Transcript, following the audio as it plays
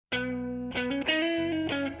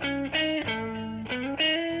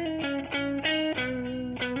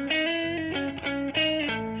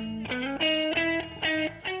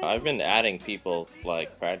I've been adding people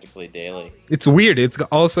like practically daily. It's weird. It's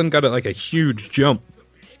all of a sudden got like a huge jump.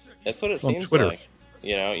 That's what it seems Twitter. like.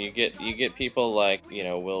 You know, you get people like, you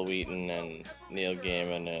know, Will Wheaton and Neil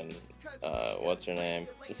Gaiman and what's her name,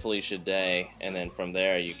 Felicia Day, and then from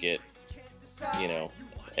there you get, you know,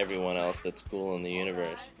 everyone else that's cool in the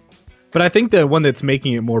universe. But I think the one that's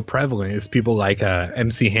making it more prevalent is people like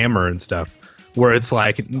MC Hammer and stuff, where it's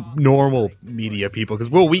like normal media people. Because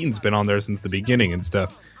Will Wheaton's been on there since the beginning and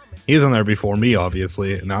stuff. He was on there before me,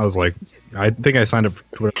 obviously, and I was like, I think I signed up for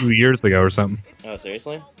Twitter 2 years ago or something. Oh,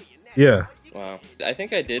 seriously? Yeah. Wow. I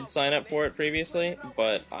think I did sign up for it previously,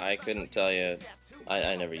 but I couldn't tell you.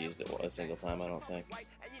 I never used it a single time, I don't think.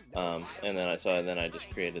 And then I just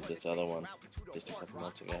created this other one just a couple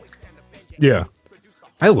months ago. Yeah.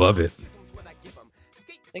 I love it.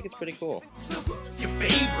 I think it's pretty cool. Your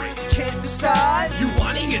favorite? Can't decide. You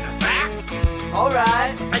want to hear the facts?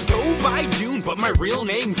 Alright. I go by Dune, but my real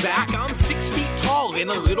name's Zach. I'm 6 feet tall and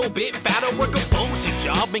a little bit fat. I work a bullshit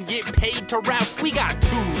job and get paid to rap. We got 2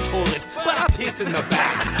 toilets, but I piss in the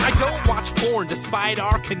back. I don't watch porn despite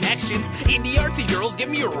our connections. Indie artsy girls give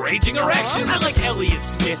me a raging erection. I like Elliott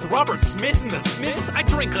Smith, Robert Smith, and the Smiths. I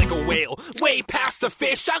drink like a whale, way past a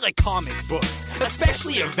fish. I like comic books,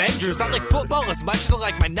 especially Avengers. I like football as much as I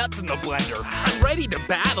like my nuts in the blender. I'm ready to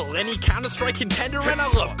battle any Counter-Strike contender, and I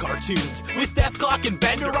love cartoons. With Deathclock and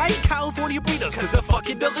Bender, I eat California burritos cause they're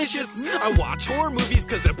fucking delicious. I watch horror movies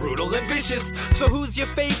cause they're brutal and vicious. So who's your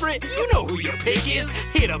favorite? You know who your pick is.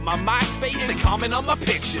 Hit up my MySpace and comment on my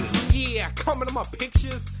pictures. Yeah, comment on my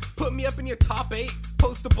pictures. Put me up in your top 8.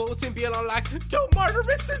 Post a bulletin being all like, Dude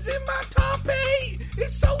Murderous is in my top 8.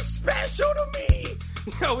 It's so special to me.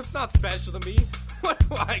 No, it's not special to me. What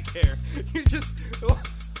do I care? You're just...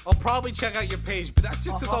 I'll probably check out your page, but that's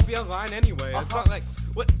just because I'll be online anyway. It's not like,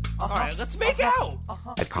 what? Alright, let's make out!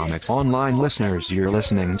 At Comics Online listeners, you're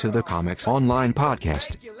listening to the Comics Online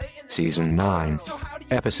Podcast. Season 9.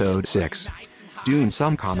 Episode 6. Dune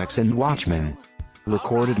Some Comics and Watchmen.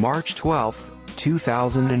 Recorded March 12th,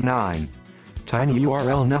 2009. Tiny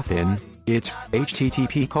URL nothing. It's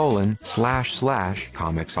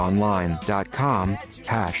http://comicsonline.com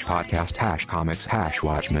 #podcast #comics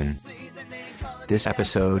 #watchmen. This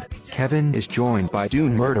episode, Kevin is joined by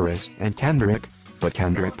Dune Murderous and Kendrick, but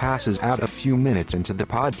Kendrick passes out a few minutes into the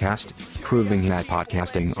podcast, proving that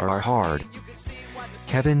podcasting are hard.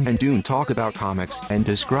 Kevin and Dune talk about comics and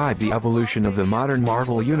describe the evolution of the modern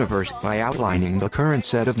Marvel Universe by outlining the current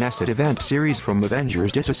set of nested event series from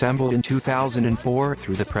Avengers Disassembled in 2004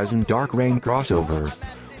 through the present Dark Reign crossover.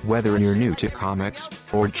 Whether you're new to comics,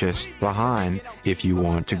 or just behind, if you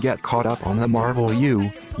want to get caught up on the Marvel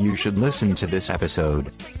you should listen to this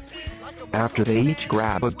episode. After they each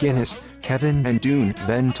grab a Guinness, Kevin and Dune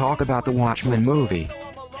then talk about the Watchmen movie.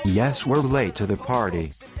 Yes, we're late to the party.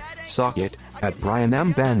 Suck it, at Brian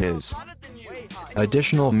M. Bendis.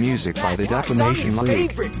 Additional music by the Defamation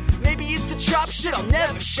League. Maybe it's the chop shit, I'll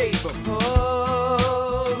never shave him.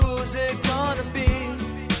 Oh, who's it gonna be?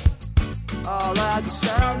 I'll add the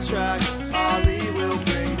soundtrack, Ollie will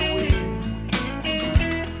bring the weed.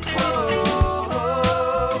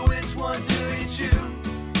 Oh, which one do you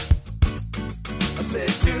choose? I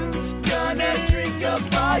said, Dude's gonna drink up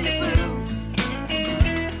all your booze.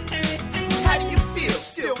 How do you feel?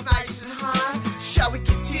 Still nice and high? Shall we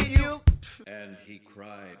continue? And he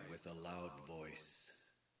cried with a loud voice,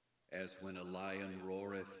 as when a lion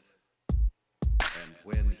roareth. And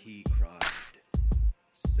when he cried,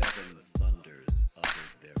 7 thunders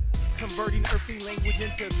uttered their voice. Converting earthly language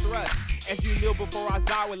into thrust. As you kneel before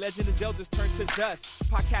Azar, where Legend of Zelda's turn to dust.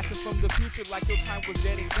 Podcasting from the future like your time was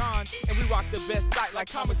dead and gone. And we rock the best site like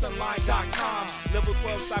comicsonline.com. Level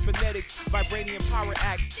 12 cybernetics, vibranium power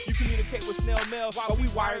acts. You communicate with snail mail while we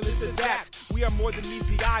wireless adapt. We are more than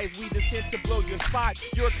ECI as we descend to blow your spot.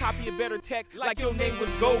 You're a copy of better tech like your name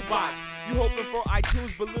was GoBots. You hoping for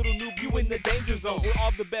iTunes, but little noob, you in the danger zone. We're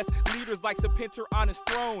all the best leaders like Serpentor on his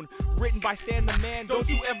throne. Written by Stan the Man, don't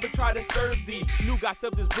you ever try to serve thee. Nougat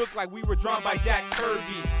of this book like we were drawn by Jack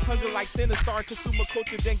Kirby. Hunger like Sinistar, consumer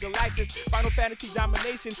culture than Galactus. Final Fantasy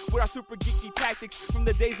domination with our super geeky tactics. From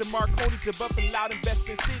the days of Marconi to Buff and Loud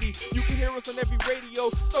Investment City. You can hear us on every radio,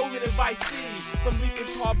 Stolen and Vice City. From leaping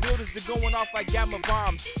tall buildings to going off like gamma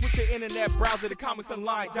bombs. Switch your internet browser to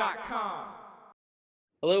comicsonline.com.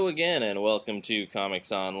 Hello again, and welcome to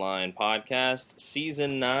Comics Online Podcast,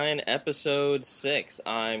 Season 9, Episode 6.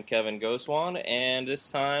 I'm Kevin Goswan, and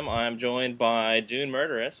this time I'm joined by Dune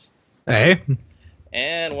Murderous. Hey.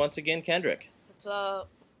 And once again, Kendrick. What's up?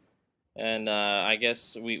 And I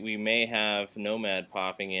guess we may have Nomad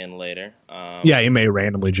popping in later. Yeah, he may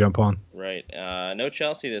randomly jump on. Right. No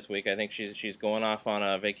Chelsea this week. I think she's going off on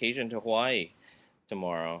a vacation to Hawaii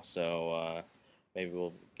tomorrow. So maybe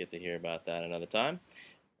we'll get to hear about that another time.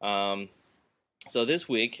 So this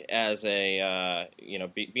week, as a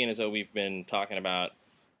being as though we've been talking about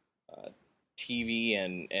TV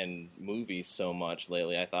and movies so much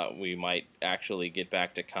lately, I thought we might actually get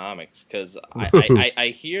back to comics, because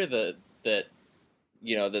I hear that the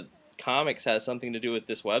comics has something to do with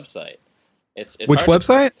this website. It's Which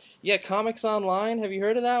website? Yeah, Comics Online. Have you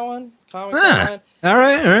heard of that one? Comics Online. All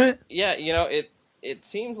right. Yeah, it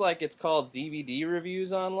seems like it's called DVD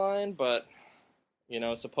Reviews Online, but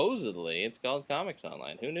supposedly it's called Comics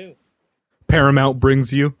Online. Who knew? Paramount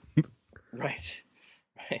brings you Right.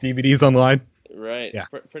 DVDs online. Right. Yeah.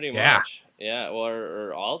 Pretty Yeah. much. Yeah. Well,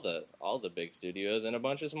 or all the big studios and a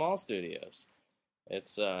bunch of small studios.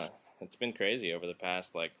 It's been crazy over the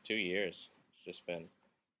past 2 years. It's just been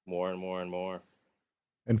more and more and more,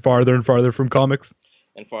 And farther from comics.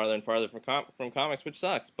 and farther from comics, which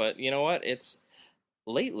sucks. But you know what? It's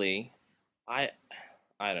lately, I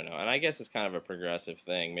don't know, and I guess it's kind of a progressive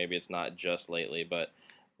thing. Maybe it's not just lately, but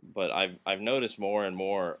I've noticed more and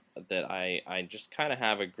more that I just kind of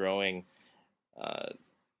have a growing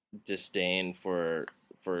disdain for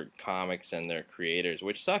comics and their creators,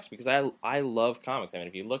 which sucks, because I love comics. I mean,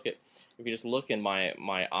 if you just look in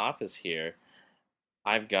my office here,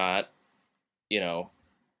 I've got,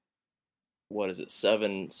 what is it,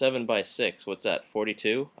 7 by 6? What's that?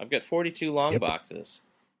 42? I've got 42 long boxes,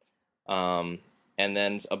 and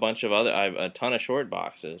then a bunch of a ton of short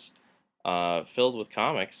boxes, filled with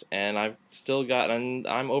comics, and I've still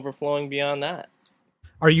I'm overflowing beyond that.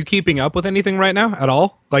 Are you keeping up with anything right now at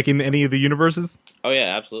all? Like in any of the universes? Oh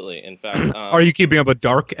yeah, absolutely. In fact, are you keeping up with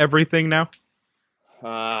Dark everything now?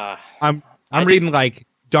 I'm reading like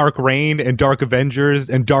Dark Reign and Dark Avengers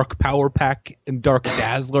and Dark Power Pack and Dark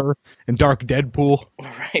Dazzler and Dark Deadpool.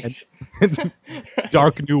 Right. And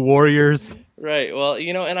Dark New Warriors. Right. Well,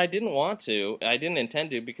 and I didn't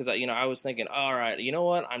intend to, because I was thinking, all right, you know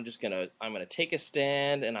what? I'm gonna take a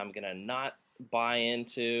stand, and I'm gonna not buy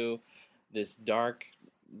into this dark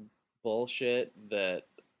bullshit that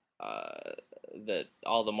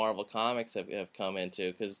all the Marvel comics have come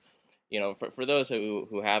into, because for those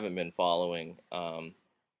who haven't been following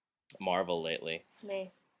Marvel lately,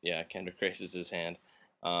 Me. Yeah, Kendrick raises his hand.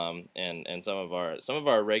 And some of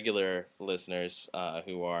our regular listeners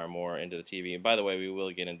who are more into the TV. And by the way, we will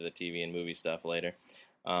get into the TV and movie stuff later,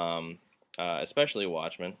 especially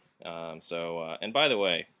Watchmen. And by the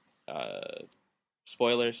way,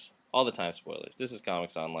 spoilers, all the time spoilers. This is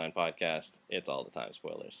Comics Online podcast. It's all the time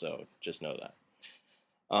spoilers, so just know that.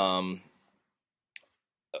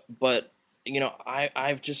 But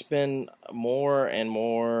I've just been more and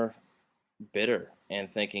more bitter and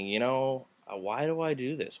thinking, why do I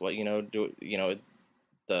do this? What You're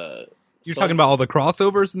talking about all the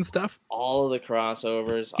crossovers and stuff? All of the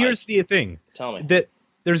crossovers. Here's the thing. Tell me. That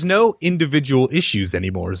there's no individual issues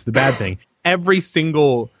anymore is the bad thing. Every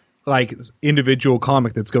single individual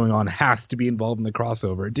comic that's going on has to be involved in the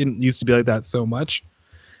crossover. It didn't used to be like that so much.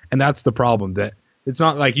 And that's the problem, that it's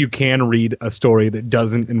not like you can read a story that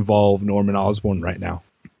doesn't involve Norman Osborn right now.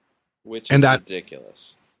 Which is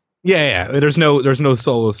ridiculous. Yeah. There's no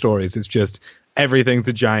solo stories. It's just everything's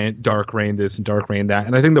a giant Dark Reign this and Dark Reign that.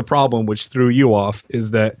 And I think the problem, which threw you off,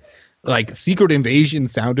 is that Secret Invasion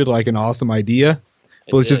sounded like an awesome idea,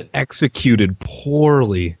 but it was just executed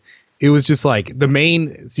poorly. It was just the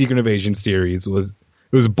main Secret Invasion series was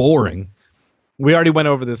boring. We already went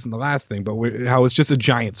over this in the last thing, but how it's just a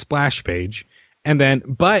giant splash page.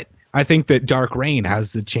 But I think that Dark Reign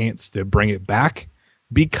has the chance to bring it back,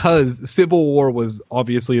 because Civil War was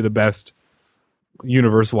obviously the best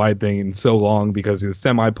universe-wide thing in so long, because it was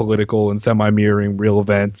semi-political and semi-mirroring real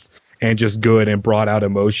events and just good, and brought out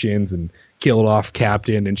emotions and killed off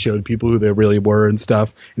Captain and showed people who they really were and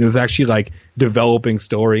stuff. And it was actually developing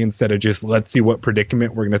story instead of just, let's see what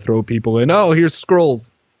predicament we're going to throw people in. Oh, here's Skrulls.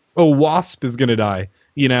 Oh, Wasp is going to die,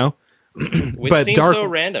 Which but seems so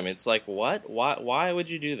random. It's what? Why would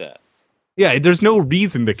you do that? Yeah, there's no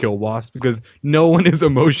reason to kill Wasp, because no one is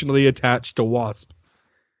emotionally attached to Wasp.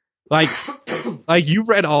 You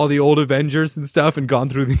read all the old Avengers and stuff and gone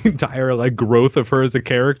through the entire growth of her as a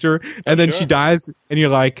character, and then she dies, and you're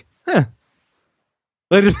like, huh.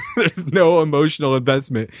 There's no emotional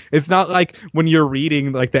investment. It's not like when you're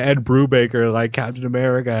reading the Ed Brubaker Captain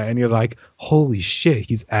America, and you're like, holy shit,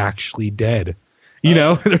 he's actually dead.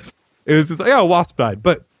 It was just oh, Wasp died,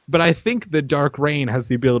 but I think the Dark Reign has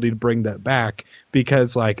the ability to bring that back,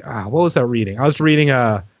 because what was I reading? I was reading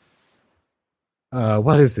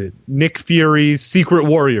what is it? Nick Fury's Secret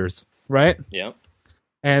Warriors, right? Yeah.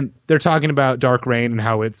 And they're talking about Dark Reign and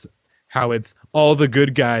how it's all the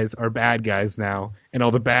good guys are bad guys now, and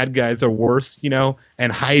all the bad guys are worse,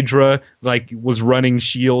 and Hydra like was running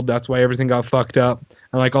Shield, that's why everything got fucked up,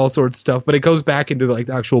 and like all sorts of stuff. But it goes back into like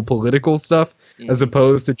the actual political stuff as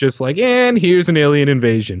opposed to just like, and here's an alien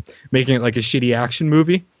invasion, making it like a shitty action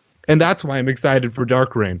movie. And that's why I'm excited for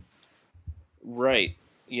Dark Reign. Right.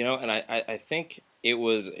 And I think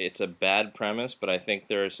it's a bad premise, but I think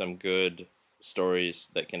there are some good stories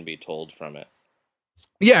that can be told from it.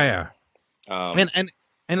 Yeah.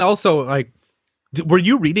 And also, like, were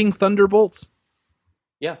you reading Thunderbolts?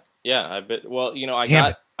 Yeah. I bet. Well,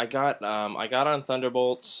 I got on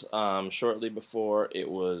Thunderbolts shortly before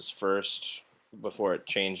it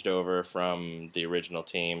changed over from the original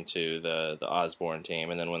team to the Osborn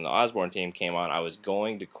team, and then when the Osborn team came on, I was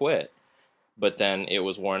going to quit, but then it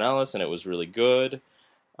was Warren Ellis, and it was really good.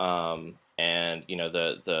 And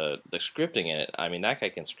the scripting in it, I mean, that guy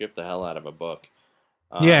can script the hell out of a book.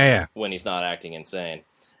 When he's not acting insane.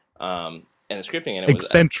 And the scripting in it was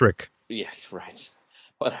eccentric. Yeah, right.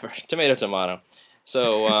 Whatever. Tomato.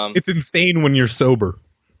 So it's insane when you're sober.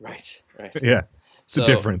 Right. Yeah. It's a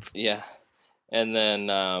difference. Yeah. And then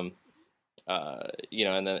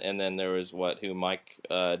and then there was Mike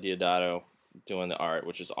Deodato doing the art,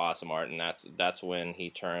 which is awesome art, and that's when he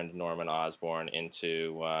turned Norman Osborn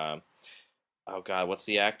into oh god, what's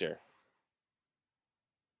the actor?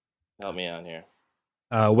 Help me out here.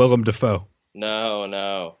 Willem Dafoe.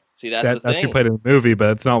 No. See, that's the thing. That's who played in the movie, but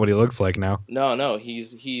that's not what he looks like now. No.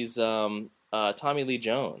 He's Tommy Lee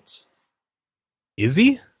Jones. Is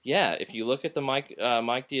he? Yeah. If you look at the Mike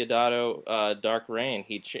Deodato Dark Reign,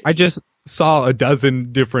 I just saw a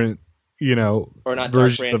dozen different, or not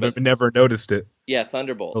versions Dark Reign, of it, but never noticed it. Yeah,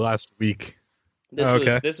 Thunderbolts. The last week. This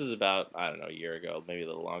was about, I don't know, a year ago, maybe a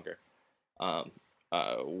little longer.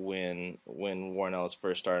 When Warren Ellis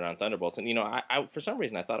first started on Thunderbolts, and I for some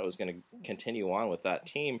reason I thought it was going to continue on with that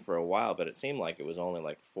team for a while, but it seemed like it was only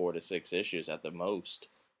like 4 to 6 issues at the most,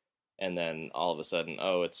 and then all of a sudden,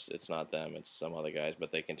 it's not them, it's some other guys,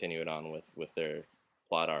 but they continue it on with their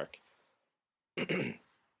plot arc.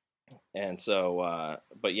 And so,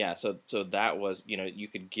 but yeah, so that was, you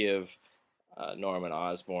could give Norman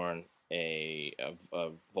Osborn a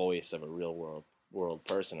voice of a real world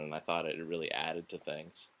person, and I thought it really added to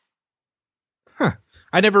things.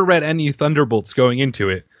 I never read any Thunderbolts going into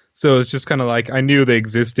it, so it's just kind of like I knew they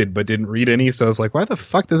existed but didn't read any, so I was like, why the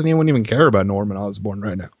fuck doesn't anyone even care about Norman Osborn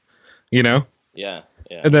right now? Yeah.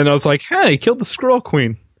 And then I was like, hey, he killed the Skrull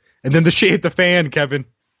Queen, and then the shit hit the fan, Kevin.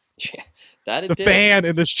 Yeah, that it the did. Fan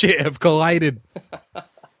and the shit have collided.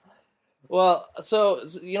 Well, so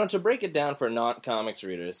to break it down for non-comics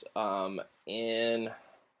readers,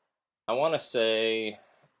 I want to say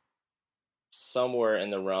somewhere in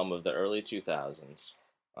the realm of the early 2000s,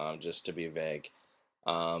 just to be vague.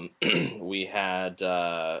 We had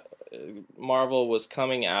Marvel was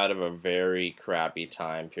coming out of a very crappy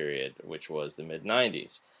time period, which was the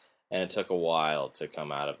mid-90s, and it took a while to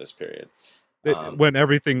come out of this period. When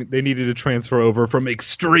everything, they needed to transfer over from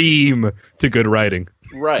extreme to good writing.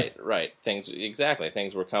 Right. Things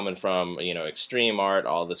were coming from, extreme art,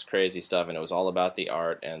 all this crazy stuff, and it was all about the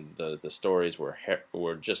art, and the stories were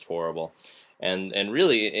just horrible. And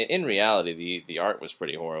really, in reality, the art was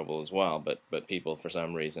pretty horrible as well, but people for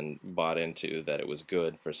some reason bought into that it was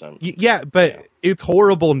good for some. Yeah, but it's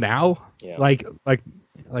horrible now. Yeah. Like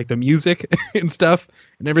the music and stuff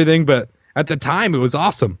and everything, but at the time it was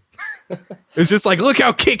awesome. It was just like, look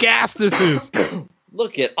how kick-ass this is.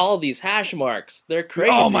 Look at all these hash marks. They're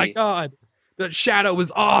crazy. Oh my god. The shadow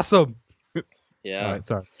was awesome. Yeah. All right,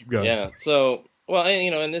 sorry. Keep going. Yeah. So, well,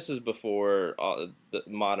 and this is before the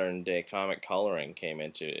modern day comic coloring came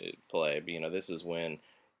into play. But, this is when,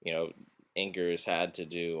 inkers had to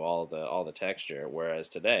do all the texture, whereas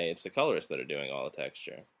today it's the colorists that are doing all the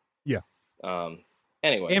texture. Yeah.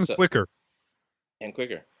 Anyway, and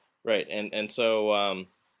quicker. Right. And so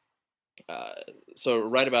so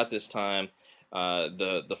right about this time,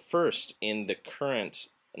 the first in the current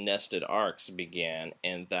nested arcs began,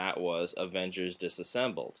 and that was Avengers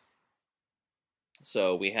Disassembled.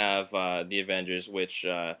 So we have the Avengers, which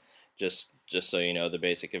just so you know, the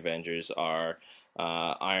basic Avengers are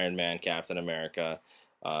Iron Man, Captain America,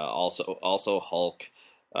 also Hulk,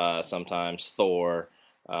 sometimes Thor,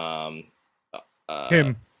 him.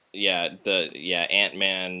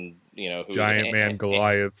 Ant-Man, Giant Man,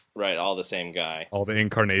 Goliath. Right, all the same guy. All the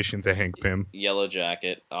incarnations of Hank Pym. Yellow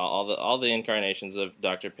Jacket, all the incarnations of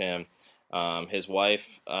Dr. Pym. His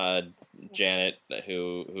wife, Janet,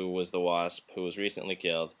 who was the Wasp, who was recently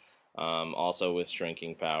killed. also with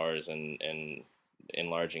shrinking powers and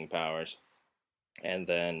enlarging powers. And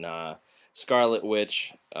then Scarlet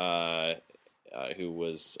Witch, who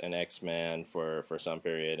was an X-Man for some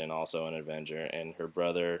period and also an Avenger, and her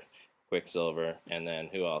brother Quicksilver, and then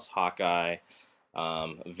who else? Hawkeye,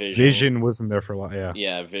 Vision. Vision wasn't there for a while. Yeah.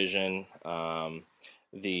 Yeah, Vision.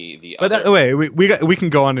 The But other, that way, we can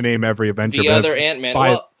go on to name every Avenger. the but other that's Ant-Man.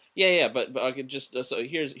 five- Well, yeah, but okay, just so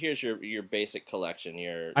here's your basic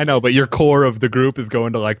collection. I know, but your core of the group is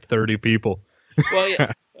going to like 30 people. Well,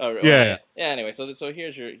 yeah. Oh, Yeah. Yeah. Anyway, so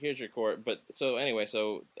here's your core. But so anyway,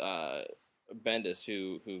 so Bendis,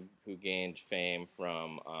 who gained fame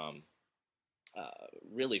from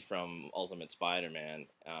really from Ultimate Spider-Man,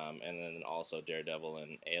 and then also Daredevil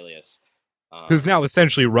and Alias. Who's now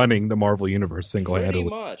essentially running the Marvel Universe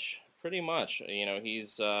single-handedly. Pretty much. You know,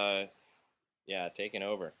 he's taken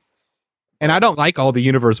over. And I don't like all the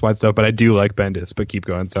universe-wide stuff, but I do like Bendis. But keep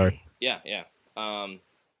going. Sorry. Yeah.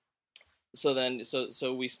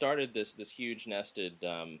 So we started this huge nested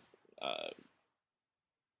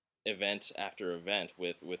event after event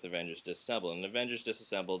with Avengers Disassembled. And Avengers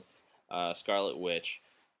Disassembled, Scarlet Witch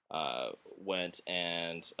went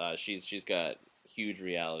and she's got huge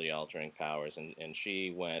reality-altering powers, and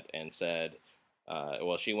she went and said,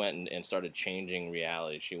 she went and started changing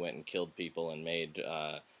reality. She went and killed people and made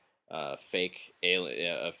a fake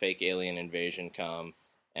alien invasion come,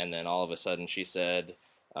 and then all of a sudden she said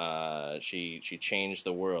she changed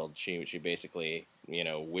the world. She basically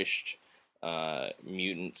wished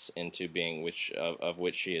mutants into being, of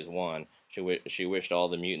which she is one. She wished all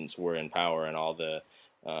the mutants were in power, and all the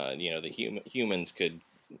humans could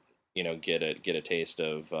get a taste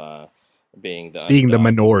of being the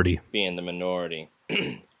minority. Being the minority.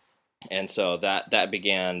 And so that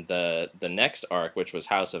began the next arc, which was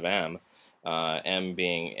House of M. M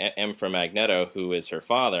being M for Magneto, who is her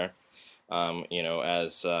father.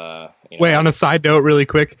 Wait, on a side note, really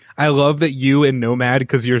quick, I love that you and Nomad,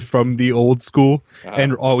 because you're from the old school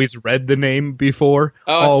and always read the name before,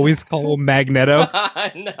 always call him Magneto.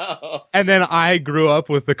 I know. And then I grew up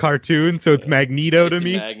with the cartoon, so it's Magneto to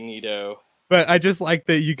me. Magneto. But I just like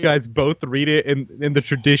that you guys both read it in the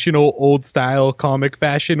traditional old style comic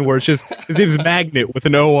fashion, where it's just his name's Magnet with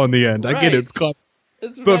an O on the end. I get it, it's called.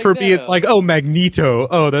 But for me, it's like, Magneto.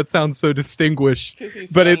 Oh, that sounds so distinguished.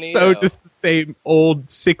 But it's so just the same old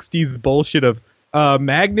 60s bullshit of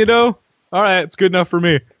Magneto. All right, it's good enough for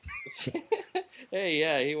me. Hey,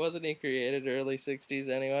 yeah, he wasn't created early 60s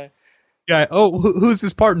anyway. Yeah. Oh, who's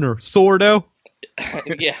his partner? Sordo?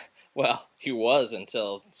 Yeah. Well, he was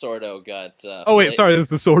until Sordo got. Sorry, this is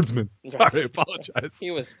the Swordsman. Sorry, I apologize. He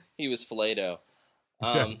was Flato.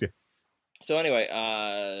 Yes. So anyway,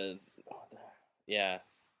 yeah.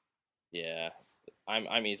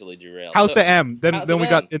 I'm easily derailed. House of M. Then we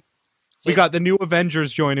got M. We got the new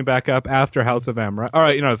Avengers joining back up after House of M, right? All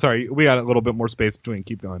right, sorry, we got a little bit more space between.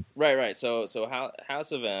 Keep going. Right. So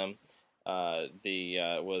House of M,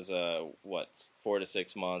 was 4 to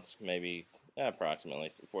 6 months, maybe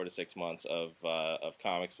approximately 4 to 6 months of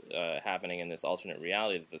comics happening in this alternate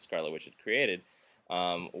reality that the Scarlet Witch had created,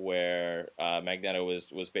 where Magneto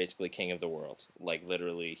was basically king of the world. Like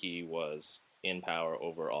literally, he was in power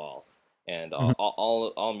over all. And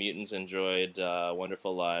all mutants enjoyed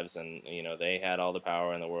wonderful lives, and they had all the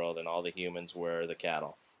power in the world, and all the humans were the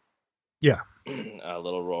cattle. Yeah, a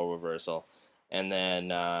little role reversal, and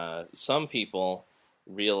then some people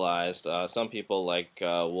realized, some people like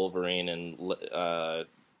Wolverine and Layla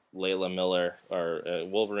Miller, or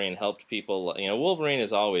Wolverine helped people. Wolverine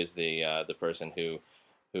is always the person who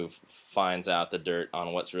finds out the dirt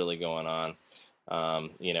on what's really going on.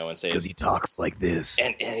 And saves, because he talks like this,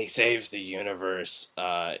 and he saves the universe.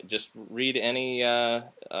 Just read any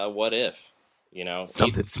What If,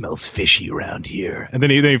 something smells fishy around here, and then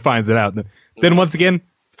he finds it out. Then once again,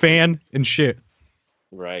 fan and shit.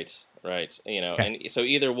 Right. And so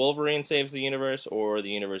either Wolverine saves the universe or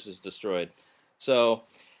the universe is destroyed. So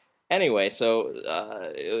anyway,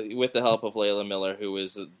 with the help of Layla Miller, who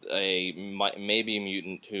is maybe a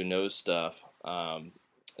mutant who knows stuff.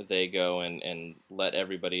 They go and let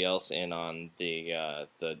everybody else in on the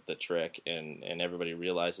trick, and everybody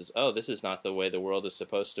realizes, this is not the way the world is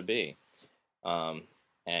supposed to be.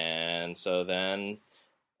 And so then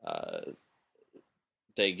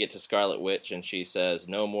they get to Scarlet Witch, and she says,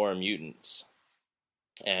 "No more mutants."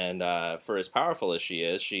 And for as powerful as she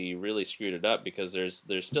is, she really screwed it up, because there's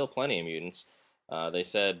still plenty of mutants. They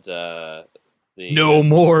said no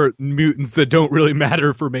more mutants that don't really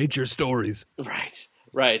matter for major stories.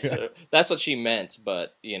 Right. So that's what she meant,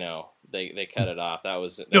 but they cut it off. That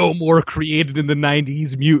was more created in the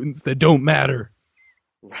 90s mutants that don't matter.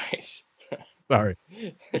 Right. Sorry.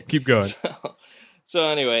 Keep going. So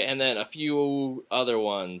anyway, and then a few other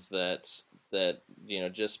ones that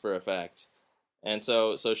just for effect. And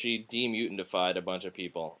so she demutatified a bunch of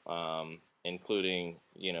people, including,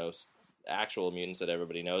 actual mutants that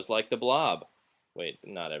everybody knows, like the Blob. Wait,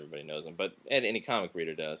 not everybody knows them, but any comic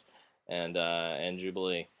reader does. And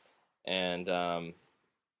Jubilee. And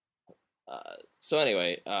so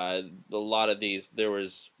anyway, a lot of these, there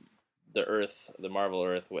was the Marvel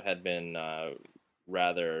Earth had been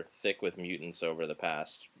rather thick with mutants over the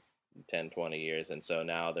past 10, 20 years, and so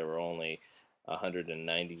now there were only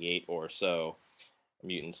 198 or so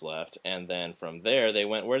mutants left, and then from there they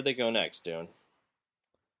went, where'd they go next, Dune?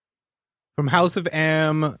 From House of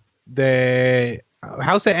M,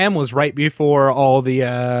 House of M was right before all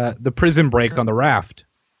the prison break on the raft.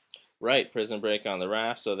 Right, prison break on the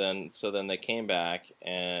raft. So then they came back,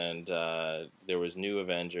 and there was New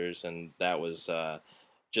Avengers, and that was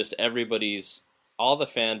just all the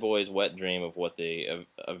fanboys' wet dream of what the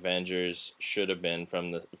Avengers should have been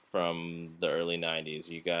from the early 90s.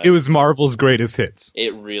 It was Marvel's greatest hits.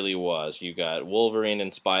 It really was. You got Wolverine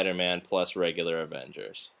and Spider-Man plus regular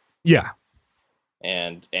Avengers. Yeah.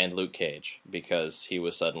 And Luke Cage, because he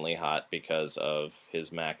was suddenly hot because of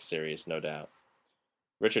his Max series, no doubt.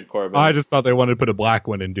 Richard Corbin. I just thought they wanted to put a black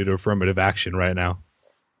one in due to affirmative action right now.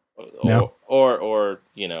 Or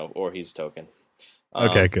he's token.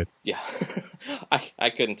 Okay, good. Yeah,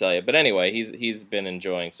 I couldn't tell you, but anyway, he's been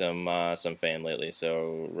enjoying some fame lately,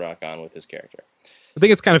 so rock on with his character. I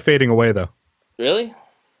think it's kind of fading away though. Really?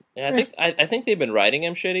 Yeah, I think they've been writing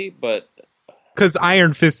him shitty, but because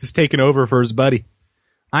Iron Fist has taken over for his buddy.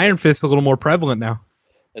 Iron Fist is a little more prevalent now.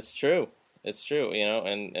 It's true,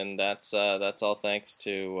 and that's all thanks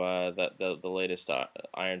to the latest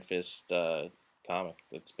Iron Fist comic.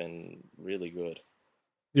 That's been really good.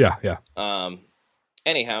 Yeah.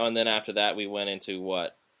 Anyhow, and then after that, we went into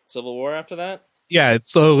what? Civil War after that? Yeah, it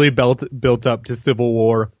slowly built up to Civil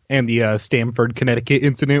War and the Stamford, Connecticut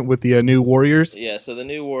incident with the New Warriors. Yeah, so the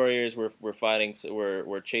New Warriors were fighting.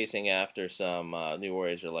 We're chasing after some New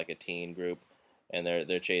Warriors are like a teen group, and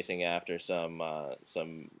they're chasing after some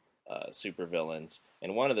supervillains.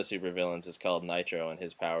 And one of the supervillains is called Nitro, and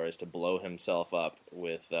his power is to blow himself up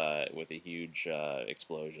with a huge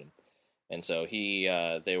explosion. And so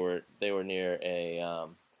they were near a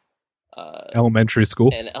elementary school.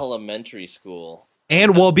 An elementary school.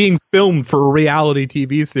 And while being filmed for a reality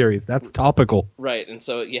TV series, that's topical. Right, and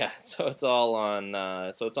so it's all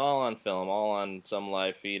on film, all on some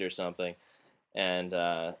live feed or something, and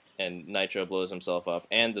Nitro blows himself up,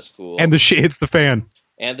 and the school, and the shit hits the fan,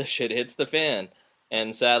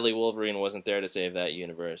 and sadly Wolverine wasn't there to save that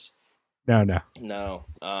universe. No.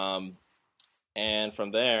 And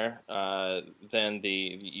from there, then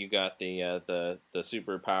you got the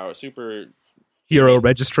super Hero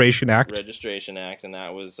Registration Act, and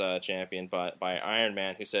that was championed by Iron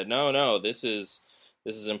Man, who said, no, this is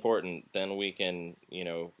important. Then we can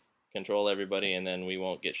control everybody, and then we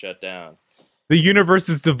won't get shut down. The universe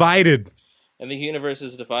is divided. And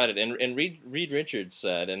Reed Richards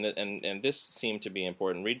said, and this seemed to be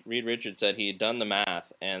important. Reed Richards said he had done the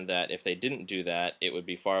math, and that if they didn't do that, it would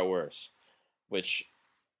be far worse. Which,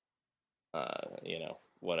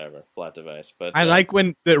 whatever, plot device. But I like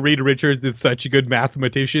when Reed Richards is such a good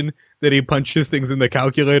mathematician that he punches things in the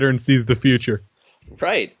calculator and sees the future.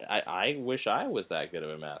 Right. I wish I was that good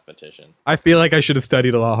of a mathematician. I feel like I should have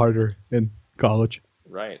studied a lot harder in college.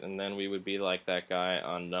 Right, and then we would be like that guy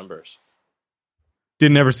on Numbers.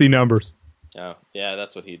 Didn't ever see Numbers. Oh, yeah,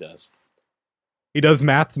 that's what he does. He does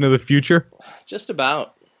maths into the future? Just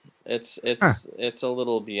about. It's a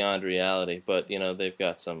little beyond reality, but they've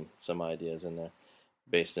got some ideas in there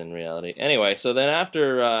based in reality. Anyway, so then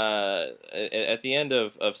after at the end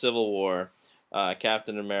of Civil War,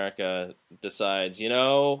 Captain America decides,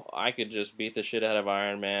 I could just beat the shit out of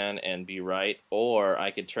Iron Man and be right, or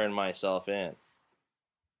I could turn myself in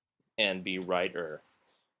and be righter.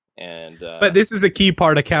 And but this is a key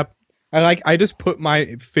part of Cap. I just put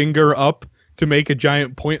my finger up to make a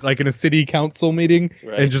giant point, like in a city council meeting,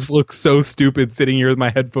 right, and just look so stupid sitting here with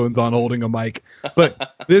my headphones on holding a mic.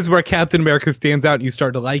 But this is where Captain America stands out and you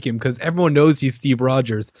start to like him, because everyone knows he's Steve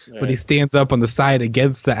Rogers, right, but he stands up on the side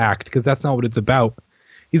against the act, because that's not what it's about.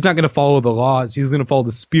 He's not going to follow the laws. He's going to follow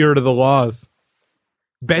the spirit of the laws.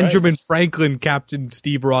 Benjamin Franklin, Captain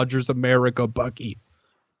Steve Rogers, America, Bucky.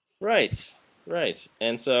 Right.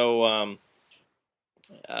 And so...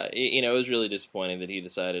 it was really disappointing that he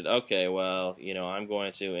decided, okay, well, I'm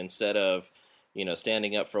going to, instead of,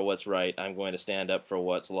 standing up for what's right, I'm going to stand up for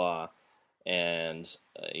what's law, and,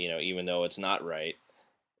 even though it's not right,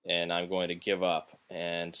 and I'm going to give up.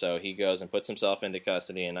 And so he goes and puts himself into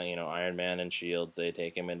custody, and Iron Man and S.H.I.E.L.D., they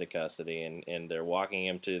take him into custody, and they're walking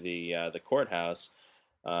him to the courthouse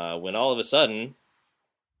when all of a sudden,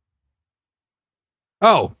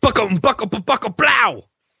 oh, buckle, blow!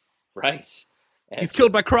 right? He's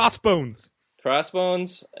killed by Crossbones.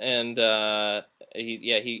 Crossbones, and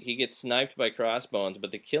he gets sniped by Crossbones,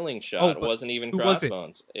 but the killing shot wasn't even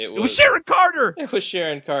Crossbones. It was Sharon Carter. It was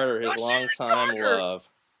Sharon Carter, his longtime love.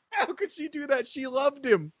 How could she do that? She loved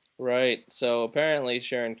him. Right. So apparently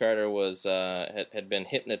Sharon Carter was had been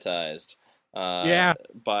hypnotized. By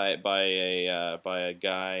a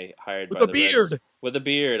guy hired with by a the beard. With a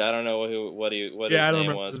beard. I don't know what his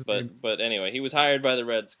name was, but anyway, he was hired by the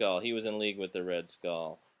Red Skull. He was in league with the Red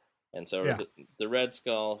Skull. And so the Red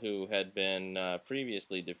Skull, who had been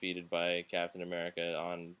previously defeated by Captain America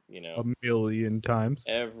on, a million times.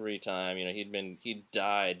 Every time, he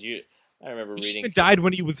died. I remember reading. He died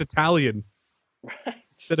when he was Italian, right,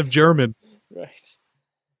 instead of German. Right,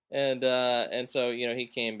 and so he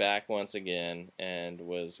came back once again and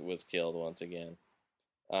was killed once again.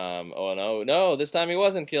 Oh no! This time he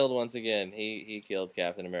wasn't killed once again. He killed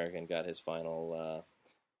Captain America and got his final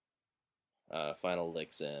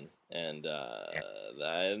licks in, and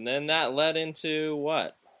then that led into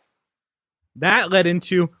what? That led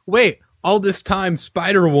into all this time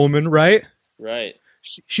Spider-Woman, right? Right.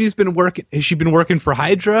 She's been working. Has she been working for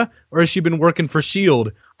Hydra or has she been working for S.H.I.E.L.D.?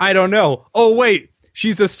 I don't know. Oh wait,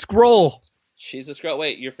 she's a Skrull. She's a Skrull.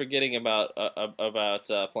 Wait, you're forgetting about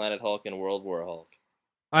Planet Hulk and World War Hulk.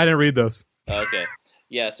 I didn't read those. Okay.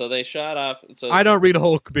 Yeah, so they shot off. So I don't read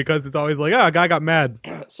Hulk because it's always like, a guy got mad.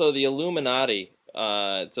 So the Illuminati.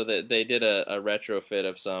 So they did a retrofit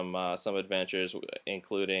of some adventures,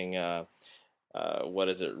 including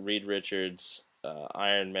Reed Richards,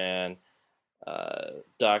 Iron Man,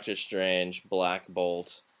 Doctor Strange, Black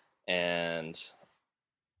Bolt, and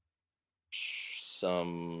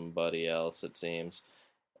somebody else, it seems,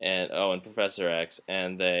 and Professor X,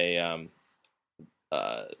 and they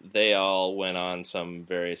all went on some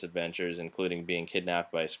various adventures, including being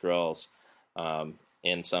kidnapped by Skrulls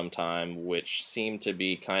in some time, which seemed to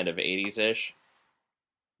be kind of 80s-ish.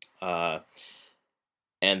 And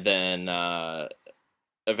then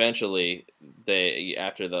eventually,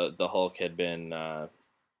 after the Hulk had been,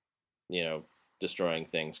 destroying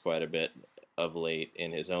things quite a bit of late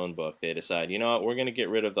in his own book, they decide, you know what, we're going to get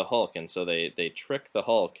rid of the Hulk, and so they trick the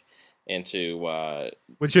Hulk into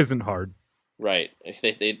which isn't hard. Right.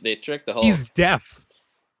 They trick the Hulk. He's deaf.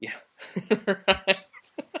 Yeah. Right.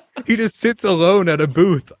 He just sits alone at a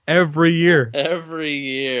booth every year. Every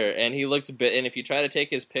year, and he looks and if you try to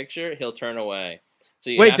take his picture, he'll turn away.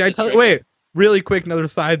 So really quick, another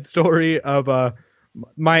side story of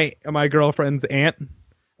my girlfriend's aunt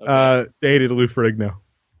dated Lou Ferrigno.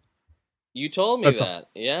 You told me that.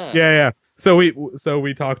 Yeah. Yeah. So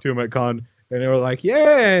we talked to him at con, and they were like,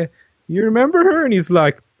 "Yeah, you remember her?" And he's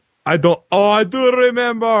like, "I don't. Oh, I do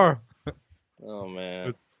remember." Oh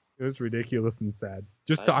man. It was ridiculous and sad.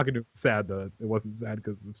 Just talking to him, sad though. It wasn't sad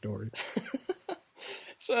because of the story.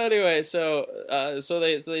 So anyway, so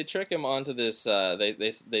they trick him onto this.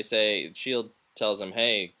 They say S.H.I.E.L.D. tells him,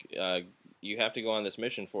 "Hey, you have to go on this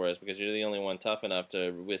mission for us because you're the only one tough enough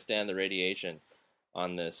to withstand the radiation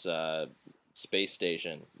on this space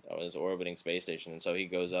station, or this orbiting space station." And so he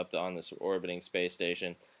goes up on this orbiting space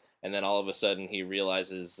station, and then all of a sudden he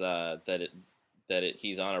realizes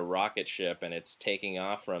he's on a rocket ship and it's taking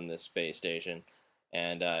off from this space station,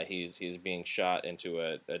 and he's being shot into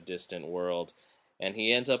a distant world, and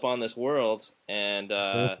he ends up on this world, and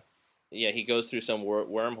he goes through some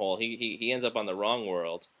wormhole. He ends up on the wrong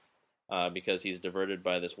world because he's diverted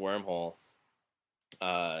by this wormhole.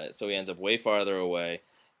 So he ends up way farther away.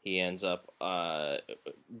 He ends up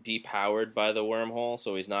depowered by the wormhole,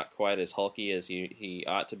 so he's not quite as hulky as he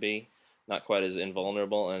ought to be. Not quite as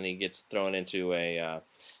invulnerable, and he gets thrown into an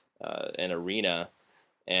arena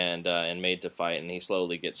and made to fight, and he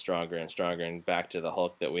slowly gets stronger and stronger, and back to the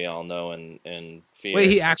Hulk that we all know and fear. Wait,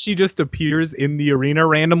 he actually just appears in the arena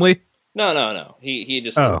randomly? No. He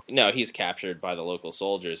just he's captured by the local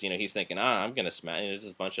soldiers. He's thinking, I'm gonna smash. It's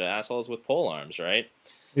just a bunch of assholes with pole arms, right?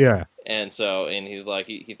 Yeah. And he's like,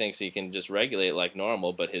 he thinks he can just regulate like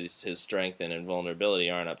normal, but his strength and invulnerability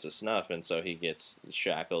aren't up to snuff, and so he gets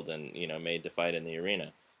shackled and made to fight in the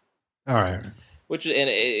arena. All right.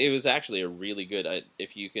 It was actually a really good.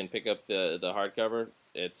 If you can pick up the hardcover,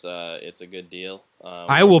 it's a good deal.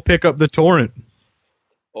 I will pick up the torrent.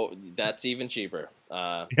 Oh, that's even cheaper.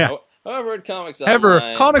 Yeah. However, Comics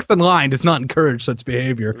Online... Comics Online does not encourage such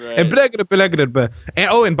behavior. Right.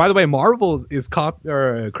 And by the way, Marvel is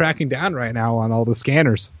cracking down right now on all the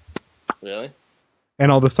scanners. Really?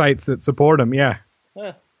 and all the sites that support him. Yeah.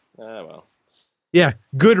 Well. Yeah.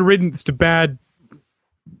 Good riddance to bad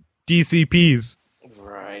DCPs.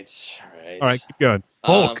 Right. All right, keep going.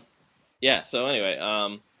 Hulk. Yeah. So anyway,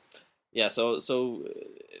 yeah. So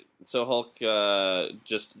Hulk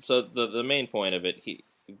just so the main point of it,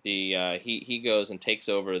 he goes and takes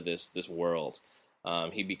over this world.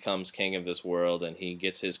 He becomes king of this world, and he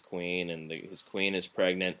gets his queen, and his queen is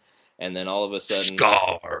pregnant, and then all of a sudden,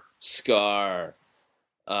 Scar.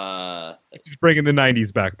 He's bringing the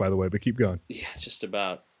 '90s back, by the way, but keep going. Yeah, just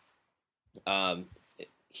about.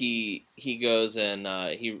 He goes and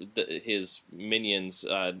his minions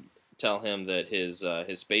tell him that his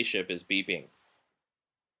spaceship is beeping,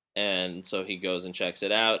 and so he goes and checks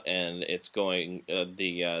it out, and it's going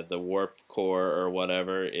the warp core or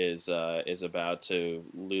whatever is about to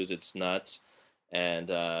lose its nuts, and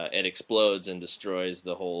it explodes and destroys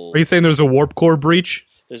the whole. Are you saying there's a warp core breach?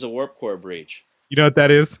 There's a warp core breach. You know what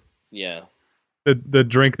that is? Yeah. The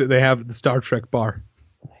drink that they have at the Star Trek bar.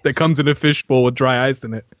 That comes in a fishbowl with dry ice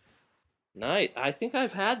in it. Nice. I think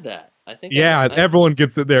I've had that. Yeah, everyone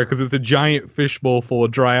gets it there because it's a giant fishbowl full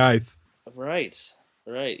of dry ice. Right.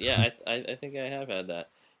 Yeah, I think I have had that.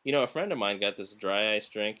 You know, a friend of mine got this dry ice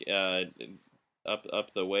drink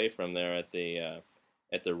up the way from there at the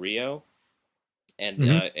Rio, and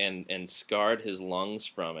and scarred his lungs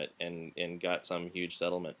from it, and got some huge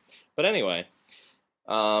settlement. But anyway,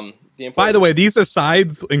 by the way, these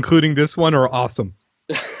asides, including this one, are awesome.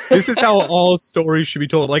 This is how all stories should be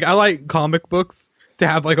told. Like, I like comic books to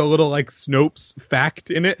have like a little like Snopes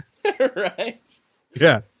fact in it. Right.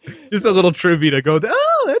 Yeah. Just a little trivia to go,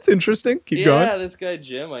 oh, that's interesting. Keep going. Yeah, this guy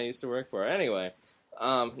Jim I used to work for. Anyway,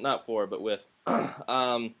 not for, but with.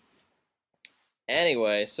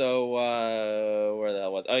 Anyway, so where the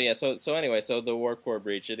hell was? Oh yeah, so anyway, so the warp core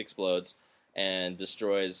breach, it explodes and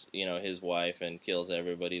destroys, his wife and kills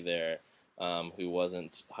everybody there. Who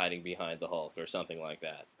wasn't hiding behind the Hulk or something like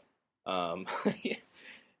that.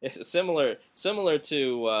 It's similar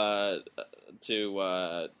to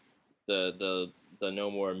the No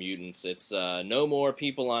More Mutants. It's no more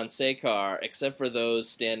people on Sakaar except for those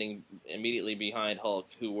standing immediately behind Hulk,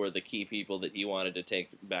 who were the key people that he wanted to take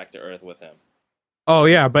back to Earth with him. Oh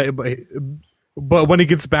yeah, but when he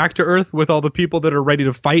gets back to Earth with all the people that are ready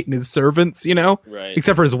to fight and his servants, right?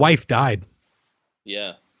 Except for his wife died.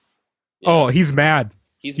 Yeah. Oh, he's mad.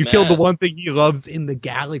 You killed the one thing he loves in the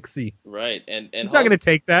galaxy. Right, and he's Hulk, not going to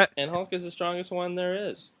take that. And Hulk is the strongest one there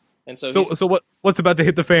is. And so what's about to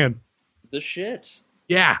hit the fan? The shit.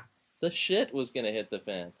 Yeah, the shit was going to hit the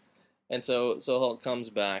fan, and so Hulk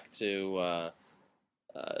comes back to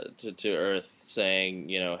Earth, saying,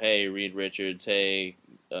 hey, Reed Richards, hey,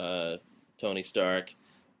 Tony Stark,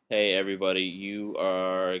 hey, everybody, you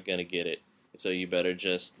are going to get it. So you better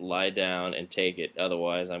just lie down and take it.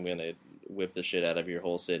 Otherwise, I'm going to whip the shit out of your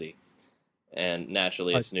whole city. And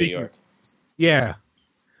naturally, it's New York. Yeah.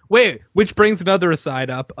 Wait, which brings another aside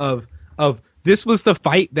up of this was the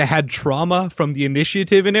fight that had Trauma from the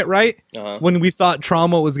Initiative in it, right? Uh-huh. When we thought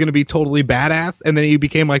Trauma was going to be totally badass, and then he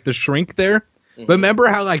became like the Shrink there. Mm-hmm. But remember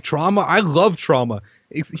how like Trauma? I love Trauma.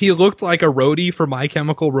 He looked like a roadie for My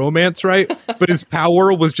Chemical Romance, right? But his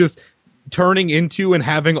power was just turning into and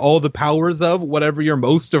having all the powers of whatever you're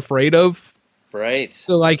most afraid of. Right.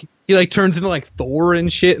 So like he like turns into like Thor and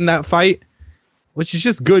shit in that fight, which is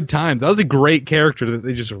just good times. That was a great character that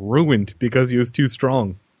they just ruined because he was too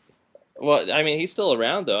strong. Well, I mean, he's still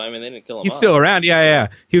around though. I mean, they didn't kill him. He's still around. Yeah.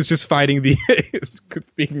 He was just fighting the.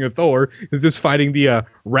 Speaking of Thor, he's just fighting the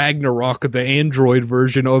Ragnarok, the android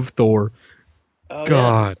version of Thor. Oh,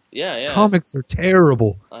 God. Yeah. Comics are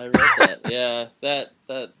terrible. I read that. Yeah, that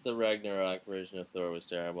the Ragnarok version of Thor was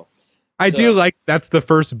terrible. I do like that's the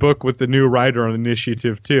first book with the new writer on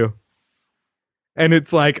Initiative too. And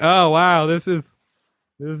it's like, oh wow, this has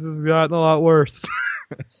gotten a lot worse.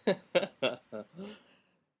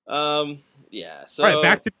 Yeah. So all right,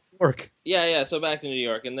 back to New York. Yeah. So back to New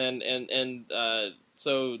York, and then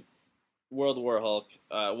so World War Hulk.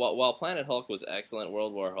 While Planet Hulk was excellent,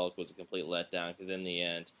 World War Hulk was a complete letdown because in the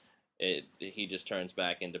end, he just turns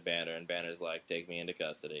back into Banner, and Banner's like, "Take me into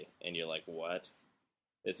custody," and you're like, "What?"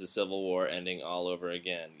 It's a civil war ending all over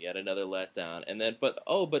again. Yet another letdown. And then, but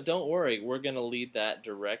don't worry, we're going to lead that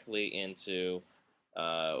directly into,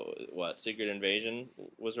 Secret Invasion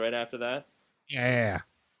was right after that? Yeah.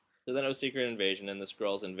 So then it was Secret Invasion, and the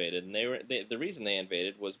Skrulls invaded. And the reason they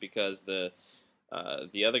invaded was because the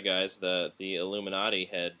other guys, the Illuminati,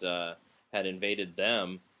 had invaded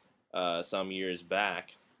them some years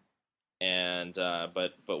back. And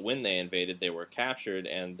but when they invaded, they were captured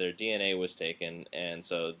and their DNA was taken, and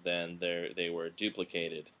so then they were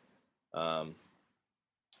duplicated.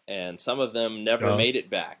 and some of them never made it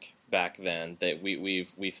back then. That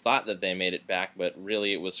we've thought that they made it back, but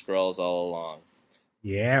really it was Skrulls all along.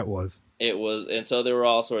 Yeah, it was. It was, and so there were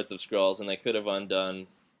all sorts of Skrulls, and they could have undone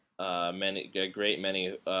many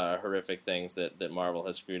horrific things that Marvel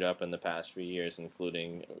has screwed up in the past few years,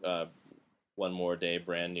 including One More Day,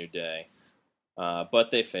 Brand New Day. But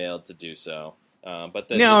they failed to do so.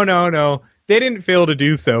 No. They didn't fail to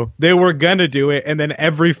do so. They were gonna do it, and then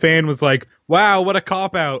every fan was like, wow, what a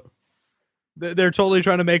cop-out. They're totally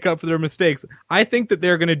trying to make up for their mistakes. I think that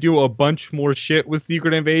they're gonna do a bunch more shit with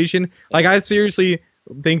Secret Invasion. Like, I seriously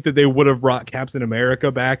think that they would have brought Captain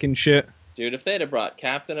America back and shit. Dude, if they'd have brought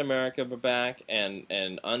Captain America back and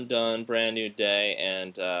undone Brand New Day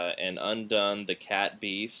and undone the Cat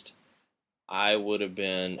Beast, I would have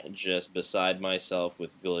been just beside myself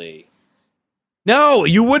with glee. No,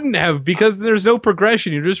 you wouldn't have, because there's no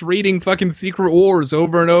progression. You're just reading fucking Secret Wars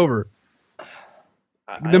over and over.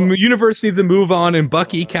 The universe needs to move on, and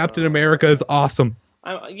Bucky, Captain America is awesome.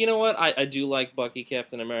 You know what? I do like Bucky,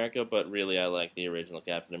 Captain America, but really I like the original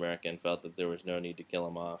Captain America and felt that there was no need to kill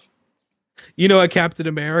him off. You know what, Captain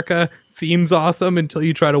America seems awesome until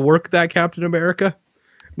you try to work that Captain America.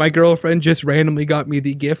 My girlfriend just randomly got me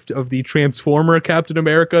the gift of the Transformer Captain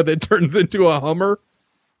America that turns into a Hummer.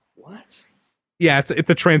 What? Yeah, it's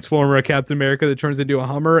a Transformer Captain America that turns into a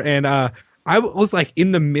Hummer, and I was like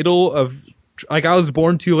in the middle of, like, I was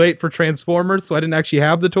born too late for Transformers, so I didn't actually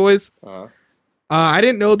have the toys. Uh-huh. I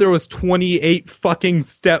didn't know there was 28 fucking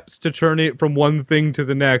steps to turn it from one thing to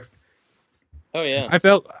the next. Oh yeah. I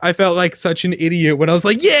felt like such an idiot when I was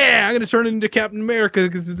like, yeah, I'm gonna turn it into Captain America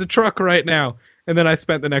because it's a truck right now. And then I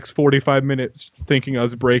spent the next 45 minutes thinking I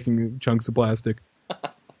was breaking chunks of plastic.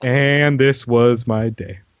 And this was my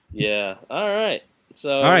day. Yeah. All right.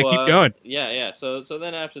 So all right, keep going. Yeah. So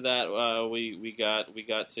then after that, we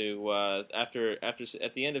got to after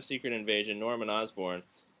at the end of Secret Invasion, Norman Osborn,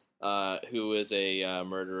 who is a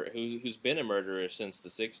murderer, who's been a murderer since the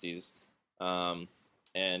 '60s,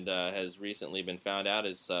 and has recently been found out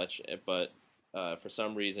as such, but for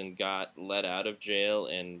some reason got let out of jail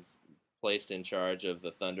and placed in charge of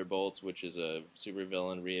the Thunderbolts, which is a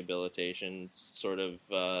supervillain rehabilitation sort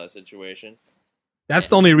of situation. That's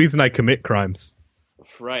the only reason I commit crimes.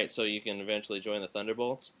 Right, so you can eventually join the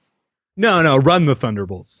Thunderbolts? No, run the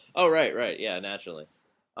Thunderbolts. Oh, right, yeah, naturally.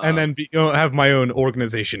 And then have my own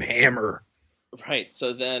organization, Hammer. Right,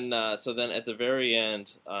 so then at the very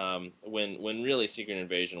end, when really Secret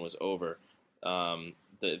Invasion was over,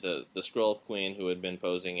 the Skrull Queen, who had been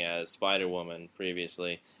posing as Spider-Woman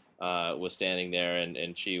previously, was standing there, and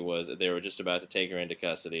they were just about to take her into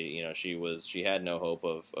custody. You know, she had no hope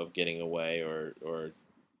of getting away or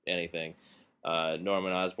anything.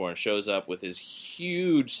 Norman Osborn shows up with his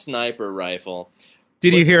huge sniper rifle.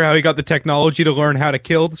 Did you hear how he got the technology to learn how to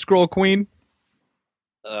kill the Skrull Queen?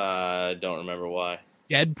 I don't remember why.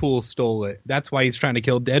 Deadpool stole it. That's why he's trying to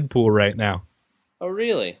kill Deadpool right now. Oh,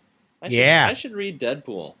 really? I should read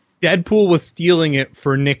Deadpool. Deadpool was stealing it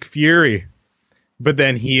for Nick Fury, but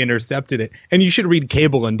then he intercepted it. And you should read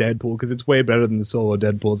Cable and Deadpool, because it's way better than the solo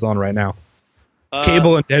Deadpool is on right now.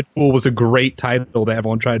 Cable and Deadpool was a great title that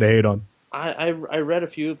everyone tried to hate on. I read a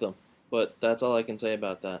few of them, but that's all I can say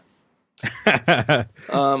about that.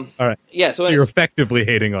 All right. Yeah, so you're effectively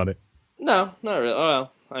hating on it. No, not really. Oh,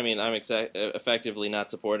 well, I mean, I'm effectively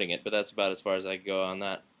not supporting it, but that's about as far as I can go on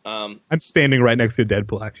that. I'm standing right next to a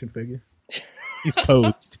Deadpool action figure. He's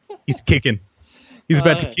posed. He's kicking. He's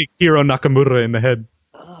about to kick Hiro Nakamura in the head.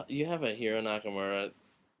 You have a Hiro Nakamura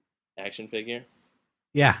action figure?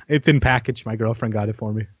 Yeah, it's in package. My girlfriend got it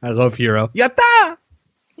for me. I love Hiro. Yatta!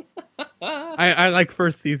 I like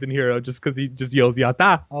first season Hiro just because he just yells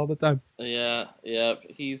Yatta all the time. Yeah,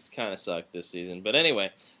 he's kind of sucked this season. But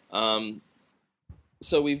anyway,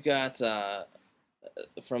 so we've got,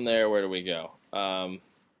 from there, where do we go?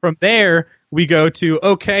 From there, we go to,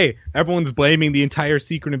 okay, everyone's blaming the entire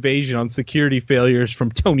Secret Invasion on security failures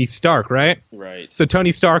from Tony Stark, right? Right. So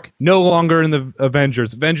Tony Stark, no longer in the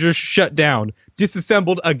Avengers. Avengers shut down.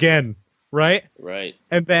 Disassembled again, right? Right.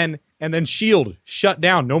 And then S.H.I.E.L.D. shut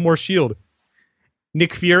down. No more S.H.I.E.L.D.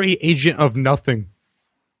 Nick Fury, agent of nothing.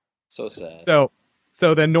 So sad.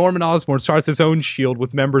 So then Norman Osborn starts his own S.H.I.E.L.D.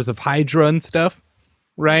 with members of Hydra and stuff,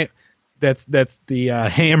 right? That's the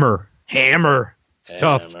Hammer. It's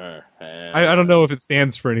tough. Hammer. I don't know if it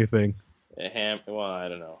stands for anything. Well, I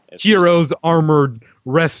don't know. Heroes armored,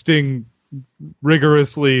 resting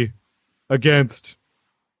rigorously against...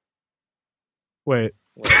 Wait,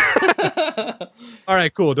 All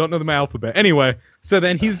right, cool. Don't know my alphabet. Anyway, so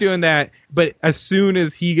then he's doing that, but as soon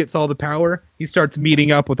as he gets all the power, he starts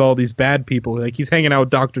meeting up with all these bad people. Like, he's hanging out with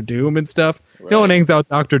Doctor Doom and stuff. Right. No one hangs out with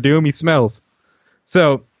Doctor Doom. He smells.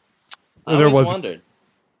 So I there always was wondered.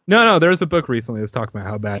 no. There was a book recently that was talking about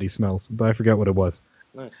how bad he smells, but I forget what it was.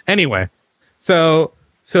 Nice. Anyway, so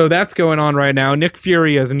that's going on right now. Nick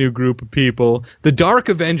Fury has a new group of people. The Dark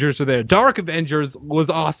Avengers are there. Dark Avengers was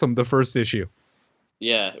awesome the first issue.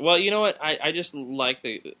 Yeah. Well, you know what? I just like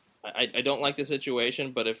the. I don't like the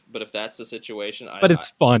situation, but if that's the situation, But it's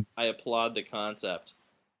fun. I applaud the concept.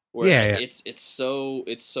 Where Yeah. It's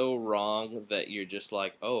so wrong that you're just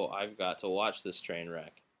like, oh, I've got to watch this train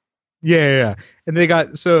wreck. Yeah. And they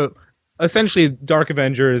got, so essentially Dark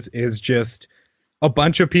Avengers is just a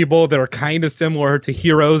bunch of people that are kind of similar to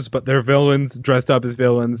heroes, but they're villains dressed up as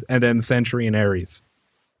villains, and then Sentry and Ares.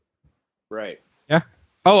 Right. Yeah.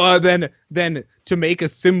 Oh, then to make a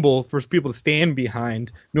symbol for people to stand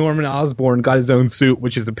behind, Norman Osborn got his own suit,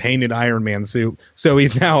 which is a painted Iron Man suit. So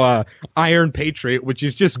he's now Iron Patriot, which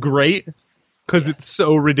is just great because it's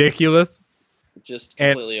so ridiculous. Just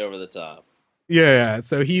completely over the top. Yeah,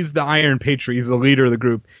 so he's the Iron Patriot. He's the leader of the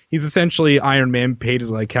group. He's essentially Iron Man painted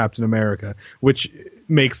like Captain America, which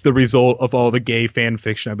makes the result of all the gay fan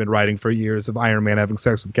fiction I've been writing for years of Iron Man having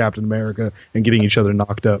sex with Captain America and getting each other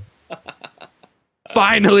knocked up.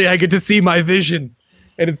 Finally, I get to see my vision,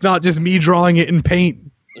 and it's not just me drawing it in paint.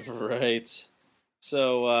 Right.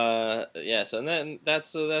 So, yes, and then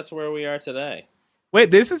that's where we are today.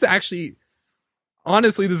 Wait, this is actually,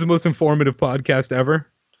 honestly, this is the most informative podcast ever.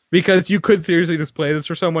 Because you could seriously just play this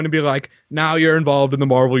for someone and be like, now you're involved in the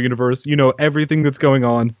Marvel Universe. You know everything that's going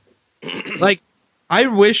on. Like, I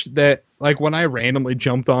wish that, like, when I randomly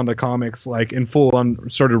jumped onto comics, like, in full on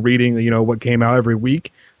started reading, you know, what came out every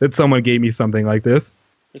week, that someone gave me something like this.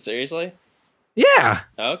 Seriously? Yeah.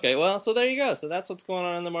 Okay, well, so there you go. So that's what's going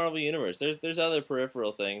on in the Marvel Universe. There's other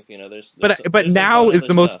peripheral things, you know. But there's now some is the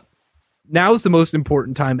other most... stuff. Now is the most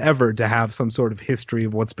important time ever to have some sort of history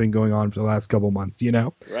of what's been going on for the last couple of months, you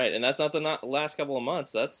know? Right, and that's not the last couple of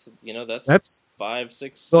months. That's 5,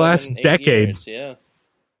 6, the last 7, 8 decade. years. Yeah,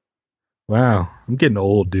 Wow. I'm getting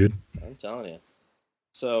old, dude. I'm telling you.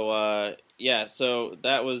 So yeah, so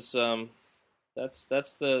that was that's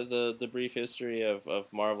the brief history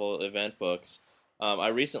of Marvel event books. I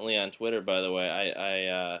recently on Twitter, by the way,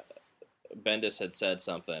 I Bendis had said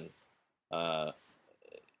something.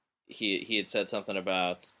 He had said something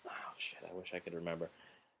about, oh shit, I wish I could remember.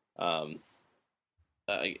 I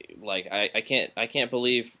can't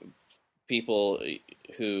believe people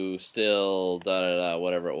who still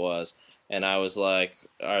whatever it was, and I was like,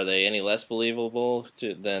 are they any less believable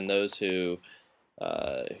than those who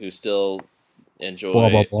still enjoy Blah,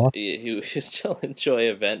 blah, blah. who still enjoy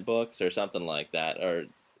event books or something like that,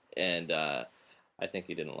 and I think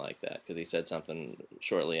he didn't like that because he said something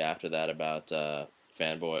shortly after that about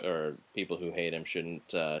fanboy or people who hate him shouldn't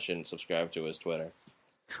subscribe to his Twitter.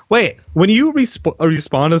 Wait, when you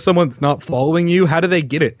respond to someone that's not following you, how do they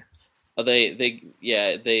get it? Oh,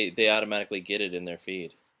 they automatically get it in their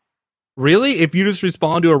feed. Really? If you just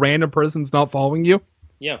respond to a random person that's not following you?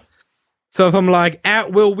 Yeah. So if I'm like,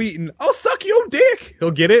 at Will Wheaton, I'll suck your dick,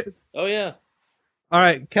 he'll get it? Oh, yeah. All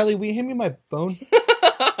right, Kelly, will you hand me my phone?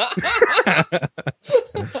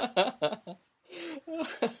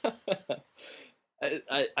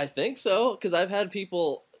 I think so, because I've had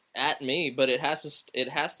people at me, but it has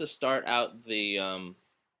to start out the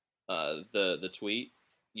tweet.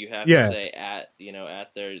 You have to say at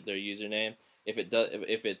their username.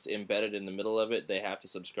 If it's embedded in the middle of it, they have to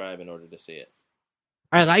subscribe in order to see it.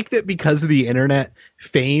 I like that because of the internet,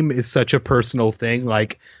 fame is such a personal thing.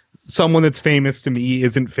 Like, someone that's famous to me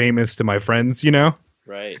isn't famous to my friends, you know?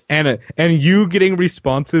 Right. And you getting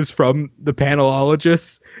responses from the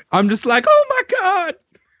panelologists, I'm just like, oh my god!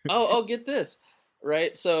 Oh, get this.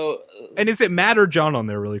 Right, so... And is it Matt or John on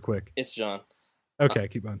there really quick? It's John. Okay,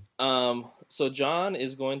 keep on. So John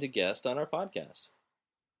is going to guest on our podcast.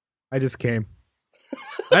 I just came.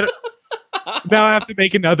 Now I have to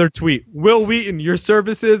make another tweet. Will Wheaton, your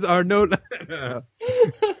services are no...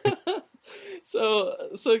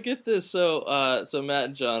 So get this. So Matt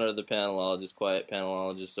and John are the panelologists, quiet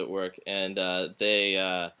panelologists at work, and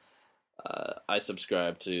I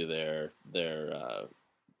subscribe to their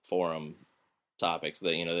forum topics.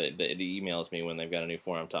 That it emails me when they've got a new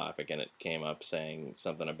forum topic, and it came up saying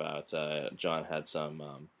something about John had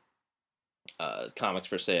some comics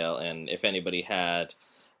for sale, and if anybody had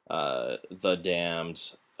The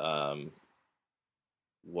Damned,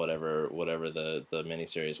 whatever the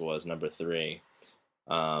miniseries was, number 3,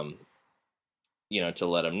 to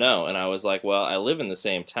let him know. And I was like, well, I live in the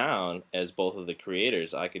same town as both of the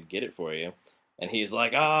creators. I could get it for you. And he's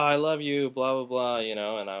like, oh, I love you, blah, blah, blah,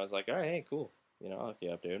 and I was like, all right, hey, cool. I'll hook you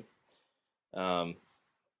up, dude.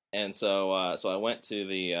 And so I went to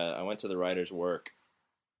the writer's work,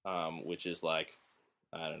 which is like,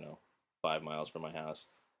 I don't know, 5 miles from my house.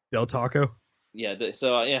 Del Taco? Yeah,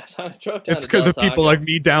 so I drove down It's to because Del of people Taco. like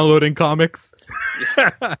me downloading comics.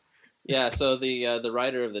 Yeah, so the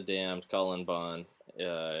writer of The Damned, Cullen Bunn,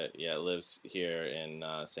 lives here in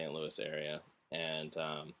St. Louis area, and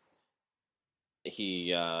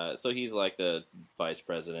he's like the vice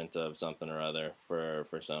president of something or other for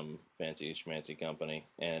some fancy schmancy company,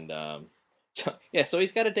 and so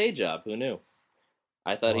he's got a day job. Who knew?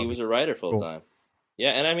 I thought he was a writer full time.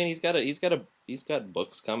 Yeah, and I mean he's got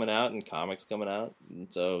books coming out and comics coming out, and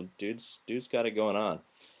so dude's got it going on.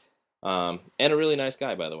 And a really nice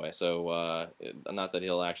guy, by the way. So not that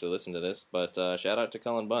he'll actually listen to this, but shout out to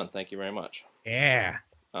Cullen Bunn. Thank you very much. Yeah.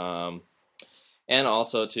 And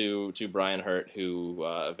also to Brian Hurt, who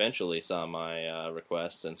eventually saw my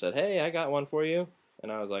request and said, "Hey, I got one for you."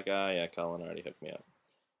 And I was like, yeah, Colin already hooked me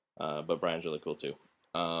up. But Brian's really cool too.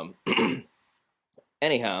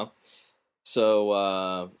 Anyhow, so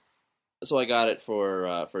I got it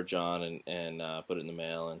for John and put it in the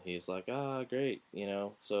mail, and he's like, great,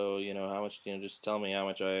 so how much, just tell me how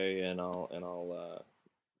much I'll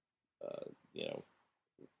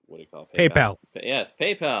what do you call it? PayPal. Yeah,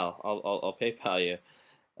 PayPal. I'll PayPal you.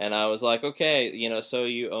 And I was like, okay, so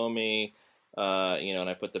you owe me, and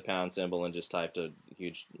I put the pound symbol and just typed a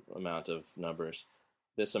huge amount of numbers.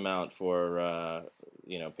 This amount for,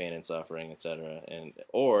 pain and suffering, etc.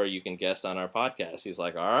 Or you can guest on our podcast. He's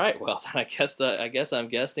like, all right, well, I guess I'm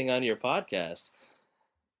guesting on your podcast.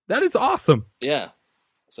 That is awesome. Yeah.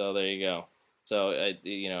 So there you go. So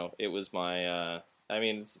it was my,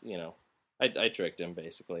 I tricked him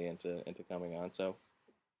basically into coming on. So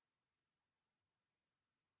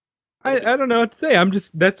I don't know what to say.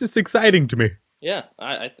 That's just exciting to me. Yeah,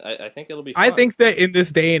 I think it'll be fun. I think that in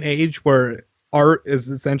this day and age where art is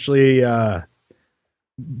essentially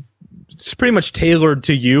it's pretty much tailored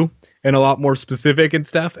to you and a lot more specific and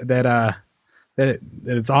stuff, that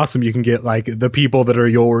it's awesome. You can get like the people that are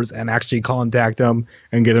yours and actually contact them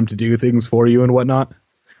and get them to do things for you and whatnot.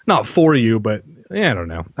 Not for you, but I don't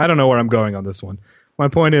know. I don't know where I'm going on this one. My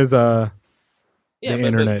point is, the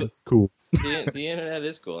internet is cool. The internet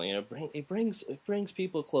is cool. It brings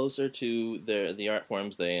people closer to the art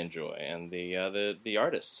forms they enjoy and the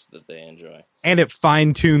artists that they enjoy. And it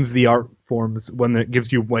fine tunes the art forms when it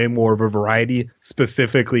gives you way more of a variety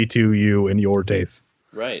specifically to you and your taste.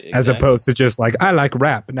 Right. Exactly. As opposed to just like, I like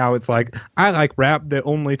rap. Now it's like, I like rap that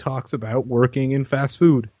only talks about working in fast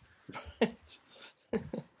food. Right.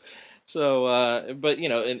 So, but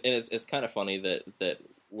and it's kind of funny that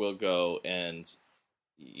we'll go and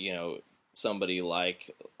somebody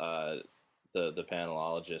like the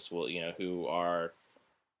panelologists will who are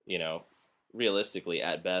realistically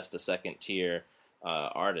at best a second tier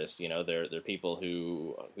artist. They're people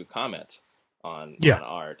who comment on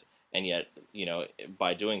art, and yet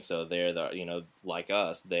by doing so they're the like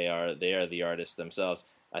us, they are the artists themselves.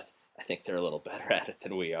 I think they're a little better at it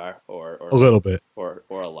than we are, or a little bit, or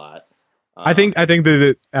a lot. I think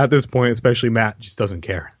that at this point, especially Matt, just doesn't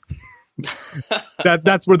care.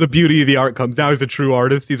 That's where the beauty of the art comes. Now he's a true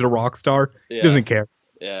artist. He's a rock star. Yeah. He doesn't care.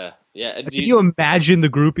 Yeah. Can you imagine the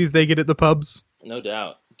groupies they get at the pubs? No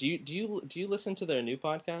doubt. Do you listen to their new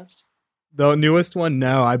podcast? The newest one?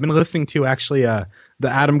 No, I've been listening to actually the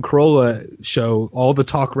Adam Carolla show. All the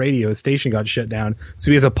talk radio station got shut down,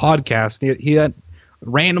 so he has a podcast. He had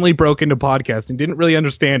randomly broke into podcasting, didn't really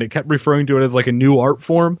understand it, kept referring to it as like a new art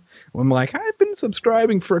form. I'm like, I've been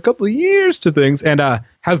subscribing for a couple of years to things, and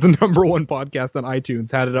has the #1 podcast on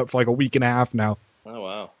iTunes. Had it up for like a week and a half now. Oh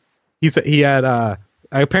wow! He said he had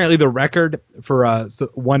apparently the record for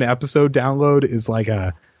one episode download is like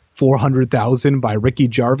 400,000 by Ricky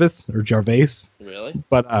Gervais. Really?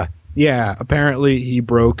 But yeah, apparently he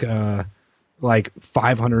broke like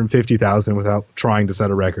 550,000 without trying to set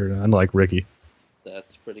a record. Unlike Ricky.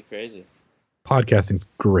 That's pretty crazy. Podcasting's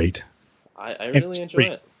great. I really enjoy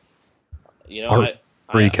it.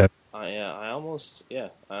 I almost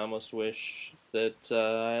wish that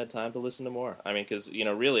I had time to listen to more. I mean, because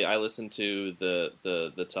really, I listen to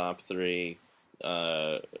the top 3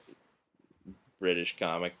 British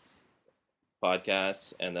comic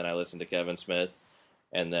podcasts, and then I listen to Kevin Smith,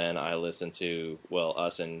 and then I listen to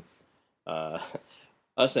us and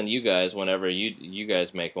you guys whenever you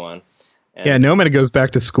guys make one. And Nomad goes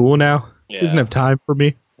back to school now. Yeah. He doesn't have time for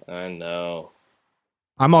me. I know.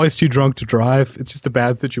 I'm always too drunk to drive. It's just a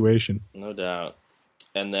bad situation. No doubt.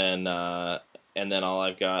 then all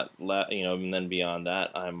I've got and then beyond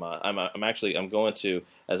that, I'm going to,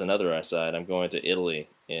 as another aside, I'm going to Italy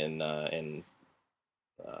in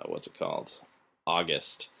what's it called,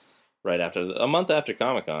 August, right after a month after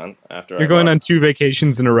Comic-Con. You're going on 2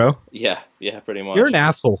 vacations in a row. Yeah, pretty much. You're an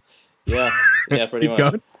asshole. Yeah, pretty Keep much.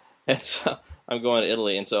 going. And so I'm going to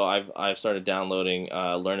Italy, and so I've started downloading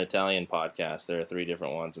Learn Italian podcasts. There are 3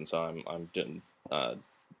 different ones, and so I'm doing,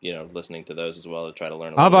 listening to those as well to try to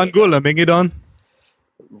learn. Avangula, Mingidon.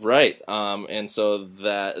 Right, and so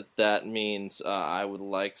that means I would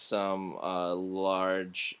like some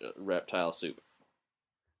large reptile soup.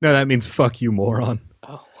 No, that means fuck you, moron.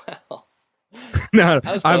 Oh well. No,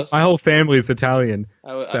 my whole family is Italian.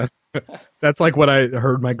 So that's like what I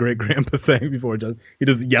heard my great grandpa saying before. He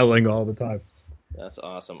just yelling all the time. That's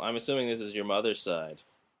awesome. I'm assuming this is your mother's side.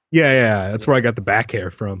 Yeah. That's where I got the back hair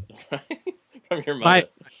from. From your mother.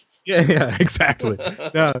 Yeah, exactly.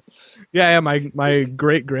 No. Yeah. My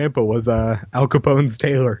great grandpa was Al Capone's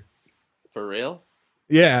tailor. For real?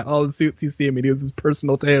 Yeah, all the suits you see him in, he was his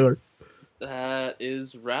personal tailor. That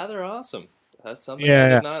is rather awesome. That's something I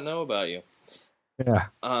did not know about you. Yeah.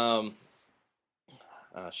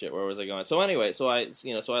 Shit, where was I going? So anyway, so I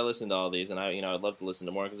listened to all these, and I'd love to listen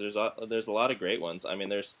to more because there's a lot of great ones. I mean,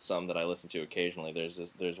 there's some that I listen to occasionally.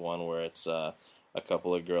 There's one where it's a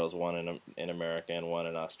couple of girls, one in America and one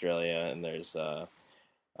in Australia, and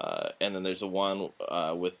and then there's a one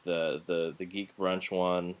with the Geek Brunch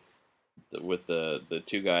one with the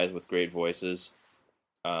 2 guys with great voices,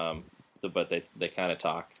 but they kind of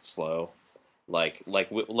talk slow, like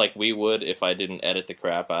we would if I didn't edit the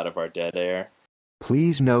crap out of our dead air.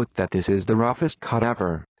 Please note that this is the roughest cut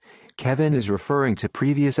ever. Kevin is referring to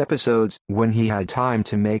previous episodes when he had time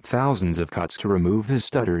to make thousands of cuts to remove his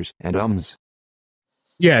stutters and ums.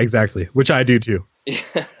 Yeah, exactly. Which I do too.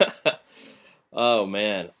 Oh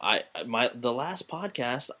man, the last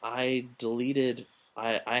podcast I deleted.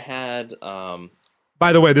 I had.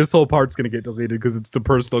 By the way, this whole part's gonna get deleted because it's a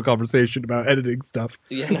personal conversation about editing stuff.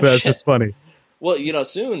 Yeah, no that's shit. Just funny. Well,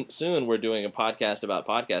 soon we're doing a podcast about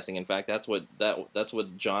podcasting. In fact, that's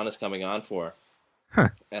what John is coming on for. Huh.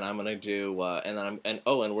 And I'm gonna do.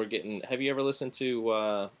 And we're getting. Have you ever listened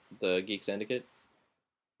to the Geek Syndicate?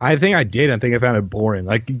 I think I did. I think I found it boring.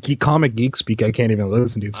 Like comic geek speak, I can't even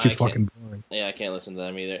listen to. It's too fucking boring. Yeah, I can't listen to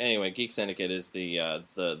them either. Anyway, Geek Syndicate is the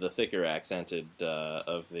thicker accented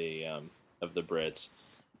of the Brits,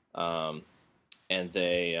 and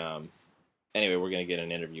they. Anyway, we're gonna get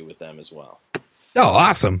an interview with them as well. Oh,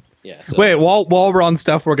 awesome! Yeah. So, wait, while we're on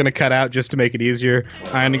stuff, we're gonna cut out just to make it easier.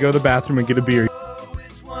 I'm gonna go to the bathroom and get a beer.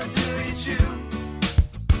 Which one do you choose?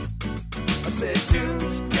 I said,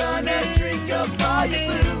 dude's gonna drink up all your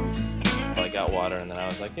booze. I got water, and then I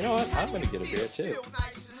was like, you know what? I'm gonna get a beer too.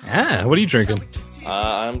 Ah, what are you drinking?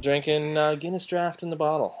 I'm drinking Guinness Draft in the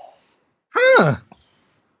bottle. Huh.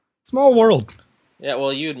 Small world. Yeah,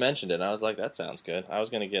 well, you had mentioned it, and I was like, that sounds good. I was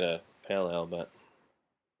gonna get a pale ale, but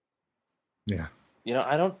yeah.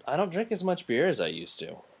 I don't drink as much beer as I used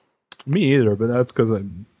to. Me either, but that's because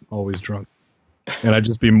I'm always drunk. And I'd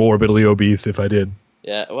just be morbidly obese if I did.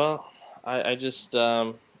 Yeah, well, I just,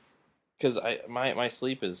 because my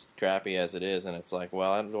sleep is crappy as it is, and it's like,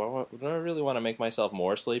 well, do I really want to make myself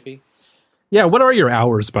more sleepy? Yeah, what are your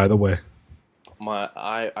hours, by the way?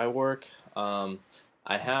 I work, I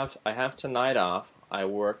have tonight off. I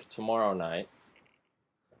work tomorrow night.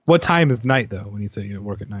 What time is night, though, when you say you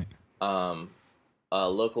work at night?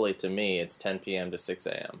 Locally to me, it's 10 p.m. to 6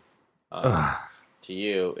 a.m. To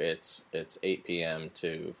you, it's 8 p.m.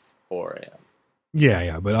 to 4 a.m.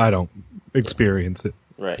 Yeah, but I don't experience it.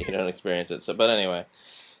 Right, you don't experience it. So, but anyway,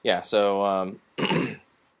 yeah. So,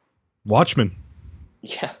 Watchmen.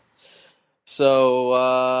 Yeah.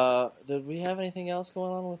 So, did we have anything else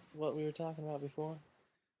going on with what we were talking about before?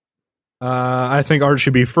 I think art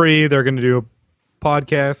should be free. They're going to do a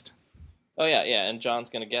podcast. Oh yeah, and John's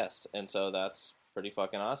going to guest, and so that's pretty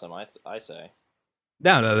fucking awesome. I say.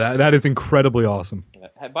 No, that is incredibly awesome.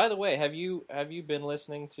 By the way, have you been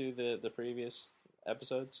listening to the previous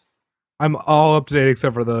episodes? I'm all up to date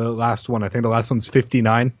except for the last one. I think the last one's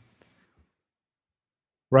 59.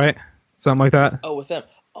 Right? Something like that. Oh, with them.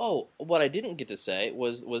 Oh, what I didn't get to say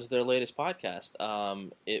was their latest podcast,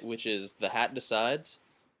 which is The Hat Decides.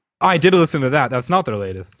 I did listen to that. That's not their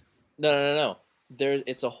latest. No.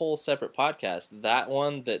 It's a whole separate podcast. That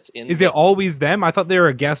one that's in. Is it always them? I thought they were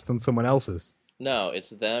a guest on someone else's. No, it's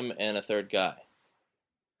them and a third guy.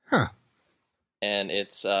 Huh. And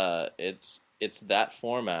it's that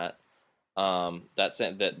format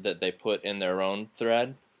that they put in their own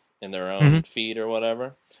thread, in their own feed or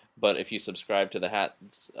whatever. But if you subscribe to the Hat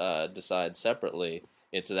Decide separately,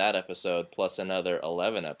 it's that episode plus another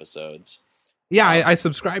 11 episodes. Yeah, I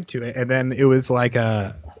subscribed to it, and then it was like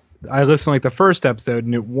I listened to like the first episode,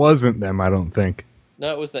 and it wasn't them. I don't think.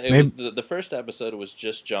 No, it was the first episode was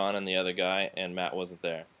just John and the other guy, and Matt wasn't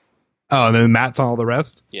there. Oh, and then Matt's on all the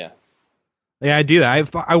rest. Yeah. Yeah, I do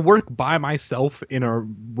that. I work by myself in a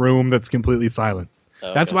room that's completely silent.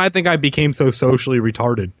 Okay. That's why I think I became so socially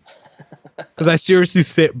retarded. Because I seriously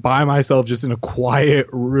sit by myself just in a quiet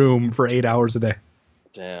room for 8 hours a day.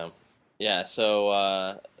 Damn. Yeah.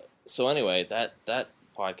 So anyway, that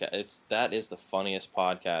podcast, that is the funniest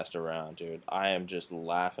podcast around, dude. I am just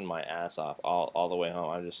laughing my ass off all the way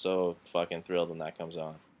home. I'm just so fucking thrilled when that comes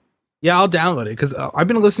on. Yeah, I'll download it because I've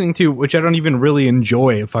been listening to, which I don't even really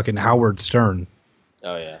enjoy, fucking Howard Stern.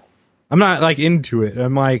 Oh yeah. I'm not like into it.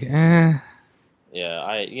 I'm like, eh. Yeah,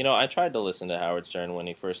 I tried to listen to Howard Stern when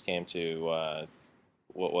he first came to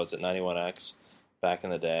what was it, 91X back in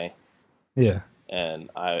the day. Yeah. And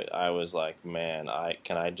I was like, man,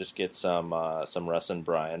 can I just get some Russ and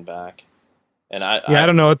Brian back? And I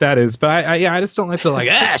don't know what that is, but I just don't like to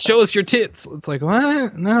like show us your tits. It's like,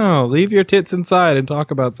 what? No, leave your tits inside and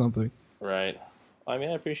talk about something. Right. I mean,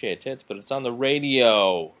 I appreciate tits, but it's on the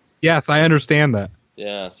radio. Yes, I understand that.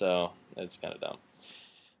 Yeah, so it's kind of dumb.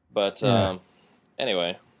 But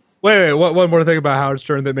anyway. Wait, one more thing about Howard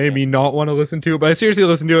Stern that made me not want to listen to it, but I seriously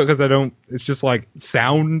listen to it because it's just like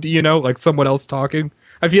sound, like someone else talking.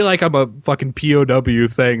 I feel like I'm a fucking POW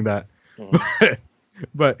saying that. Mm-hmm.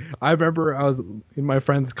 But I remember I was in my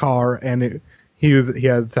friend's car and he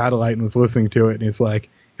had satellite and was listening to it, and it's like,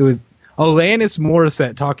 it was Alanis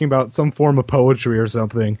Morissette talking about some form of poetry or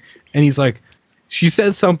something, and he's like, she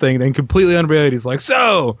says something, then completely unrelated, he's like,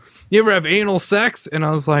 so, you ever have anal sex? And I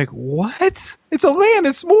was like, what? It's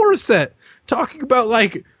Alanis Morissette talking about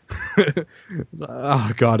like,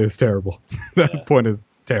 oh god, it's terrible. That point is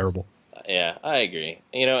terrible. Yeah, I agree.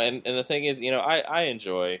 And the thing is, I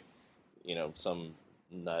enjoy, some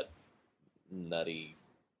nutty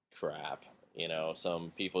crap.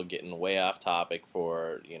 Some people getting way off topic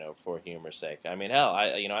for humor's sake. I mean, hell,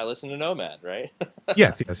 I listen to Nomad, right?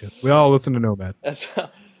 Yes. We all listen to Nomad.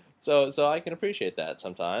 So I can appreciate that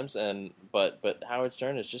sometimes, but Howard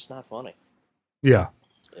Stern is just not funny. Yeah.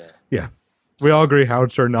 We all agree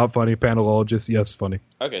Howard Stern not funny. Panelologist, yes, funny.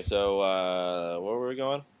 Okay, so where were we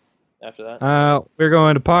going after that? We're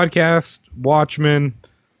going to podcast, Watchmen.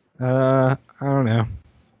 I don't know.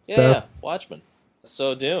 Yeah, Watchmen.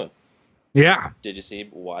 So Dune. Yeah. Did you see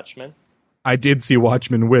Watchmen? I did see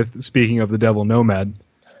Watchmen with, speaking of the devil, Nomad.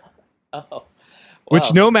 Oh. Wow.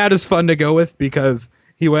 Which Nomad is fun to go with because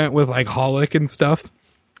he went with like Holic and stuff.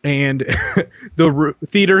 And the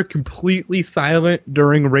theater completely silent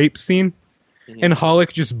during rape scene. Mm-hmm. And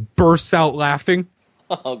Holic just bursts out laughing.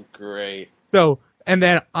 Oh, great. So, and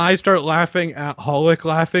then I start laughing at Holic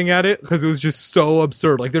laughing at it because it was just so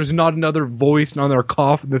absurd. Like there's not another voice, not another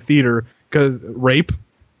cough in the theater because rape.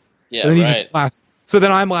 Yeah, and then he right. just laughs. So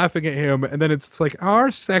then I'm laughing at him, and then it's like our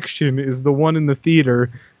section is the one in the theater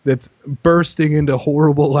that's bursting into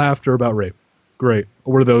horrible laughter about rape. Great,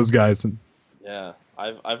 we're those guys. Yeah,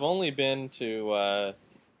 I've only been to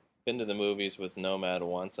the movies with Nomad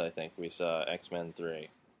once. I think we saw X-Men 3,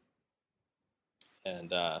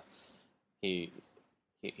 and he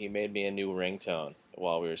made me a new ringtone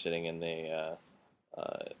while we were sitting in the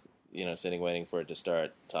sitting waiting for it to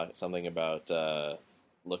start. Something about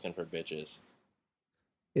looking for bitches.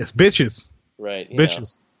 Yes, bitches. Right.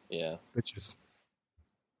 Bitches. Yeah. Bitches.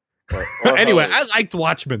 Or anyway, hoes. I liked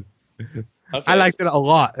Watchmen. Okay, I liked it a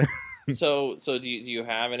lot. So do you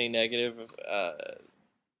have any negative,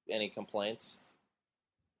 any complaints?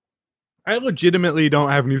 I legitimately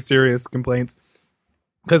don't have any serious complaints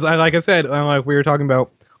because like I said, like we were talking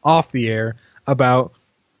about off the air about,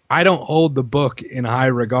 I don't hold the book in high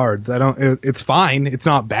regards. It's fine. It's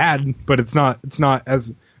not bad, but it's not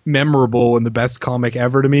as memorable and the best comic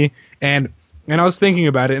ever to me. And I was thinking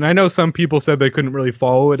about it, and I know some people said they couldn't really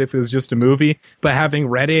follow it if it was just a movie, but having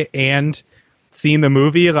read it and seen the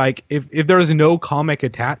movie, like if there was no comic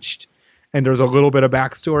attached and there's a little bit of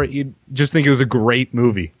backstory, you'd just think it was a great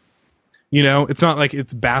movie. It's not like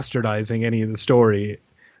it's bastardizing any of the story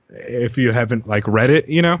if you haven't like read it,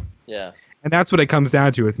 Yeah. And that's what it comes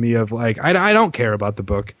down to with me of like, I don't care about the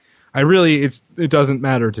book. It doesn't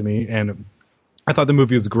matter to me. And I thought the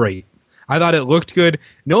movie was great. I thought it looked good.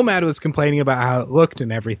 Nomad was complaining about how it looked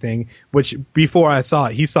and everything, which before I saw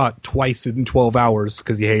it, he saw it twice in 12 hours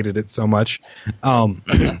because he hated it so much.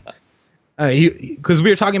 Because we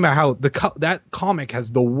were talking about how that comic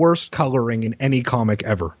has the worst coloring in any comic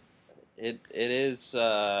ever. It is,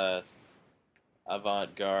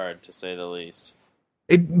 avant-garde, to say the least.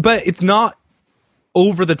 But it's not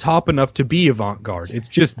over the top enough to be avant-garde. It's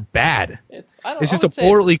just bad. It's just a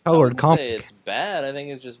poorly colored comic. comic. Say it's bad. I think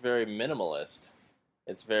it's just very minimalist.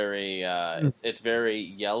 It's very it's very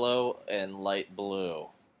yellow and light blue.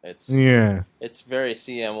 It's very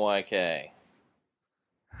CMYK.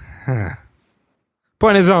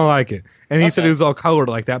 Point is, I don't like it. And he said Okay. it was all colored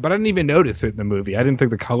like that, but I didn't even notice it in the movie. I didn't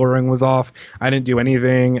think the coloring was off. I didn't do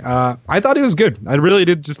anything. I thought it was good. I really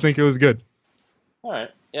did just think it was good. All right.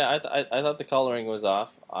 Yeah, I thought the coloring was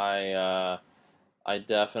off. I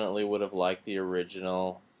definitely would have liked the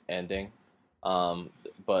original ending,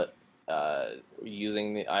 but I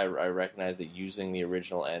recognize that using the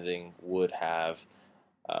original ending would have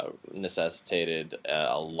necessitated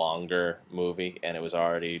a longer movie, and it was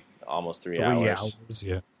already almost 3 hours.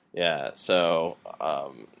 Yeah. Yeah. So.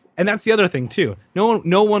 And that's the other thing too. No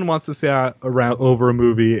one wants to sit around over a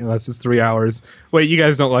movie unless it's 3 hours. Wait, you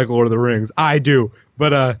guys don't like Lord of the Rings? I do,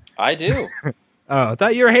 but I do. I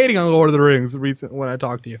thought you were hating on Lord of the Rings recent when I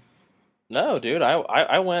talked to you. No, dude.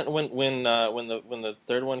 I went when the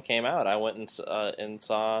third one came out. I went and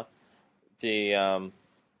saw the.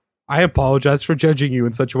 I apologize for judging you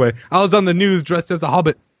in such a way. I was on the news dressed as a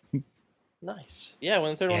hobbit. Nice. Yeah,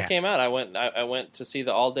 when the third one came out, I went to see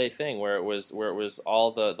the all day thing where it was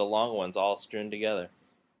all the long ones all strewn together.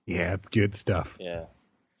 Yeah, it's good stuff. Yeah.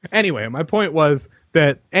 Anyway, my point was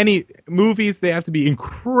that any movies, they have to be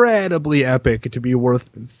incredibly epic to be worth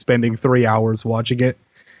spending 3 hours watching it.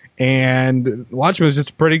 And Watchmen was just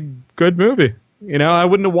a pretty good movie. You know, I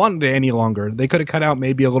wouldn't have wanted it any longer. They could have cut out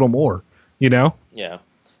maybe a little more, you know? Yeah.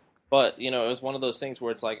 But, it was one of those things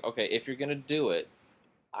where it's like, okay, if you're going to do it,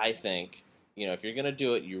 I think, if you're going to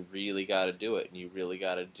do it, you really got to do it. And you really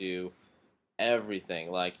got to do everything.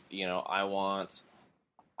 Like, I want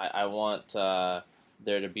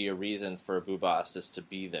there to be a reason for Bubastis to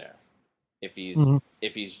be there. If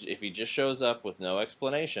he just shows up with no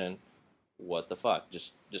explanation, what the fuck?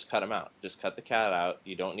 Just cut him out. Just cut the cat out.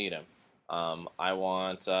 You don't need him. I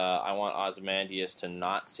want Ozymandias to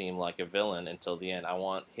not seem like a villain until the end. I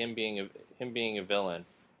want him being a villain.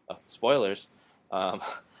 Spoilers.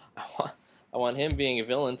 I want him being a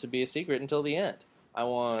villain to be a secret until the end. I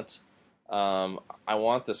want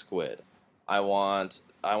the squid. I want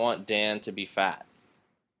Dan to be fat.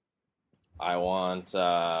 I want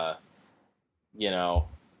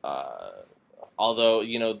although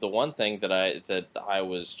the one thing that I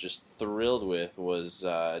was just thrilled with was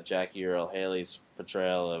Jackie Earle Haley's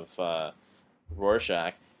portrayal of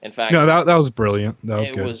Rorschach. In fact, No, that was brilliant. That was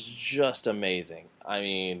it good. was just amazing. I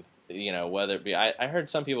mean, whether it be, I heard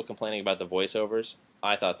some people complaining about the voiceovers.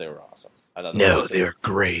 I thought they were awesome. I thought they're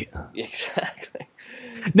great. Exactly.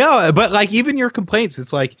 No, but like even your complaints,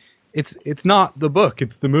 it's like it's not the book,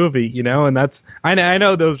 it's the movie, and that's I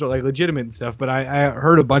know those are like legitimate and stuff, but I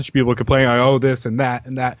heard a bunch of people complaining like, oh, this and that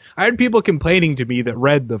and that. I heard people complaining to me that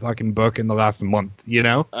read the fucking book in the last month,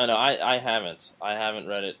 No, I haven't. I haven't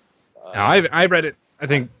read it. No, I read it I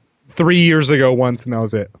think 3 years ago once, and that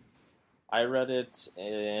was it. I read it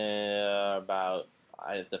about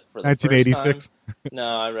for the 1986. first time.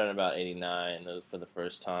 No, I read it about 89 for the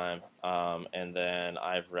first time, and then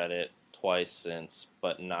I've read it twice since,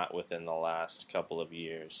 but not within the last couple of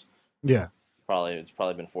years. Yeah. It's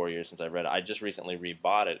probably been 4 years since I read it. I just recently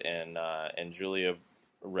rebought it, and Julia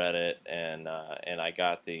read it, and I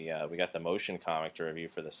got we got the motion comic to review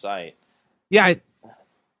for the site. Yeah, I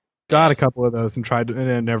got a couple of those and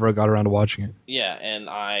and never got around to watching it. Yeah, and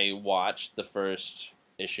I watched the first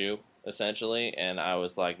issue essentially, and I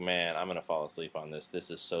was like, man, I'm gonna fall asleep on this. This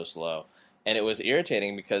is so slow. And it was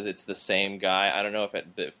irritating because it's the same guy. I don't know if it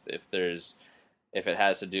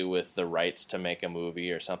has to do with the rights to make a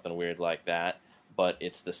movie or something weird like that. But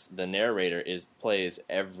it's the narrator plays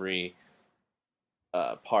every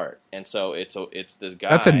part, and so it's this guy.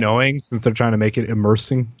 That's annoying since they're trying to make it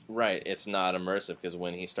immersing. Right, it's not immersive because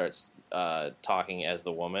when he starts talking as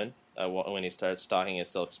the woman, when he starts talking as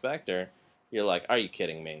Silk Spectre, you're like, are you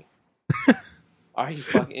kidding me? Are you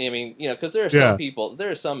fucking? I mean, because there are some people,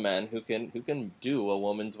 there are some men who can do a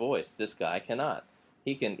woman's voice. This guy cannot.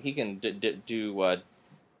 He can do.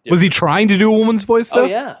 Was he trying to do a woman's voice though?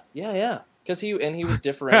 Oh yeah. Because he was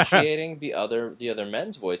differentiating the other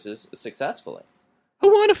men's voices successfully. I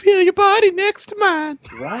want to feel your body next to mine.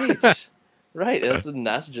 Right. Right.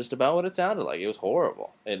 That's just about what it sounded like. It was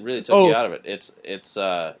horrible. It really took you out of it.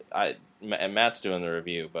 And Matt's doing the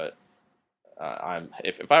review, but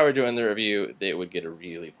if I were doing the review, it would get a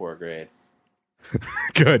really poor grade.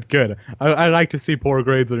 Good. I like to see poor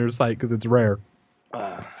grades on your site because it's rare.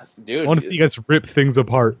 I want to see you guys rip things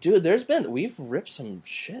apart. Dude, we've ripped some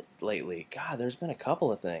shit lately. God, there's been a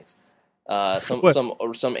couple of things.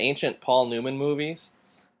 Some ancient Paul Newman movies.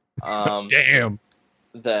 Damn.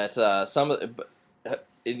 That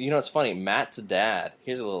it's funny. Matt's dad.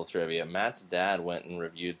 Here's a little trivia. Matt's dad went and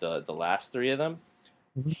reviewed the last 3 of them.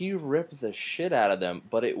 Mm-hmm. He ripped the shit out of them,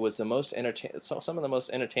 but it was some of the most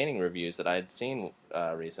entertaining reviews that I had seen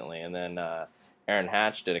recently. And then Aaron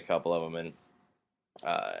Hatch did a couple of them, and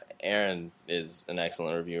Aaron is an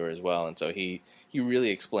excellent reviewer as well, and so he really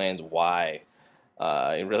explains why.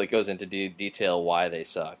 It really goes into detail why they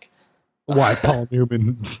suck. Why Paul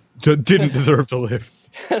Newman didn't deserve to live.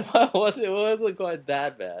 It wasn't quite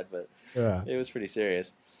that bad, but yeah, it was pretty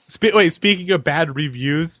serious. Speaking of bad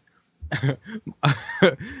reviews,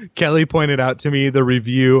 Kelly pointed out to me the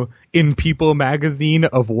review in People magazine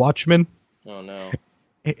of Watchmen. Oh no.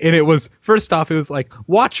 And it was, first off, it was like,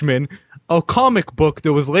 Watchmen, a comic book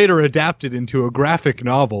that was later adapted into a graphic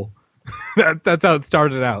novel. That's how it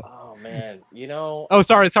started out. Oh, man. You know... Oh,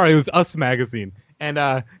 sorry. It was Us Magazine. And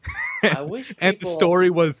I wish people... And the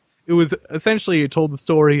story was... It was essentially... It told the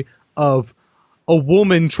story of a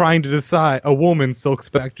woman trying to decide... A woman, Silk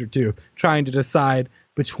Spectre too, trying to decide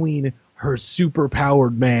between her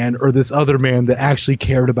super-powered man or this other man that actually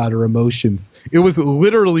cared about her emotions. It was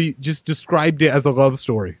literally just described it as a love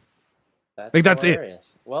story. That's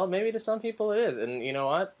hilarious. It. Well, maybe to some people it is, and you know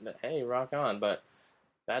what? Hey, rock on! But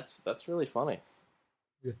that's really funny.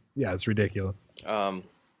 Yeah, it's ridiculous.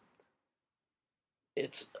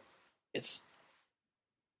 It's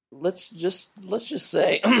let's just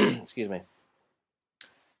say, excuse me.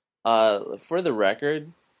 For the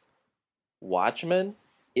record, Watchmen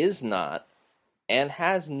is not and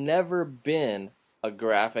has never been a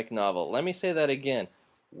graphic novel. Let me say that again.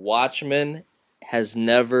 Watchmen has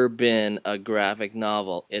never been a graphic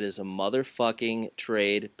novel. It is a motherfucking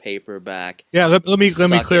trade paperback. Yeah, let me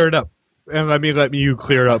clear it up. And let you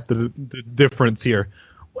clear up the difference here.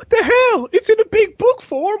 What the hell? It's in a big book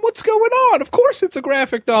form. What's going on? Of course it's a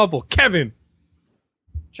graphic novel. Kevin.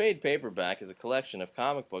 Trade paperback is a collection of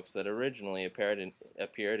comic books that originally appeared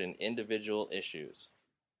in individual issues.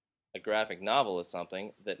 A graphic novel is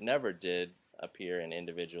something that never did appear in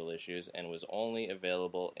individual issues and was only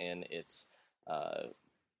available in its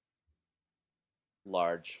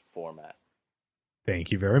large format. Thank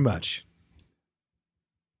you very much.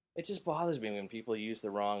 It just bothers me when people use the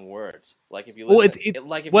wrong words. Like if you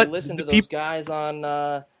listen, to those guys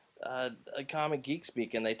on Comic Geek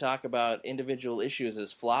Speak and they talk about individual issues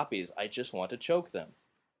as floppies, I just want to choke them.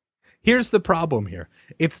 Here's the problem here.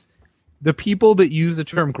 It's the people that use the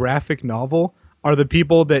term graphic novel are the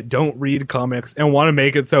people that don't read comics and want to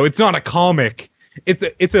make it so it's not a comic. They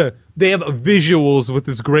have visuals with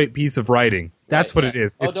this great piece of writing. That's right, what it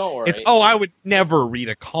is. Don't worry. I would never read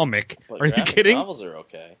a comic. But are you kidding? Novels are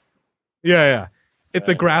okay. Yeah. It's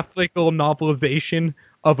a graphical novelization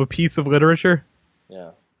of a piece of literature.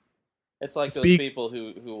 Yeah. It's like those people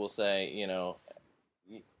who will say,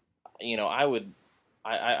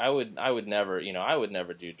 I would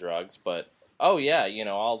never do drugs, but I'll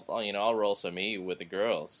roll some E with the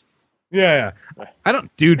girls. Yeah. I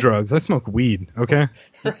don't do drugs. I smoke weed. Okay.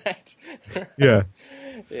 Right. Yeah.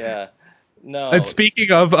 Yeah. No. And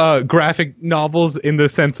speaking of graphic novels in the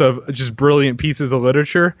sense of just brilliant pieces of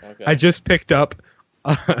literature, okay. I just picked up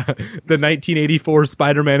the 1984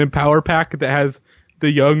 Spider-Man Empower Pack that has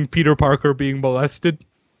the young Peter Parker being molested.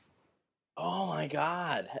 Oh my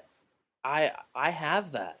God. I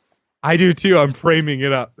have that. I do too. I'm framing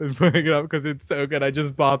it up and putting it up because it's so good. I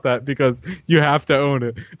just bought that because you have to own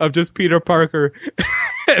it. Of just Peter Parker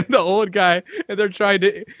and the old guy, and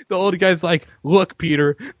the old guy's like, look,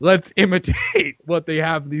 Peter, let's imitate what they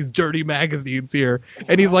have in these dirty magazines here.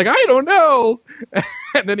 And he's like, I don't know.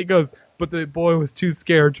 And then he goes, but the boy was too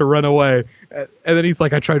scared to run away. And then he's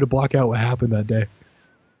like, I tried to block out what happened that day.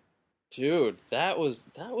 Dude, that was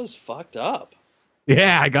fucked up.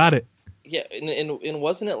 Yeah, I got it. Yeah, and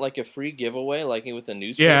wasn't it like a free giveaway, like with the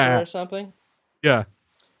newspaper or something? Yeah.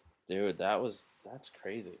 Dude, that's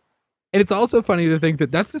crazy. And it's also funny to think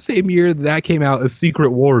that that's the same year that came out as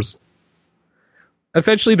Secret Wars.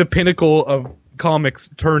 Essentially the pinnacle of comics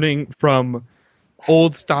turning from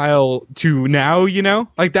old style to now,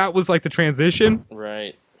 Like that was like the transition.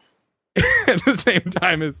 Right. At the same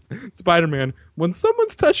time as Spider-Man, when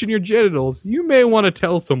someone's touching your genitals, you may want to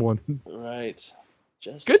tell someone. Right.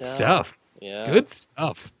 Just good stuff. Yeah. Good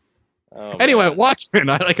stuff. Oh, anyway, Watchmen.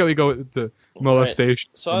 I like how we go with the molestation.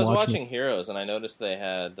 Right. So I was watching Heroes, and I noticed they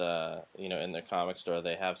had, in their comic store,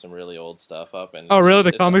 they have some really old stuff up. And really?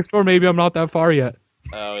 The comic store? Maybe I'm not that far yet.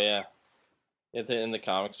 Oh, yeah. In the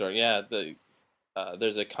comic store. Yeah.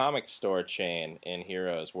 there's a comic store chain in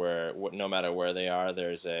Heroes where no matter where they are,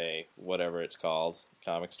 there's a whatever it's called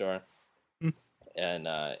comic store, and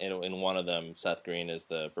in one of them, Seth Green is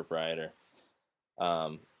the proprietor.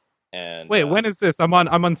 And Wait, when is this? I'm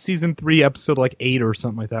on season 3, episode like 8 or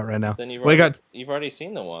something like that right now. Then you've Well, already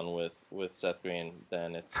seen the one with Seth Green.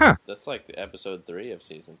 Then that's like episode 3 of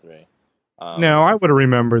season 3. No, I would have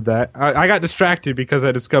remembered that. I got distracted because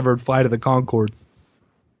I discovered Flight of the Conchords.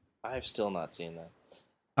 I've still not seen that.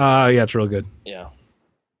 Yeah, it's real good. Yeah.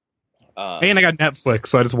 And I got Netflix,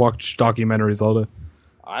 so I just watch documentaries all day.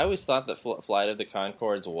 I always thought that Flight of the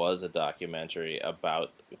Conchords was a documentary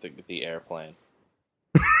about the airplane.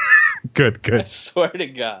 Good. I swear to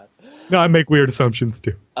God. No, I make weird assumptions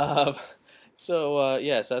too. So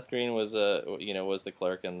Seth Green was was the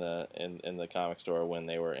clerk in the comic store when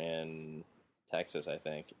they were in Texas, I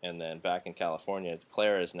think, and then back in California.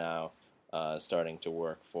 Claire is now starting to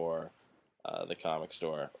work for the comic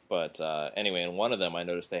store. But anyway, in one of them, I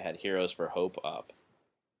noticed they had Heroes for Hope up.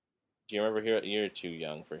 Do you remember You're too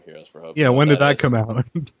young for Heroes for Hope. Yeah, when did that come out?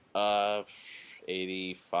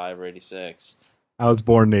 85 or 86. I was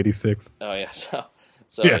born in 86. Oh yeah, so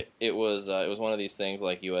Yeah. it was one of these things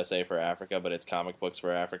like USA for Africa, but it's comic books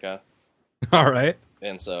for Africa. All right.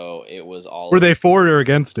 And so it was all. Were they for or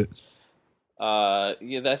against it?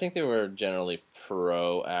 Yeah, I think they were generally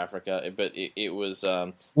pro Africa, but it was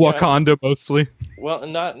Wakanda mostly. Well,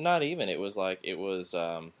 not even. It was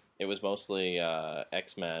mostly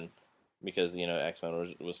X-Men, because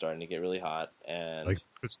X-Men was starting to get really hot, and Like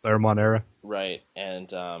Chris Claremont era. right,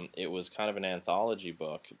 and it was kind of an anthology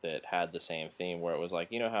book that had the same theme, where it was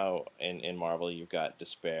like, how in Marvel you've got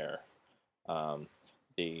despair,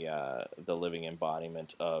 the living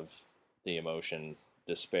embodiment of the emotion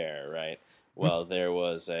despair, right? Well, there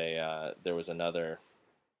was another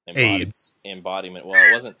embodiment.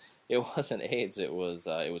 Well, it wasn't AIDS. It was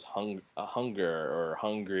hunger or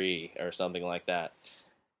hungry or something like that.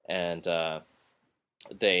 And they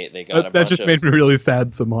got a bunch that just made me really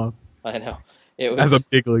sad somehow. I know. It was, as a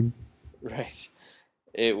bigling. right.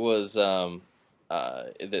 It was they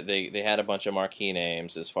had a bunch of marquee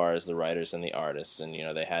names as far as the writers and the artists, and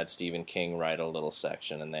they had Stephen King write a little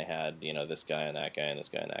section, and they had this guy and that guy and this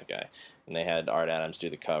guy and that guy, and they had Art Adams do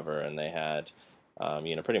the cover, and they had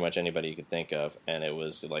pretty much anybody you could think of, and it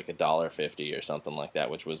was like $1.50 or something like that,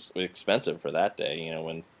 which was expensive for that day,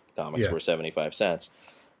 when comics were 75 cents.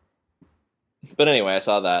 But anyway, I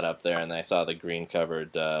saw that up there, and I saw the green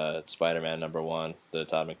covered Spider-Man #1, the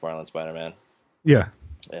Todd McFarlane Spider-Man. Yeah.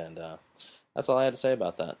 And that's all I had to say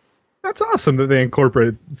about that. That's awesome that they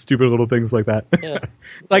incorporated stupid little things like that. Yeah.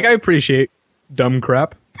 I appreciate dumb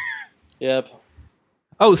crap. Yep.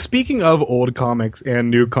 Oh, speaking of old comics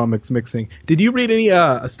and new comics mixing, did you read any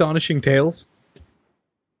Astonishing Tales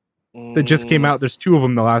that just came out? There's 2 of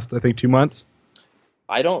them the last, I think, 2 months.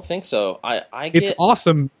 I don't think so. It's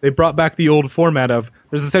awesome. They brought back the old format of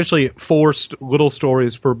there's essentially 4 little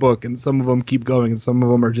stories per book, and some of them keep going, and some of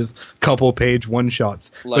them are just couple-page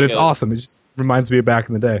one-shots. But it's awesome. It just reminds me of back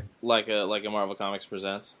in the day. Like a Marvel Comics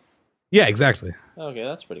Presents? Yeah, exactly. Okay,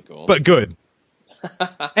 that's pretty cool. But good.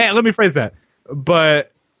 Hey, let me phrase that.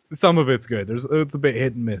 But some of it's good. It's a bit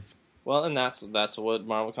hit and miss. Well, and that's what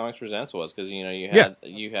Marvel Comics Presents was, because you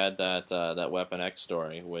had that Weapon X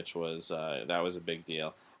story, which was that was a big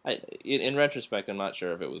deal. In retrospect, I'm not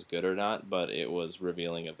sure if it was good or not, but it was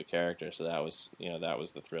revealing of the character, so that was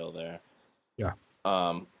the thrill there. Yeah.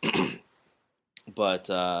 But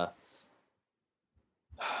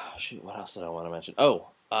shoot, what else did I want to mention? Oh,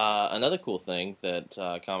 another cool thing that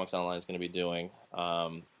Comics Online is going to be doing.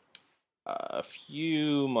 A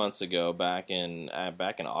few months ago, back in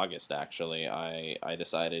August, actually, I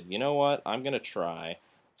decided, you know what, I'm gonna try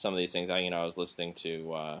some of these things. I was listening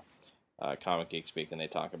to Comic Geek Speak, and they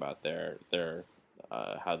talk about their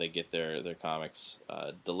how they get their comics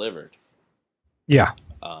delivered. Yeah.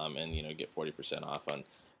 And get 40% off on,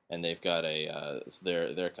 and they've got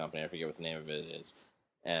their company. I forget what the name of it is,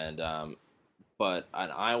 and But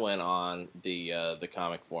I went on the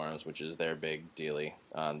comic forums, which is their big dealie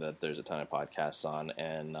that there's a ton of podcasts on,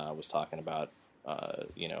 and was talking about how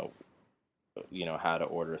to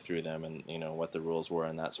order through them, and what the rules were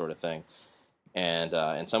and that sort of thing.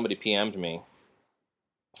 And somebody PM'd me,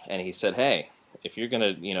 and he said, "Hey, if you're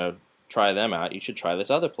gonna try them out, you should try this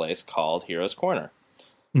other place called Heroes Corner."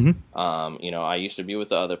 Mm-hmm. I used to be with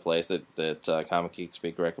the other place that Comic Geek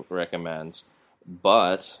Speak recommends,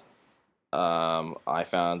 but I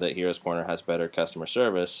found that Heroes Corner has better customer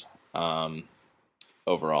service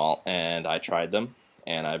overall, and I tried them,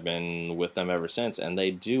 and I've been with them ever since, and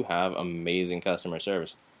they do have amazing customer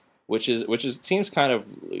service, which seems kind of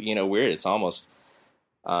weird. It's almost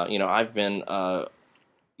I've been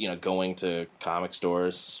going to comic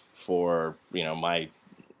stores for my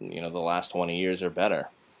the last 20 years or better,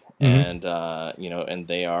 and and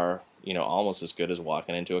they are almost as good as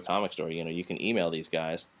walking into a comic store. You can email these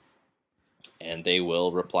guys, and they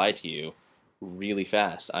will reply to you really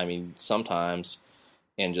fast. I mean, sometimes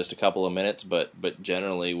in just a couple of minutes, but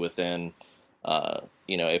generally within,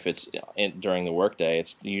 if it's during the workday,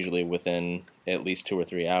 it's usually within at least 2 or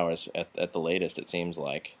 3 hours at the latest. It seems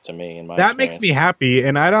like to me in my That experience. makes me happy,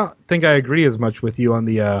 and I don't think I agree as much with you on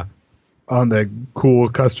the cool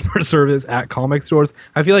customer service at comic stores.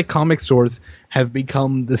 I feel like comic stores have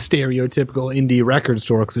become the stereotypical indie record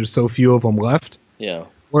store because there's so few of them left. Yeah.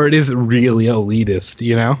 Where it is really elitist,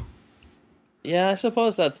 Yeah, I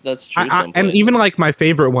suppose that's true. And even like my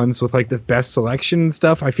favorite ones with like the best selection and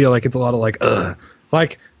stuff, I feel like it's a lot of like, ugh,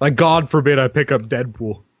 like God forbid I pick up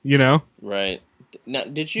Deadpool, Right. Now,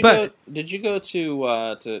 did you go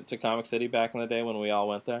to Comic City back in the day when we all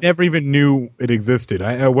went there? Never even knew it existed.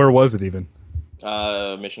 Where was it even?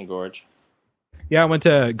 Mission Gorge. Yeah, I went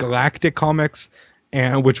to Galactic Comics,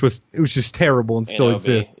 and it was just terrible and still NOB,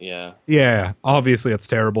 exists. Yeah. Yeah, obviously it's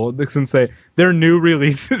terrible since their new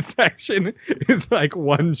releases section is like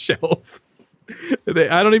one shelf.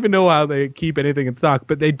 I don't even know how they keep anything in stock,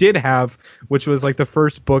 but they did have, which was like the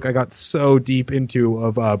first book I got so deep into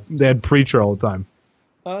of they had Preacher all the time.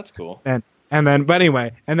 Oh, that's cool. And then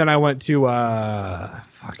I went to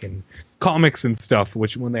fucking comics and stuff,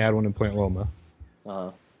 which when they had one in Point Loma.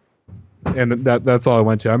 Uh-huh. And that's all I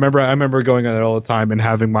went to. I remember going on there all the time and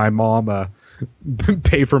having my mom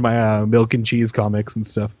pay for my milk and cheese comics and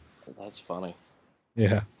stuff. That's funny.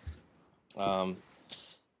 Yeah.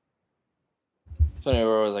 So anyway,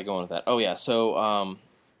 where was I going with that? Oh yeah, so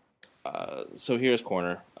here's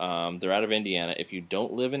Corner. They're out of Indiana. If you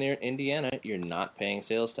don't live in Indiana, you're not paying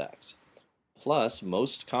sales tax. Plus,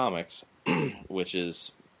 most comics, which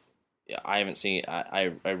is I haven't seen.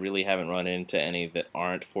 I really haven't run into any that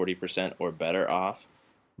aren't 40% or better off.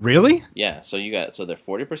 Really? Yeah. So they're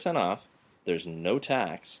 40% off. There's no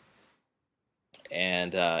tax.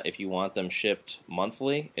 And if you want them shipped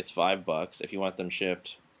monthly, it's $5. If you want them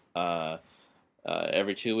shipped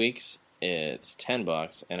every 2 weeks, it's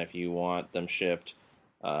 $10. And if you want them shipped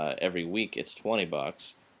every week, it's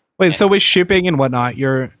 $20. Wait, so with shipping and whatnot,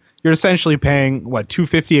 you're essentially paying what,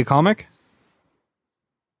 $2.50 a comic?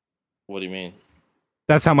 What do you mean?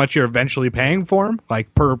 That's how much you're eventually paying for them,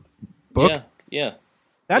 like per book. Yeah.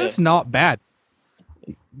 That is not bad.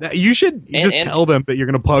 You should tell them that you're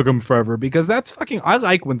going to plug them forever because that's fucking. I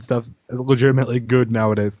like when stuff's legitimately good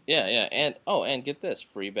nowadays. Yeah, and get this,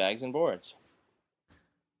 free bags and boards.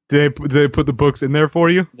 Do they put the books in there for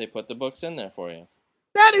you? They put the books in there for you.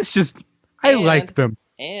 That is just. I like them.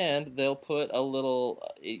 And they'll put a little.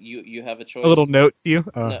 You have a choice. A little note to you.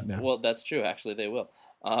 No. No. Well, that's true. Actually, they will.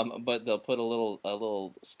 But they'll put a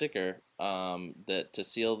little sticker that to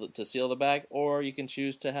seal the bag, or you can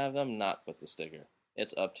choose to have them not put the sticker.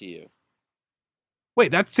 It's up to you.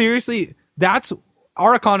 Wait, that's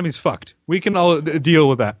our economy's fucked. We can all deal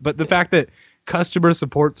with that. But the fact that customer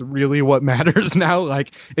support's really what matters now,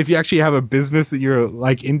 like if you actually have a business that you're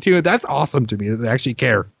like into, that's awesome to me that they actually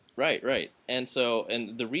care. Right. And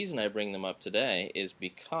the reason I bring them up today is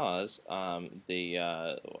because one of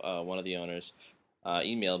the owners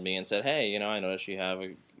emailed me and said, "Hey, I noticed you have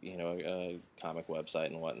a comic website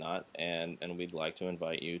and whatnot, and we'd like to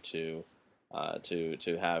invite you to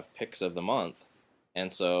have picks of the month."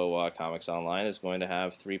 And so Comics Online is going to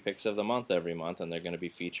have 3 picks of the month every month, and they're going to be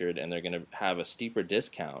featured, and they're going to have a steeper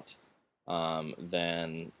discount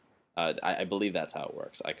than I believe that's how it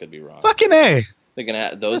works. I could be wrong. Fucking A. They're gonna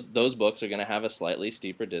have, those books are gonna have a slightly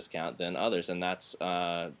steeper discount than others, and that's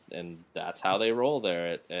how they roll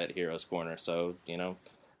there at Heroes Corner. So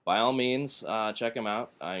by all means, check them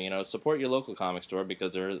out. Support your local comic store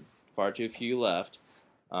because there are far too few left.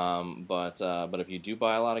 But if you do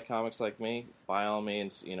buy a lot of comics like me, by all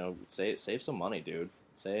means, save some money, dude.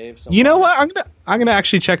 Save some. You know what? I'm gonna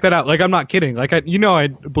actually check that out. Like I'm not kidding. Like I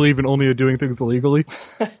believe in only doing things illegally.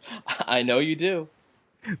 I know you do.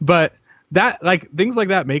 But that things like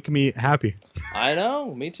that make me happy. I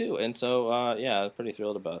know, me too. And so I'm pretty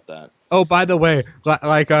thrilled about that. Oh, by the way,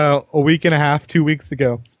 a week and a half, 2 weeks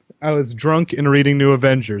ago, I was drunk and reading New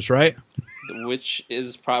Avengers, right? Which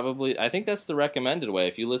is probably, I think that's the recommended way.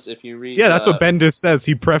 If you read. Yeah, that's what Bendis says.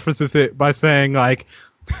 He prefaces it by saying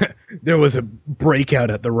there was a breakout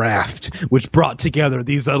at the raft, which brought together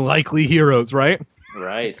these unlikely heroes, right?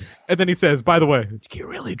 Right. And then he says, by the way, get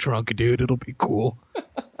really drunk, dude. It'll be cool.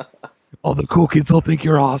 All the cool kids will think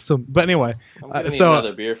you're awesome. But anyway, I'm gonna need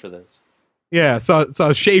another beer for this. Yeah, so I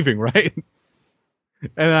was shaving, right?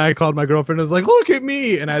 And I called my girlfriend and was like, look at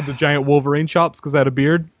me! And I had the giant Wolverine chops because I had a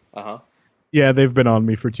beard. Uh-huh. Yeah, they've been on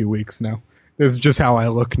me for 2 weeks now. This is just how I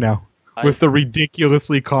look now. With the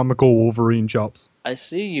ridiculously comical Wolverine chops. I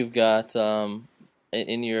see you've got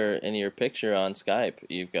in your picture on Skype,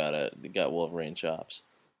 you got Wolverine chops.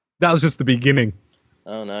 That was just the beginning.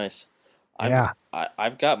 Oh, nice.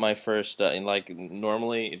 I've got my first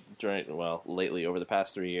normally lately over the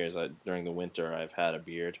past 3 years during the winter I've had a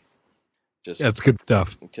beard. That's good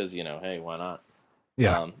stuff. Because hey, why not?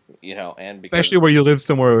 Yeah. And because, especially where you live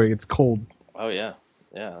somewhere where it's cold. Oh yeah,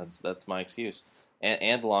 that's my excuse.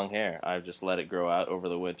 And long hair. I've just let it grow out over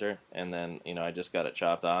the winter, and then I just got it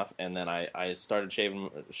chopped off, and then I started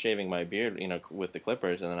shaving my beard, with the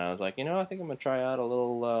clippers, and then I was like, I think I'm gonna try out a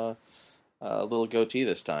little goatee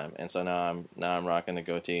this time, and so now I'm rocking the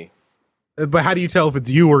goatee. But how do you tell if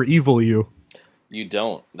it's you or evil you? You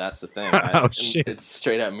don't. That's the thing. Shit! It's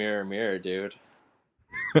straight up mirror, mirror, dude.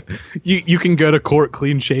 You can go to court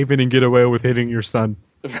clean shaven and get away with hitting your son.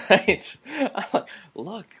 Right.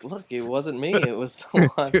 Look, it wasn't me. It was the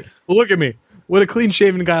one. Dude, look at me. Would a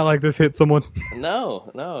clean-shaven guy like this hit someone?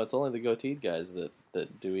 No, it's only the goateed guys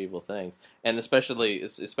that do evil things. And especially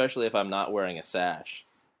if I'm not wearing a sash.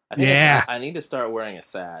 I need to start wearing a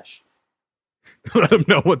sash. Let him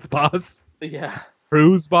know what's boss. Yeah.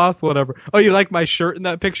 Who's boss? Whatever. Oh, you like my shirt in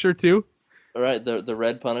that picture, too? All right, the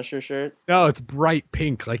red Punisher shirt? No, it's bright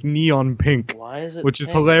pink, like neon pink. Why is it Which pink?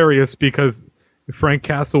 is hilarious because Frank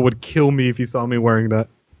Castle would kill me if he saw me wearing that.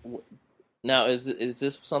 Now, is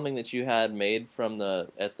this something that you had made No,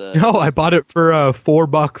 I bought it for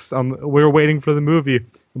 $4. We were waiting for the movie. I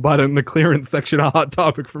bought it in the clearance section of Hot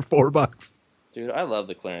Topic for $4. Dude, I love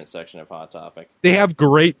the clearance section of Hot Topic. They have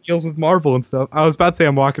great deals with Marvel and stuff. I was about to say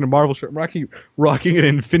I'm rocking a Marvel shirt. I'm rocking an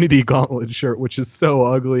Infinity Gauntlet shirt, which is so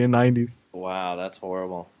ugly in 90s. Wow, that's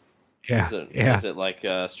horrible. Yeah. Is it like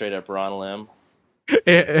straight up Ron Lim?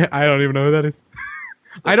 I don't even know who that is.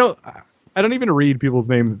 I don't even read people's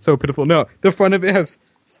names. It's so pitiful. No, the front of it has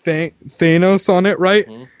Thanos on it, right?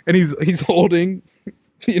 Mm-hmm. And he's holding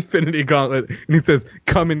the Infinity Gauntlet, and he says,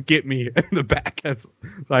 "Come and get me." And the back has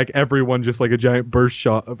like everyone, just like a giant burst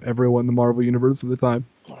shot of everyone in the Marvel universe at the time.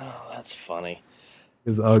 Oh, that's funny.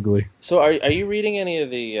 It's ugly. So, are you reading any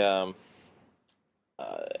of the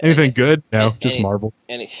anything good? No, just Marvel.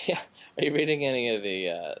 Are you reading any of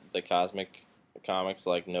the cosmic comics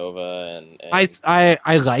like Nova and I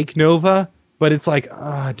like Nova, but it's like,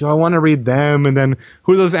 do I want to read them? And then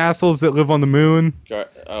who are those assholes that live on the moon?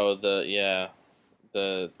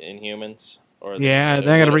 The Inhumans, then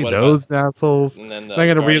I gotta read those assholes. And then I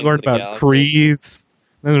gotta learn about Kreese.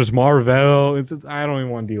 Then there's Marvel. It's just, I don't even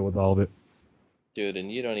want to deal with all of it. Dude, and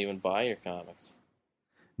you don't even buy your comics.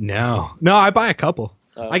 No, I buy a couple.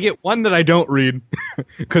 Oh. I get one that I don't read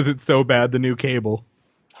because it's so bad. The new Cable.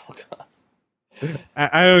 Oh God.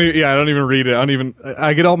 I don't even read it.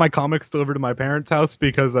 I get all my comics delivered to my parents' house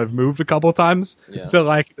because I've moved a couple times. Yeah. So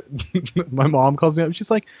like my mom calls me up. She's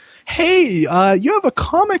like, "Hey, you have a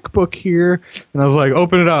comic book here." And I was like,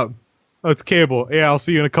 "Open it up." "Oh, it's Cable." "Yeah, I'll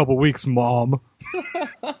see you in a couple weeks, Mom."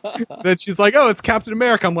 Then she's like, "Oh, it's Captain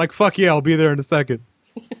America." I'm like, "Fuck yeah, I'll be there in a second."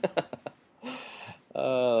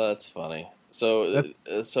 Oh, that's funny. So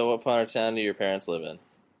what part of town do your parents live in?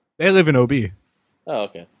 They live in OB. Oh,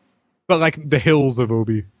 okay. But like the hills of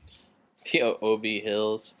OB. The OB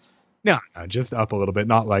hills? No, just up a little bit.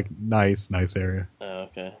 Not like nice area. Oh,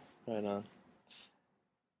 okay. Right on.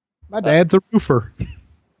 My dad's a roofer.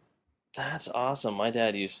 That's awesome. My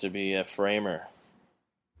dad used to be a framer.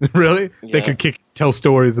 Really? Yeah. They could tell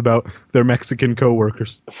stories about their Mexican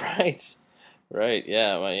coworkers. Right.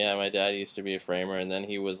 Yeah. My dad used to be a framer, and then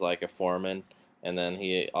he was like a foreman. And then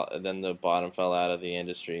then the bottom fell out of the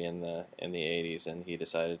industry in the 80s, and he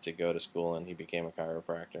decided to go to school, and he became a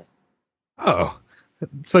chiropractor. Oh,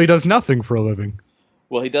 so he does nothing for a living.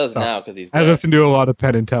 Well, he does now because he's dead. I listen to a lot of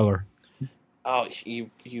Penn and Teller. Oh, you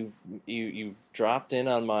dropped in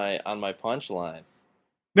on my punchline.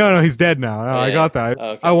 No, he's dead now. No, yeah. I got that.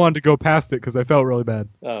 Okay. I wanted to go past it because I felt really bad.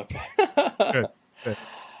 Okay. Good.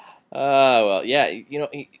 Well, yeah,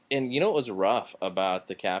 and what was rough about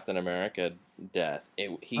the Captain America death?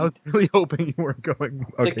 I was really hoping you weren't going.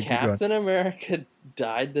 Okay, the Captain America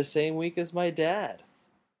died the same week as my dad.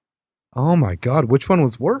 Oh my God, which one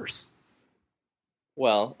was worse?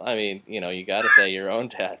 Well, I mean, you got to say your own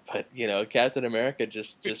dad, but Captain America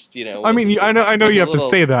just I mean, I know you have to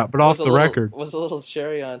say that, but off the record, was a little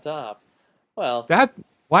cherry on top. Well,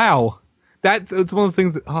 wow. It's one of those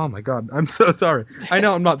things that, oh my God, I'm so sorry. I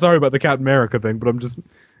know I'm not sorry about the Captain America thing, but I'm just,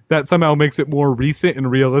 that somehow makes it more recent and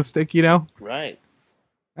realistic, Right.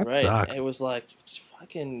 That sucks. It was like,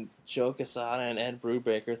 fucking Joe Quesada and Ed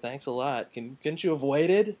Brubaker, thanks a lot. Couldn't you have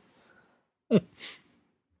waited?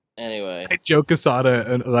 Anyway. I Joe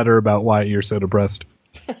Quesada a letter about why you're so depressed.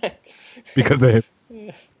 Because of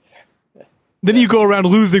him. Then you go around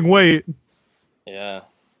losing weight. Yeah.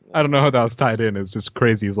 I don't know how that was tied in. It's just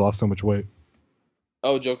crazy he's lost so much weight.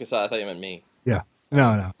 Oh, Joe Quesada, I thought you meant me. Yeah.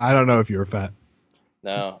 No. I don't know if you were fat.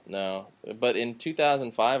 No. But in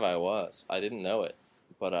 2005 I was. I didn't know it.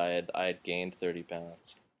 But I had gained 30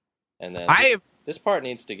 pounds. And then this part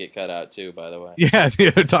needs to get cut out too, by the way. Yeah,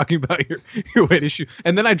 they're talking about your weight issue.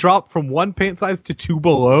 And then I dropped from 1 pant size to 2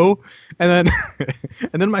 below. And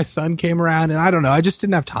then my son came around, and I don't know, I just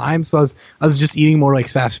didn't have time, so I was just eating more like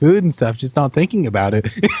fast food and stuff, just not thinking about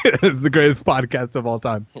it. It's the greatest podcast of all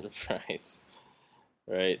time.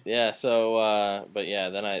 Right. Yeah, so but yeah,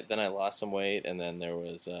 then I lost some weight, and then there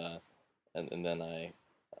was and then I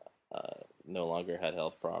no longer had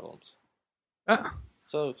health problems.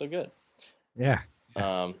 So good. Yeah.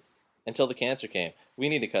 Until the cancer came. We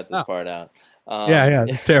need to cut this part out. Yeah,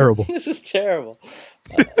 it's terrible. This is terrible.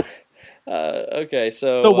 Okay,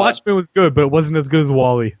 so Watchmen was good, but it wasn't as good as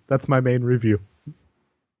Wall-E. That's my main review.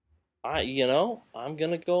 I'm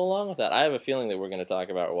gonna go along with that. I have a feeling that we're gonna talk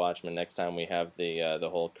about Watchmen next time we have the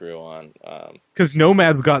whole crew on. Because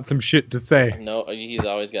Nomad's got some shit to say. No, he's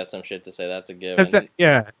always got some shit to say. That's a given.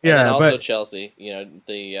 And also Chelsea,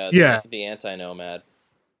 the anti-Nomad.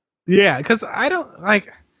 Yeah, because I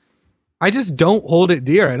just don't hold it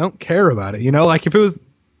dear. I don't care about it. Like if it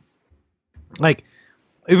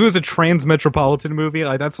was a Trans-Metropolitan movie,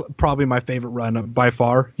 like that's probably my favorite run by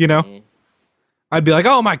far. Mm-hmm. I'd be like,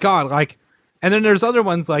 oh my god, and then there's other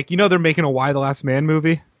ones like they're making a Y the Last Man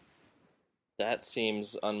movie. That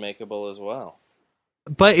seems unmakeable as well.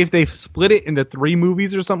 But if they split it into 3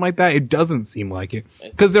 movies or something like that, it doesn't seem like it,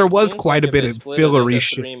 because there was quite a bit of fillery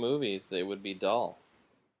shit. 3 movies, they would be dull.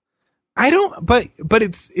 I don't, but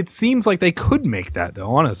it seems like they could make that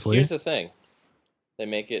though. Honestly, here's the thing: they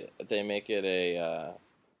make it a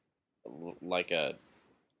like a,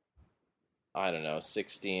 I don't know,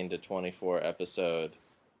 16 to 24 episode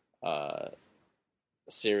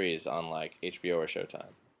series on like HBO or Showtime.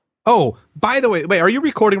 Oh, by the way, wait, are you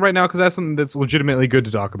recording right now? Because that's something that's legitimately good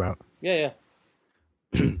to talk about. Yeah.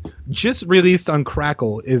 Just released on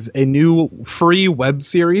Crackle is a new free web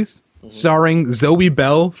series starring Zoe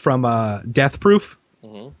Bell from Death Proof.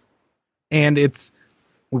 Mm-hmm. And it's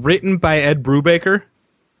written by Ed Brubaker.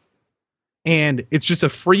 And it's just a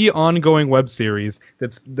free ongoing web series so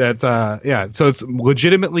it's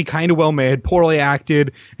legitimately kind of well made, poorly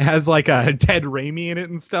acted. It has like a Ted Raimi in it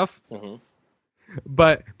and stuff. Mm-hmm.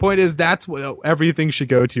 But point is, that's what everything should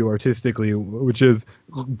go to artistically, which is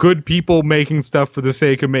good people making stuff for the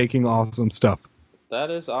sake of making awesome stuff. That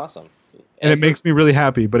is awesome. And it makes me really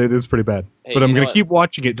happy, but it is pretty bad. Hey, but I'm going to keep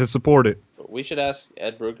watching it to support it. We should ask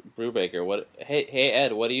Ed Brubaker, hey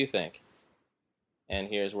Ed, what do you think? And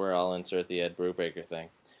here's where I'll insert the Ed Brubaker thing.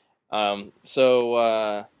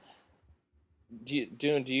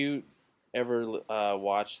 Do you ever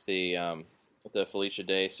watch the Felicia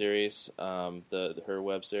Day series, her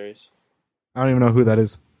web series? I don't even know who that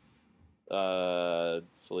is.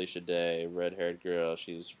 Felicia Day, red-haired girl.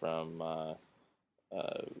 She's from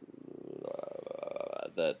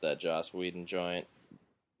that Joss Whedon joint,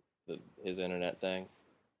 his internet thing.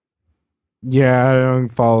 Yeah, I don't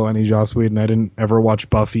follow any Joss Whedon. I didn't ever watch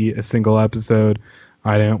Buffy a single episode.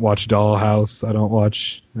 I didn't watch Dollhouse. I don't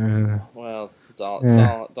watch. Well,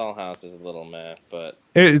 Dollhouse is a little meh, but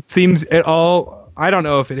it seems it all. I don't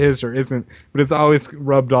know if it is or isn't, but it's always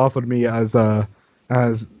rubbed off on me as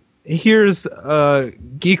here's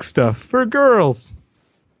geek stuff for girls.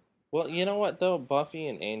 Well, you know what though, Buffy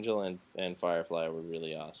and Angel and Firefly were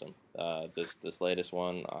really awesome. This latest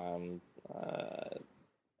one,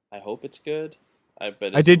 I hope it's good. But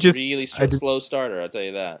it's a slow starter, I'll tell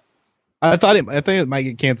you that. I think it might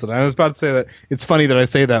get canceled. I was about to say that it's funny that I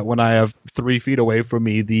say that when I have 3 feet away from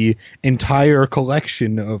me the entire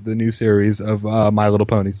collection of the new series of My Little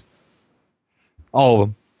Ponies. All of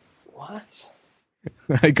them. What?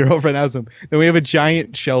 My girlfriend has them. Then we have a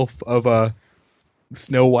giant shelf of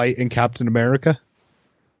Snow White and Captain America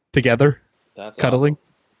together. That's cuddling.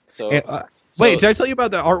 Awesome. Wait, did I tell you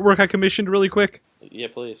about the artwork I commissioned really quick? Yeah,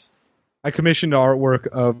 please. I commissioned artwork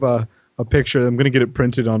of a picture. I'm going to get it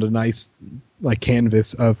printed on a nice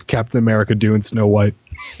canvas of Captain America doing Snow White.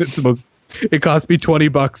 It cost me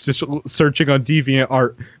 $20 just searching on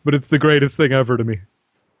DeviantArt, but it's the greatest thing ever to me.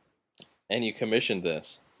 And you commissioned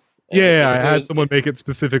this? Yeah, I had someone make it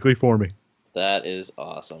specifically for me. That is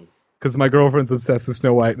awesome. Because my girlfriend's obsessed with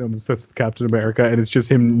Snow White and I'm obsessed with Captain America, and it's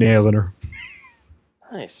just him nailing her.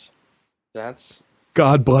 Nice. That's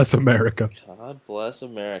God bless America. God bless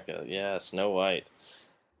America. Yeah, Snow White.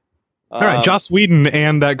 All right, Joss Whedon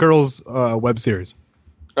and that girl's web series.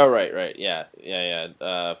 Oh, right, yeah.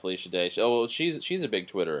 Felicia Day. Well, she's a big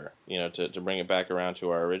Twitterer. To bring it back around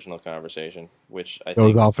to our original conversation, which I think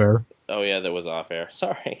was off air. Oh yeah, that was off air.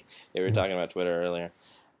 Sorry, we were talking about Twitter earlier.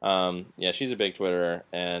 Yeah, she's a big Twitterer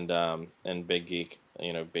and big geek.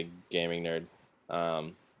 Big gaming nerd.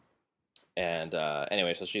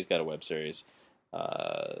 Anyway, so she's got a web series,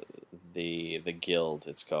 the Guild,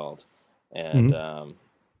 it's called, and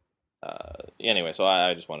anyway, so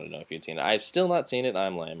I just wanted to know if you'd seen it. I've still not seen it.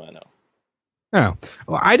 I'm lame, I know. Oh,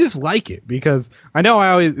 well, I just like it because I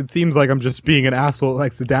know it seems like I'm just being an asshole that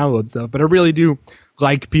likes to download stuff, but I really do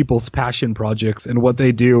like people's passion projects and what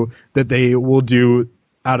they do that they will do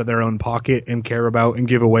out of their own pocket and care about and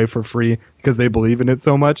give away for free because they believe in it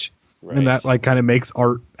so much. Right. And that kind of makes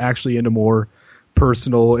art actually into more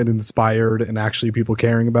personal and inspired and actually people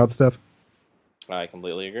caring about stuff. I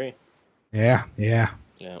completely agree. Yeah.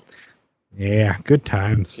 Good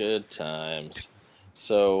times. Good times.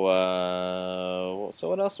 So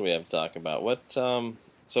what else do we have to talk about? What so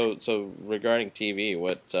regarding TV,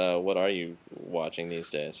 what are you watching these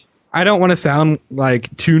days? I don't want to sound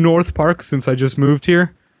like too North Park since I just moved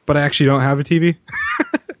here, but I actually don't have a TV.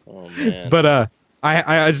 Oh man. But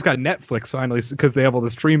I just got Netflix finally because they have all the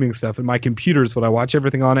streaming stuff, and my computer is what I watch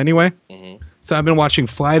everything on anyway. Mm-hmm. So I've been watching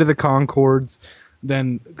Flight of the Conchords,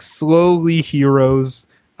 then slowly Heroes,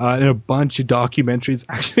 and a bunch of documentaries.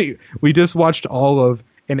 Actually, we just watched all of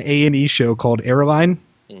an A&E show called Airline.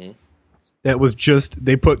 Mm-hmm. That was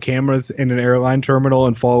they put cameras in an airline terminal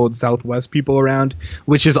and followed Southwest people around,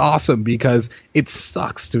 which is awesome because it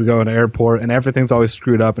sucks to go in an airport and everything's always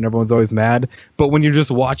screwed up and everyone's always mad. But when you're just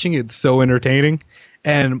watching, it's so entertaining.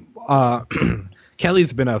 And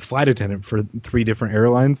Kelly's been a flight attendant for 3 different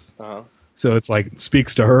airlines. Uh-huh. So it's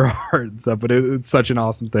speaks to her heart and stuff, but it's such an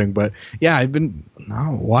awesome thing. But yeah, I've been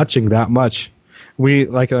not watching that much.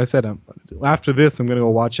 Like I said, after this, I'm going to go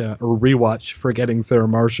watch or rewatch Forgetting Sarah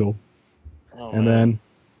Marshall. Oh, and then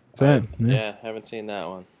that's it. Yeah, haven't seen that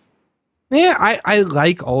one. Yeah, I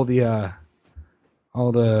like all the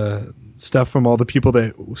stuff from all the people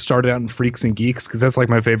that started out in Freaks and Geeks because that's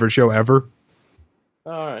my favorite show ever.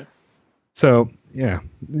 All right. So yeah,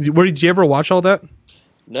 did you ever watch all that?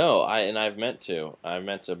 No, I've meant to. I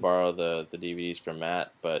meant to borrow the DVDs from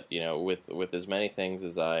Matt, but with as many things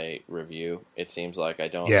as I review, it seems like I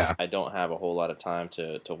don't have a whole lot of time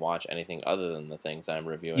to watch anything other than the things I'm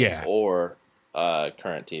reviewing or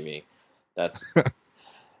current TV. That's so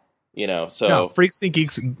no, Freaks and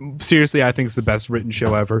Geeks seriously I think is the best written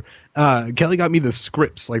show ever. Kelly got me the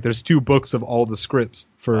scripts. There's 2 books of all the scripts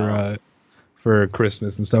for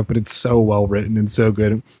Christmas and stuff, but it's so well written and so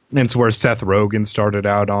good. And it's where Seth Rogen started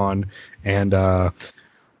out on, and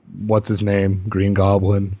what's his name, Green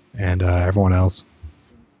Goblin, and everyone else.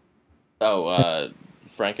 Oh,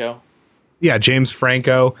 Franco. Yeah, James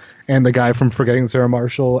Franco and the guy from Forgetting Sarah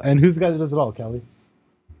Marshall. And who's the guy that does it all, Kelly?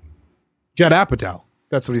 Judd Apatow.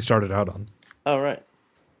 That's what he started out on. Oh, right.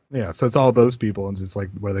 Yeah, so it's all those people, and it's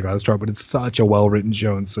where they got to start. But it's such a well-written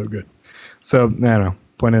show and so good. So, I don't know.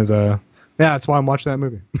 Point is, yeah, that's why I'm watching that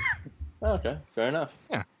movie. Okay, fair enough.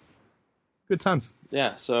 Yeah. Good times.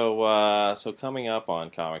 Yeah, so coming up on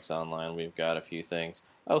Comics Online, we've got a few things.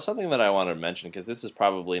 Oh, something that I wanted to mention, because this is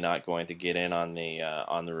probably not going to get in on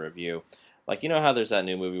the review. How there's that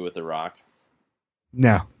new movie with The Rock?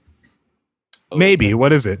 No. Oh, maybe. okay.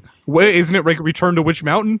 What is it? Isn't it Return to Witch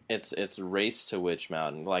Mountain? It's Race to Witch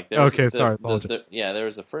Mountain. Sorry. Apologies. There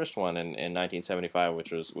was the first one in 1975,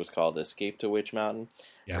 which was called Escape to Witch Mountain.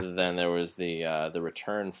 Yeah. Then there was the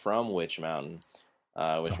Return from Witch Mountain,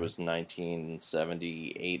 which was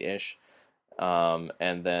 1978-ish.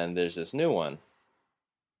 And then there's this new one.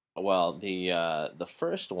 Well, the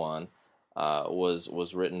first one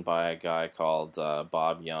was written by a guy called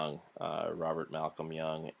Bob Young, Robert Malcolm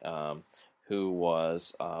Young, who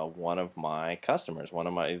was one of my customers.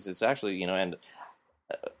 It's actually, and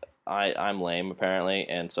I'm lame apparently,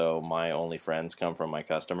 and so my only friends come from my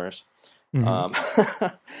customers. Mm-hmm.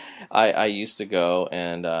 I used to go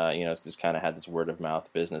and just kind of had this word of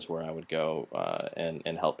mouth business where I would go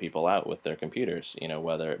and help people out with their computers.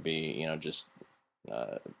 Whether it be just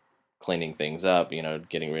cleaning things up,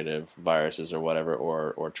 getting rid of viruses or whatever,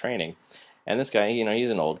 or training. And this guy, he's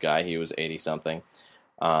an old guy. He was 80 something,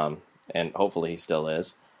 and hopefully he still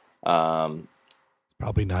is.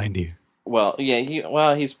 Probably 90. Well, yeah,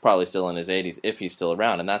 he's probably still in his 80s if he's still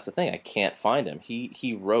around. And that's the thing. I can't find him.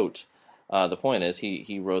 He wrote. The point is,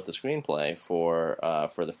 he wrote the screenplay for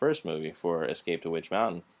the first movie, for Escape to Witch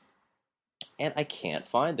Mountain. And I can't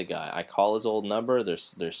find the guy. I call his old number.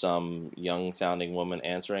 There's some young sounding woman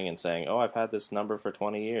answering and saying, "Oh, I've had this number for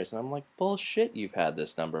 20 years." And I'm like, "Bullshit, you've had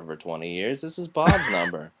this number for 20 years. This is Bob's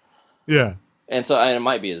number." Yeah. And so and it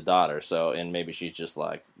might be his daughter. So, and maybe she's just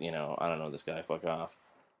like, I don't know this guy, fuck off.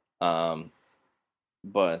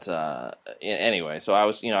 But anyway, so I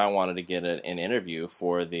was, I wanted to get an interview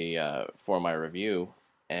for for my review,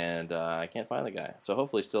 and I can't find the guy. So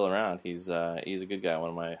hopefully, he's still around. He's a good guy,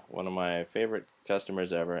 one of my favorite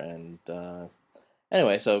customers ever. And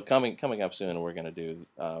anyway, so coming up soon, we're gonna do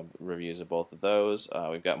reviews of both of those.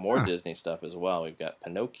 We've got more Disney stuff as well. We've got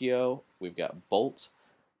Pinocchio, we've got Bolt,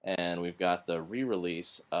 and we've got the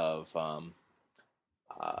re-release of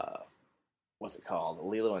what's it called?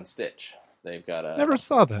 Lilo and Stitch. They've got a Never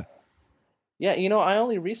saw that. Yeah, I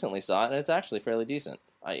only recently saw it, and it's actually fairly decent.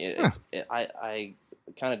 I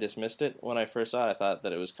kind of dismissed it when I first saw it. I thought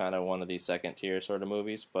that it was kind of one of these second tier sort of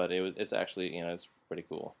movies, but it's actually it's pretty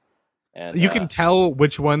cool. And you can tell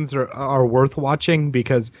which ones are worth watching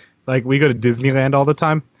because like we go to Disneyland all the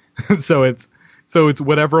time, so it's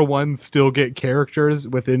whatever ones still get characters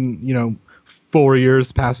within 4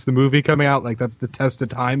 years past the movie coming out. Like that's the test of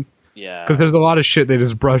time. Yeah. Because there's a lot of shit they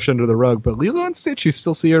just brush under the rug, but Lilo and Stitch you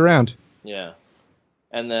still see around. Yeah.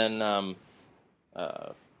 And then and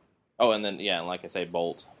like I say,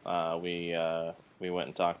 Bolt. We went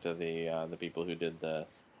and talked to the people who did the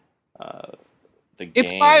game.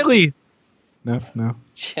 It's Miley. No.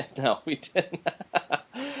 Yeah, no, we didn't.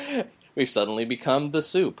 We've suddenly become the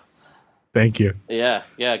soup. Thank you. Yeah,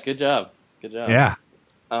 good job. Yeah.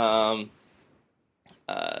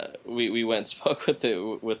 We went and spoke with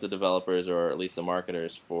the developers, or at least the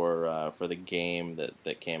marketers for the game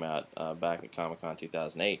that came out back at Comic-Con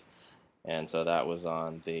 2008, and so that was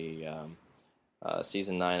on the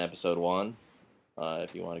season 9 episode 1.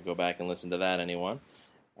 If you want to go back and listen to that, anyone,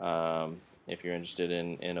 if you're interested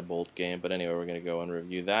in a Bolt game. But anyway, we're going to go and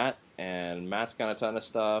review that. And Matt's got a ton of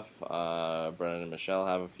stuff. Brennan and Michelle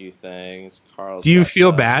have a few things. Carl's. Do you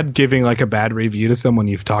feel bad giving like a bad review to someone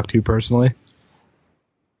you've talked to personally?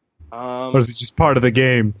 Or is it just part of the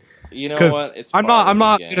game? You know what? It's I'm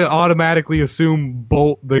not going to automatically assume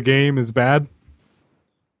Bolt the game is bad.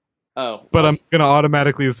 Oh, but I'm going to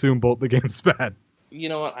automatically assume Bolt the game's bad. You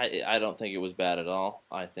know what? I don't think it was bad at all.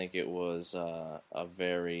 I think it was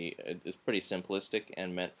it's pretty simplistic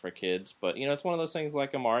and meant for kids. But it's one of those things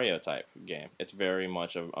like a Mario type game. It's very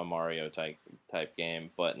much a Mario type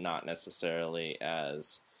game, but not necessarily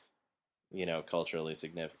as culturally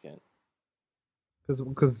significant.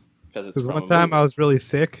 Because one time I was really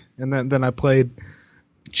sick, and then I played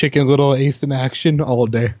Chicken Little Ace in Action all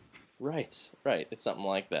day. Right. It's something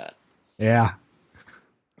like that. Yeah.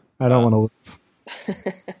 I don't want to live.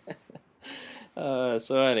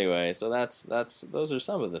 So anyway, those are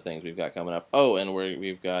some of the things we've got coming up. Oh, and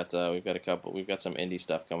we've got some indie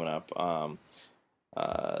stuff coming up.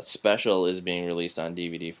 Special is being released on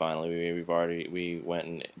DVD finally. We went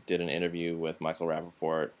and did an interview with Michael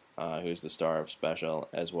Rappaport, who's the star of Special,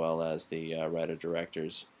 as well as the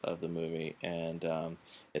writer-directors of the movie, and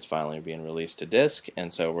it's finally being released to disc,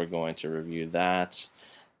 and so we're going to review that.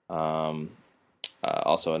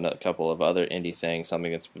 Also, a couple of other indie things,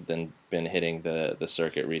 something that's been hitting the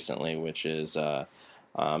circuit recently, which is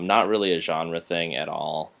not really a genre thing at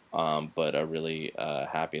all, but a really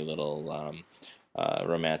happy little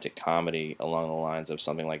romantic comedy along the lines of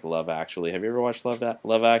something like Love Actually. Have you ever watched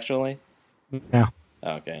Love Actually? No.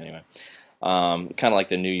 Okay, anyway. Kind of like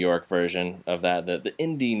the New York version of that, the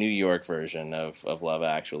indie New York version of Love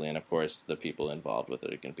Actually, and of course the people involved with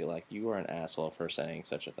it are going to be like, you are an asshole for saying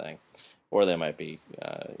such a thing. Or they might be,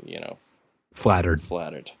 flattered.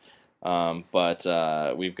 But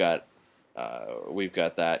we've got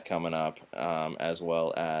that coming up, as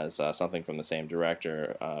well as something from the same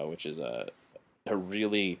director, which is a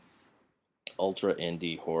really ultra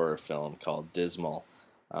indie horror film called Dismal,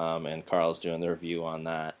 and Carl's doing the review on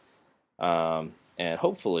that. And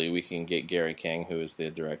hopefully we can get Gary King, who is the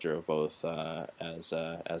director of both, as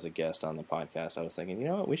a guest on the podcast. I was thinking,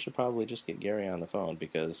 what, we should probably just get Gary on the phone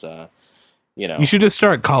because. You should just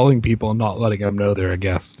start calling people and not letting them know they're a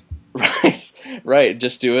guest. Right.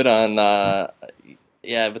 Just do it on.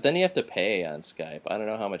 But then you have to pay on Skype. I don't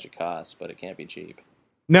know how much it costs, but it can't be cheap.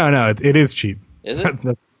 No, it is cheap. Is it? That's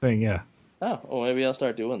the thing. Yeah. Oh, well, maybe I'll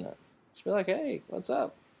start doing that. Just be like, hey, what's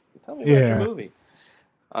up? Tell me about your movie.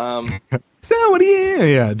 So what do you?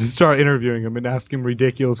 Yeah, just start interviewing him and ask him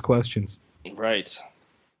ridiculous questions. Right.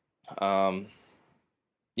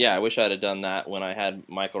 Yeah, I wish I'd have done that when I had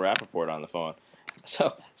Michael Rappaport on the phone.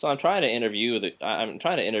 So I'm trying to interview the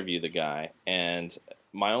guy, and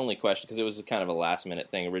my only question, because it was kind of a last minute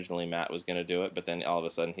thing. Originally, Matt was going to do it, but then all of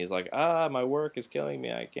a sudden he's like, my work is killing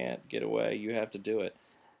me. I can't get away. You have to do it.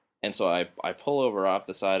 And so I pull over off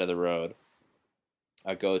the side of the road.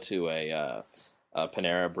 I go to a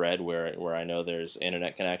Panera Bread where I know there's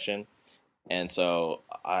internet connection. And so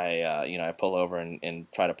I pull over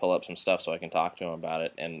and try to pull up some stuff so I can talk to him about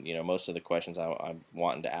it. And, most of the questions I'm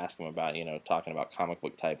wanting to ask him about, talking about comic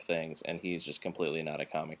book type things. And he's just completely not a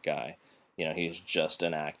comic guy. He's just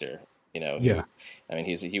an actor. Yeah.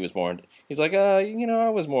 He was more. He's like, I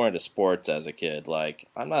was more into sports as a kid. Like,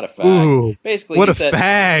 I'm not a fag. Ooh, basically, what he a said,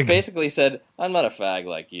 fag! Basically, said, I'm not a fag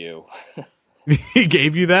like you. He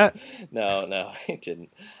gave you that? No, he didn't.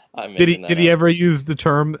 Did he ever use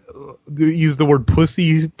the word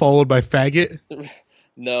pussy followed by faggot?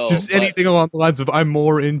 No, just anything along the lines of I'm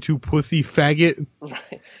more into pussy faggot.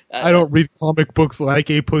 Right. I don't read comic books like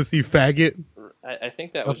a pussy faggot. I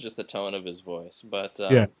think that was just the tone of his voice, but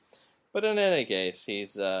yeah. But in any case,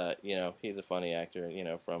 he's he's a funny actor,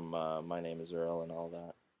 from My Name Is Earl and all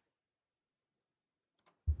that.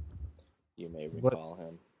 You may recall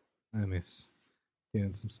him. Let me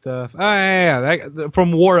get some stuff. Oh yeah, that,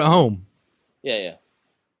 from War at Home. Yeah.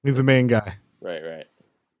 He's the main guy. Right.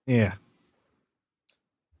 Yeah.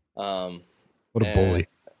 What a bully.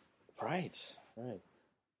 Right.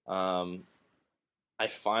 I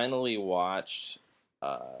finally watched.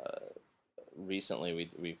 Recently,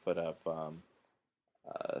 we put up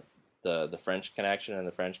the French Connection and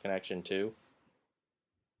the French Connection 2.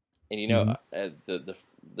 And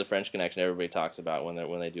the French Connection, everybody talks about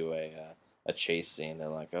when they do a chase scene. They're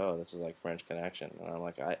like, oh, this is like French Connection, and I'm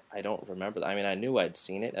like, I don't remember that. I mean, I knew I'd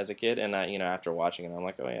seen it as a kid, and after watching it, I'm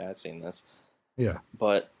like, oh yeah, I'd seen this. Yeah.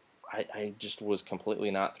 But I just was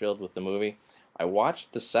completely not thrilled with the movie. I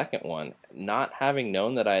watched the second one, not having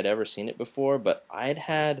known that I had ever seen it before, but I'd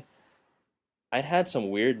had some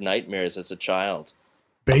weird nightmares as a child.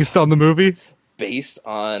 Based on the movie? Based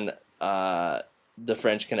on the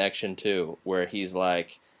French Connection 2, where he's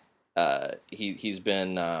like, he's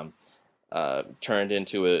been turned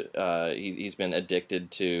into he's been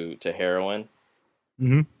addicted to heroin.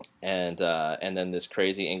 Mm-hmm. And then this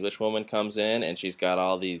crazy English woman comes in, and she's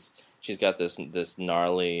got this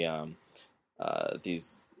gnarly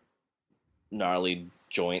these gnarly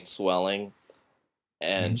joint swelling,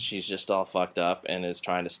 and she's just all fucked up and is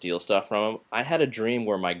trying to steal stuff from him. I had a dream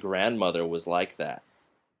where my grandmother was like that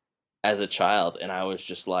as a child, and I was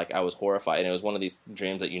just like, I was horrified, and it was one of these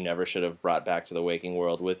dreams that you never should have brought back to the waking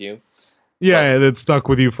world with you. Yeah, it stuck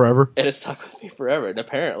with you forever. It has stuck with me forever, and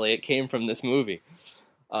apparently it came from this movie.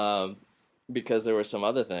 Because there were some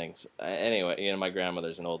other things. Anyway, my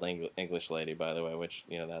grandmother's an old English lady, by the way, which,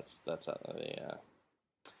 that's how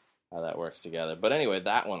that works together. But anyway,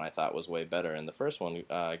 that one I thought was way better, and the first one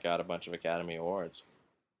got a bunch of Academy Awards.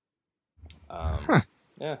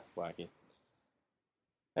 Yeah, wacky.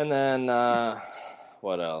 And then,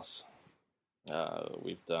 what else?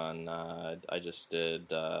 We've done, I just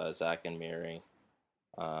did Zack and Miri.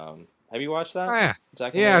 Have you watched that? Oh, yeah.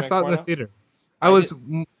 Zack and Miri I saw it in the McPorno? theater. I was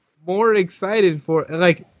more excited for,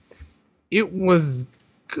 it was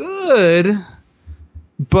good,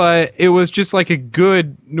 but it was just like a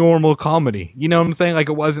good, normal comedy. You know what I'm saying? Like,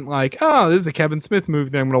 it wasn't like, oh, this is a Kevin Smith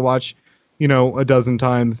movie that I'm going to watch, a dozen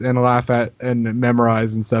times and laugh at and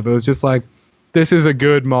memorize and stuff. It was just like, this is a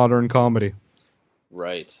good modern comedy.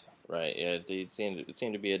 Right. Yeah, it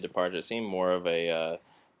seemed to be a departure. It seemed more of a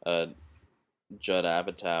Judd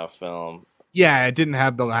Apatow film. Yeah, it didn't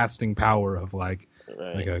have the lasting power of like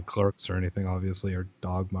Right. a Clerks or anything, obviously, or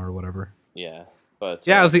Dogma or whatever. Yeah, but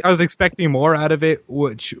yeah, I was expecting more out of it.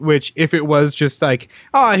 Which if it was just like,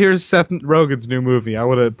 oh, here's Seth Rogen's new movie, I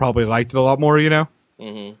would have probably liked it a lot more.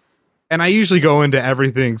 Mm-hmm. And I usually go into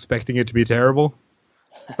everything expecting it to be terrible.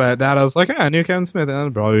 But that I was like, new Kevin Smith,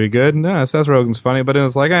 that'll probably be good. No, Seth Rogen's funny, but it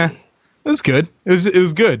was like, it was good. It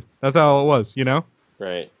was good. That's how it was,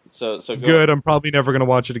 Right. So it's good. I'm probably never gonna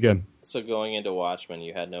watch it again. So going into Watchmen,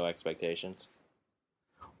 you had no expectations.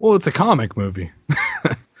 Well, it's a comic movie.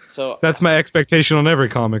 So that's my expectation on every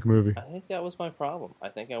comic movie. I think that was my problem. I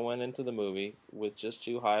think I went into the movie with just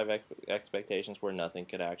too high of expectations where nothing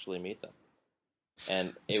could actually meet them.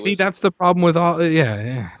 And that's the problem with all.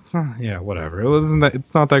 Yeah, it's not. Yeah, whatever. It wasn't that.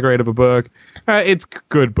 It's not that great of a book. It's a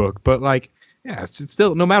good book, but it's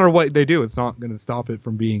still, no matter what they do, it's not going to stop it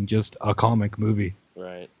from being just a comic movie.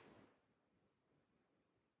 Right.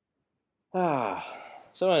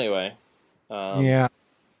 So anyway. Yeah.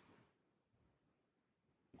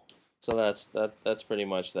 So that's pretty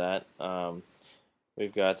much that.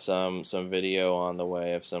 We've got some video on the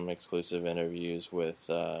way of some exclusive interviews with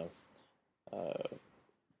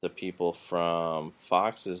the people from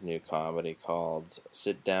Fox's new comedy called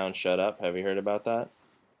Sit Down, Shut Up. Have you heard about that?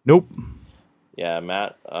 Nope. Yeah,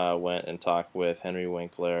 Matt went and talked with Henry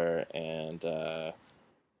Winkler and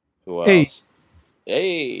who else?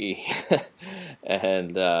 Hey!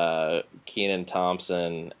 And Kenan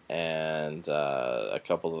Thompson and a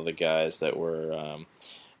couple of the guys that were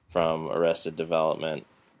from Arrested Development.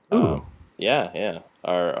 Yeah,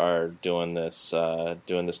 are doing this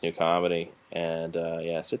new comedy, and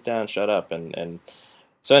Sit Down, Shut Up, and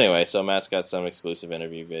so anyway, so Matt's got some exclusive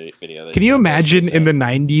interview video. That Can you imagine in the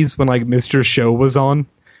 90s when like Mr. Show was on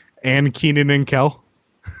and Kenan and Kel?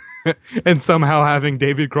 And somehow having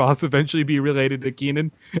David Cross eventually be related to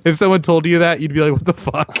Kenan? If someone told you that, you'd be like, what the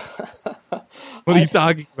fuck? What are you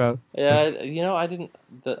talking about? Yeah, I didn't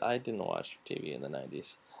watch TV in the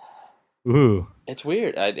 90s. Ooh. It's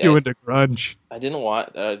weird. You're into grunge. I didn't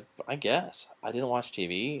watch. I guess I didn't watch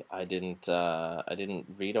TV. I didn't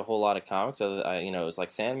read a whole lot of comics. It was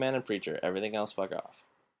like Sandman and Preacher. Everything else, fuck off.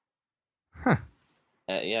 Huh.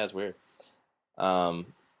 Yeah, it's weird. By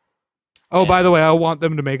the way, I want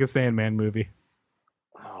them to make a Sandman movie.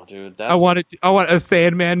 Oh, dude, I want a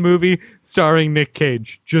Sandman movie starring Nick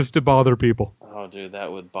Cage just to bother people. Oh, dude,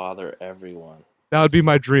 that would bother everyone. That would be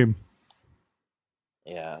my dream.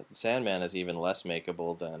 Yeah, Sandman is even less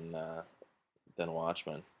makeable than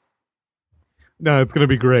Watchmen. No, it's gonna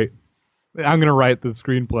be great. I'm gonna write the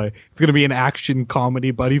screenplay. It's gonna be an action comedy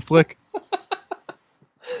buddy flick.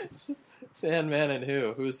 Sandman and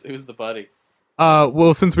who? Who's the buddy?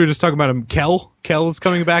 Well, since we were just talking about him, Kel is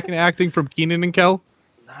coming back in acting from Kenan and Kel.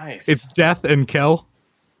 Nice. It's Death and Kel.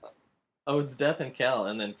 Oh, it's Death and Kel,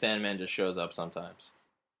 and then Sandman just shows up sometimes.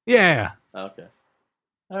 Yeah. Okay.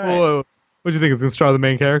 All right. Whoa. What do you think? It's gonna star the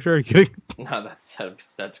main character? Are you kidding? No,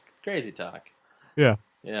 that's crazy talk. Yeah.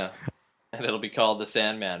 Yeah. And it'll be called The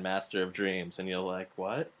Sandman, Master of Dreams, and you're like,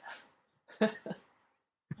 what? I'm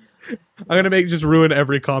gonna just ruin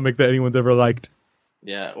every comic that anyone's ever liked.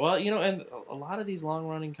 Yeah, well, and a lot of these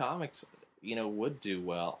long-running comics, would do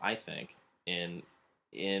well, I think, in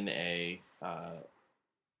a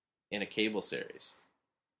cable series.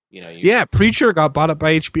 Preacher got bought up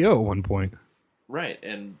by HBO at one point. Right,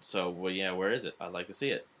 and so, where is it? I'd like to see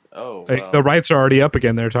it. Oh, the rights are already up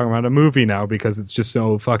again. They're talking about a movie now because it's just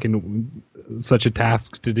so such a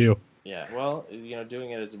task to do. Yeah, well,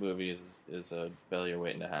 doing it as a movie is a failure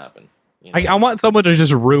waiting to happen. I want someone to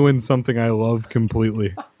just ruin something I love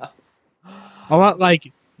completely. I want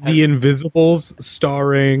The Invisibles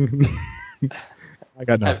starring. I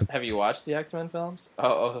got nothing. Have you watched the X-Men films?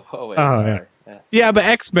 Oh wait, sorry. Yeah. Yeah, but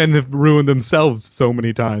X-Men have ruined themselves so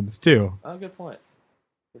many times too. Oh, good point.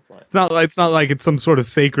 Good point. It's not like it's some sort of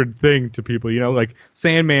sacred thing to people, like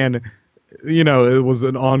Sandman. It was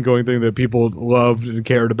an ongoing thing that people loved and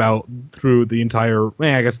cared about through the entire.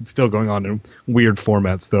 I guess it's still going on in weird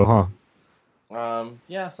formats, though, huh?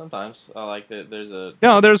 Yeah, sometimes. There's a.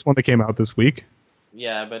 No, there's one that came out this week.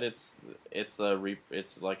 Yeah, but it's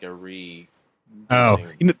like a re. Oh,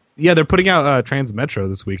 yeah, they're putting out Transmetro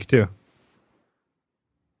this week too.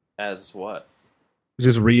 As what?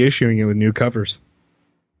 Just reissuing it with new covers.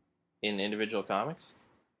 In individual comics?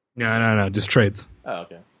 No, just trades. Oh,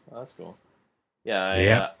 okay. Well, that's cool.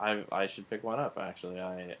 Yeah, I should pick one up. Actually,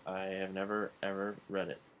 I have never ever read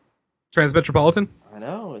it. Transmetropolitan? I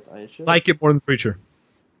know. I should like it more than Preacher.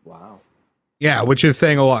 Wow. Yeah, which is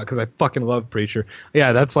saying a lot because I fucking love Preacher.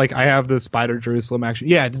 Yeah, that's I have the Spider Jerusalem action.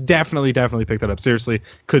 Yeah, definitely pick that up. Seriously,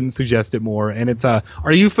 couldn't suggest it more. And it's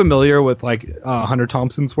are you familiar with Hunter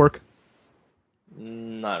Thompson's work?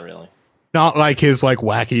 Not really. Not like his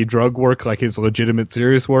wacky drug work, like his legitimate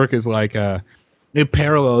serious work is it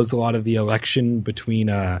parallels a lot of the election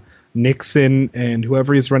between Nixon and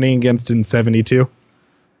whoever he's running against in 1972.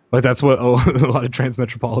 That's what a lot of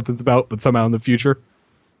Transmetropolitan's about, but somehow in the future.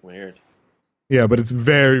 Weird. Yeah, but it's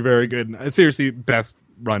very, very good. Seriously, best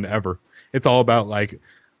run ever. It's all about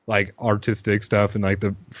artistic stuff and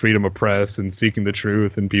the freedom of press and seeking the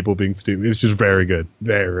truth and people being stupid. It's just very good,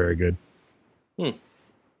 very, very good.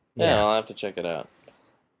 Yeah, I'll have to check it out.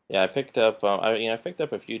 Yeah, I picked up. I picked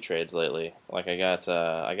up a few trades lately. I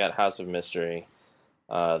got House of Mystery,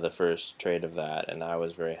 the first trade of that, and I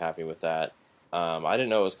was very happy with that. I didn't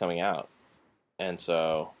know it was coming out, and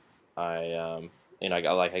so I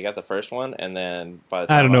got the first one, and then by the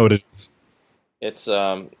time I don't know what it is. It's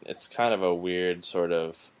kind of a weird sort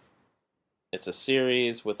of. It's a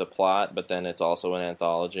series with a plot, but then it's also an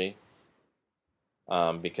anthology.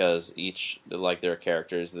 Because each there are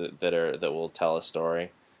characters that will tell a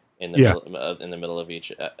story in the middle of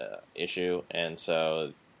each issue, and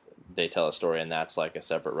so they tell a story, and that's a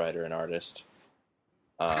separate writer and artist.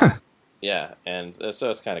 Yeah, and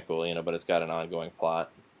so it's kind of cool, you know, but it's got an ongoing plot.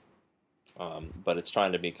 But it's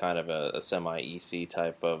trying to be kind of a semi-EC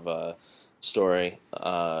type of story.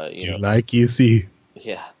 Do you like EC?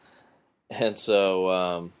 Yeah. And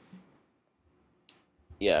so,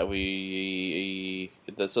 yeah,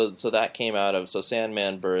 so that came out of, so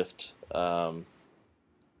Sandman birthed, what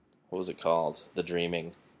was it called? The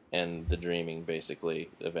Dreaming. And The Dreaming basically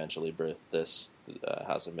eventually birthed this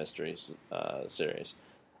House of Mysteries series.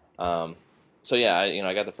 So yeah,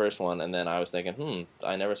 I got the first one, and then I was thinking,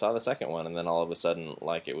 I never saw the second one, and then all of a sudden,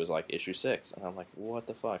 like, it was like issue 6, and I'm like, what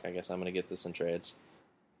the fuck? I guess I'm gonna get this in trades.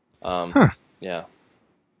 Yeah.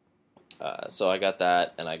 So I got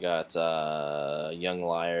that, and I got Young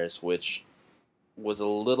Liars, which was a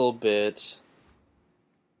little bit.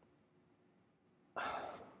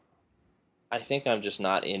 I think I'm just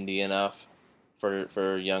not indie enough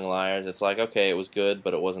for Young Liars. It's like, okay, it was good,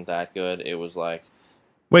 but it wasn't that good. It was like.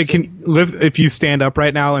 Wait, if you stand up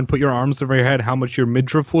right now and put your arms over your head, how much your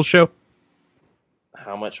midriff will show?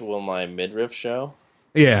 How much will my midriff show?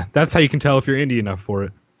 Yeah, that's how you can tell if you're indie enough for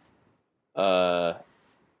it.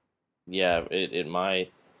 Yeah, it might.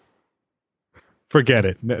 Forget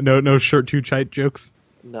it. No shirt too tight jokes.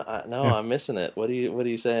 No, yeah. I'm missing it. What are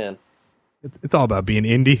you saying? It's all about being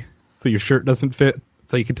indie, so your shirt doesn't fit.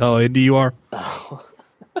 That's how you can tell how indie you are.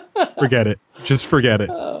 Forget it. Just forget it.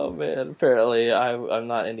 Oh man, apparently I'm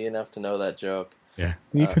not indie enough to know that joke. Yeah,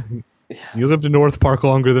 you lived in North Park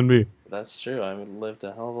longer than me. That's true. I lived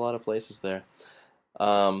a hell of a lot of places there.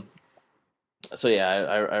 So yeah,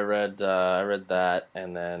 I read that,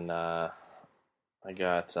 and then I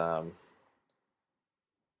got what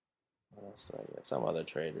else did I get? Some other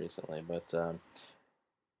trade recently, but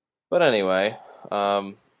anyway,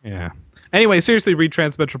 yeah. Anyway, seriously, read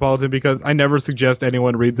Transmetropolitan, because I never suggest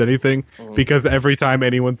anyone reads anything, because every time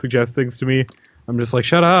anyone suggests things to me, I'm just like,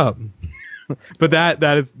 shut up. But that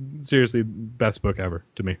is seriously the best book ever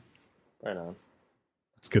to me. Right on.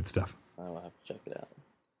 It's good stuff. I will have to check it out.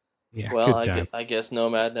 Yeah. Well, I guess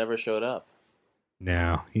Nomad never showed up.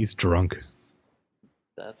 No, he's drunk.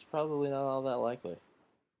 That's probably not all that likely.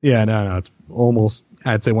 Yeah, no, it's almost,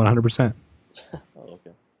 I'd say 100%. Oh,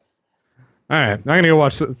 okay. All right, I'm going to go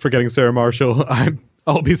watch Forgetting Sarah Marshall.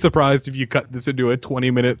 I'll be surprised if you cut this into a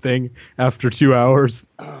 20-minute thing after 2 hours.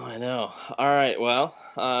 Oh, I know. All right, well,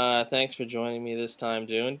 thanks for joining me this time,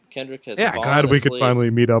 Dune. Kendrick has fallen glad we asleep. could finally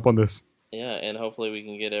meet up on this. Yeah, and hopefully we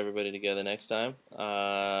can get everybody together next time.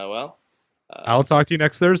 I'll talk to you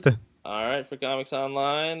next Thursday. All right, for Comics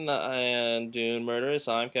Online and Dune Murderous,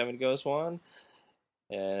 I'm Kevin Ghostwan,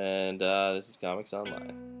 and this is Comics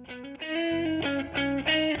Online.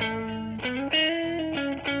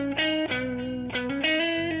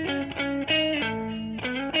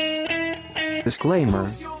 Disclaimer.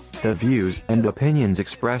 The views and opinions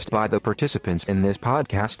expressed by the participants in this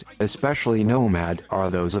podcast, especially Nomad,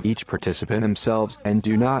 are those of each participant themselves and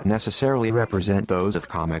do not necessarily represent those of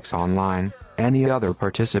Comics Online, any other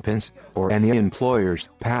participants, or any employers,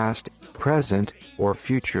 past, present, or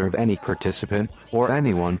future of any participant, or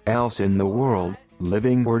anyone else in the world,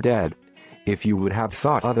 living or dead. If you would have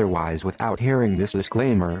thought otherwise without hearing this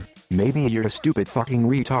disclaimer, maybe you're a stupid fucking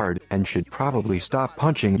retard and should probably stop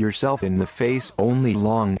punching yourself in the face only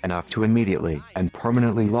long enough to immediately and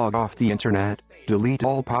permanently log off the internet, delete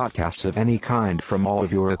all podcasts of any kind from all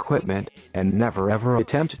of your equipment, and never ever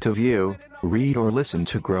attempt to view, read or listen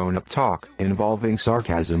to grown-up talk involving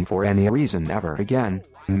sarcasm for any reason ever again,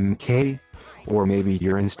 okay? Or maybe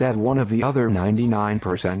you're instead one of the other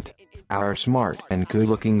 99%. Our smart and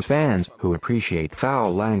good-looking fans who appreciate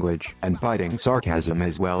foul language and biting sarcasm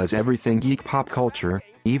as well as everything geek pop culture,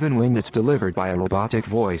 even when it's delivered by a robotic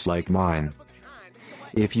voice like mine.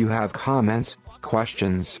 If you have comments,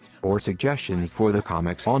 questions, or suggestions for the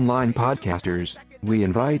Comics Online podcasters, we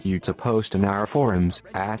invite you to post in our forums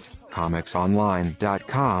at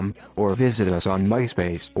comicsonline.com, or visit us on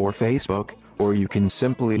MySpace or Facebook, or you can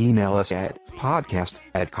simply email us at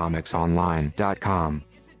podcast@comicsonline.com.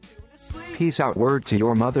 Peace out. Word to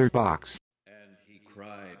your mother box. And he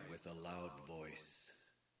cried with a loud voice,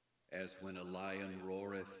 as when a lion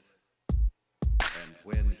roareth, and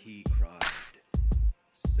when he cried,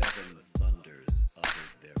 7 thunders uttered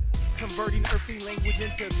their voice. Converting earthly language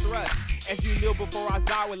into thrust As you kneel before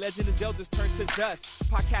Aizawa, Legend of Zelda's turn to dust.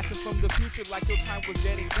 Podcasting from the future like your time was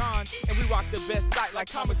dead and gone. And we rock the best site like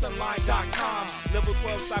ComicsOnline.com. Level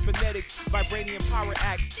 12 cybernetics, vibranium power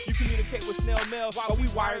acts. You communicate with snail mail while we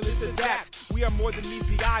wireless adapt. We are more than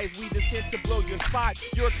ECI as we descend to blow your spot.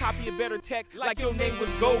 You're a copy of better tech like your name was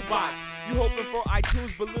GoBots. You hoping for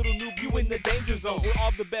iTunes, but little noob, you in the danger zone. We're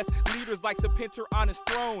all the best leaders like Serpentor on his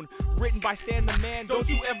throne. Written by Stan the Man, don't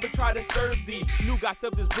you ever try to serve thee. Nougat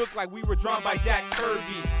of this book like we were drawn by Jack Kirby.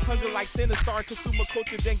 Hunger like Sinistar, consumer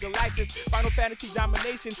culture than Galactus. Final Fantasy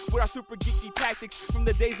domination with our super geeky tactics. From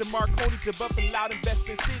the days of Marconi to Buff and Loud and Best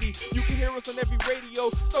in City. You can hear us on every radio,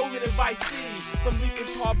 Stolen and Vice City. From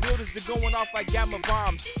leaping tall buildings to going off like gamma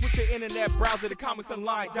bombs. Switch your internet browser to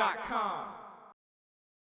ComicsOnline.com.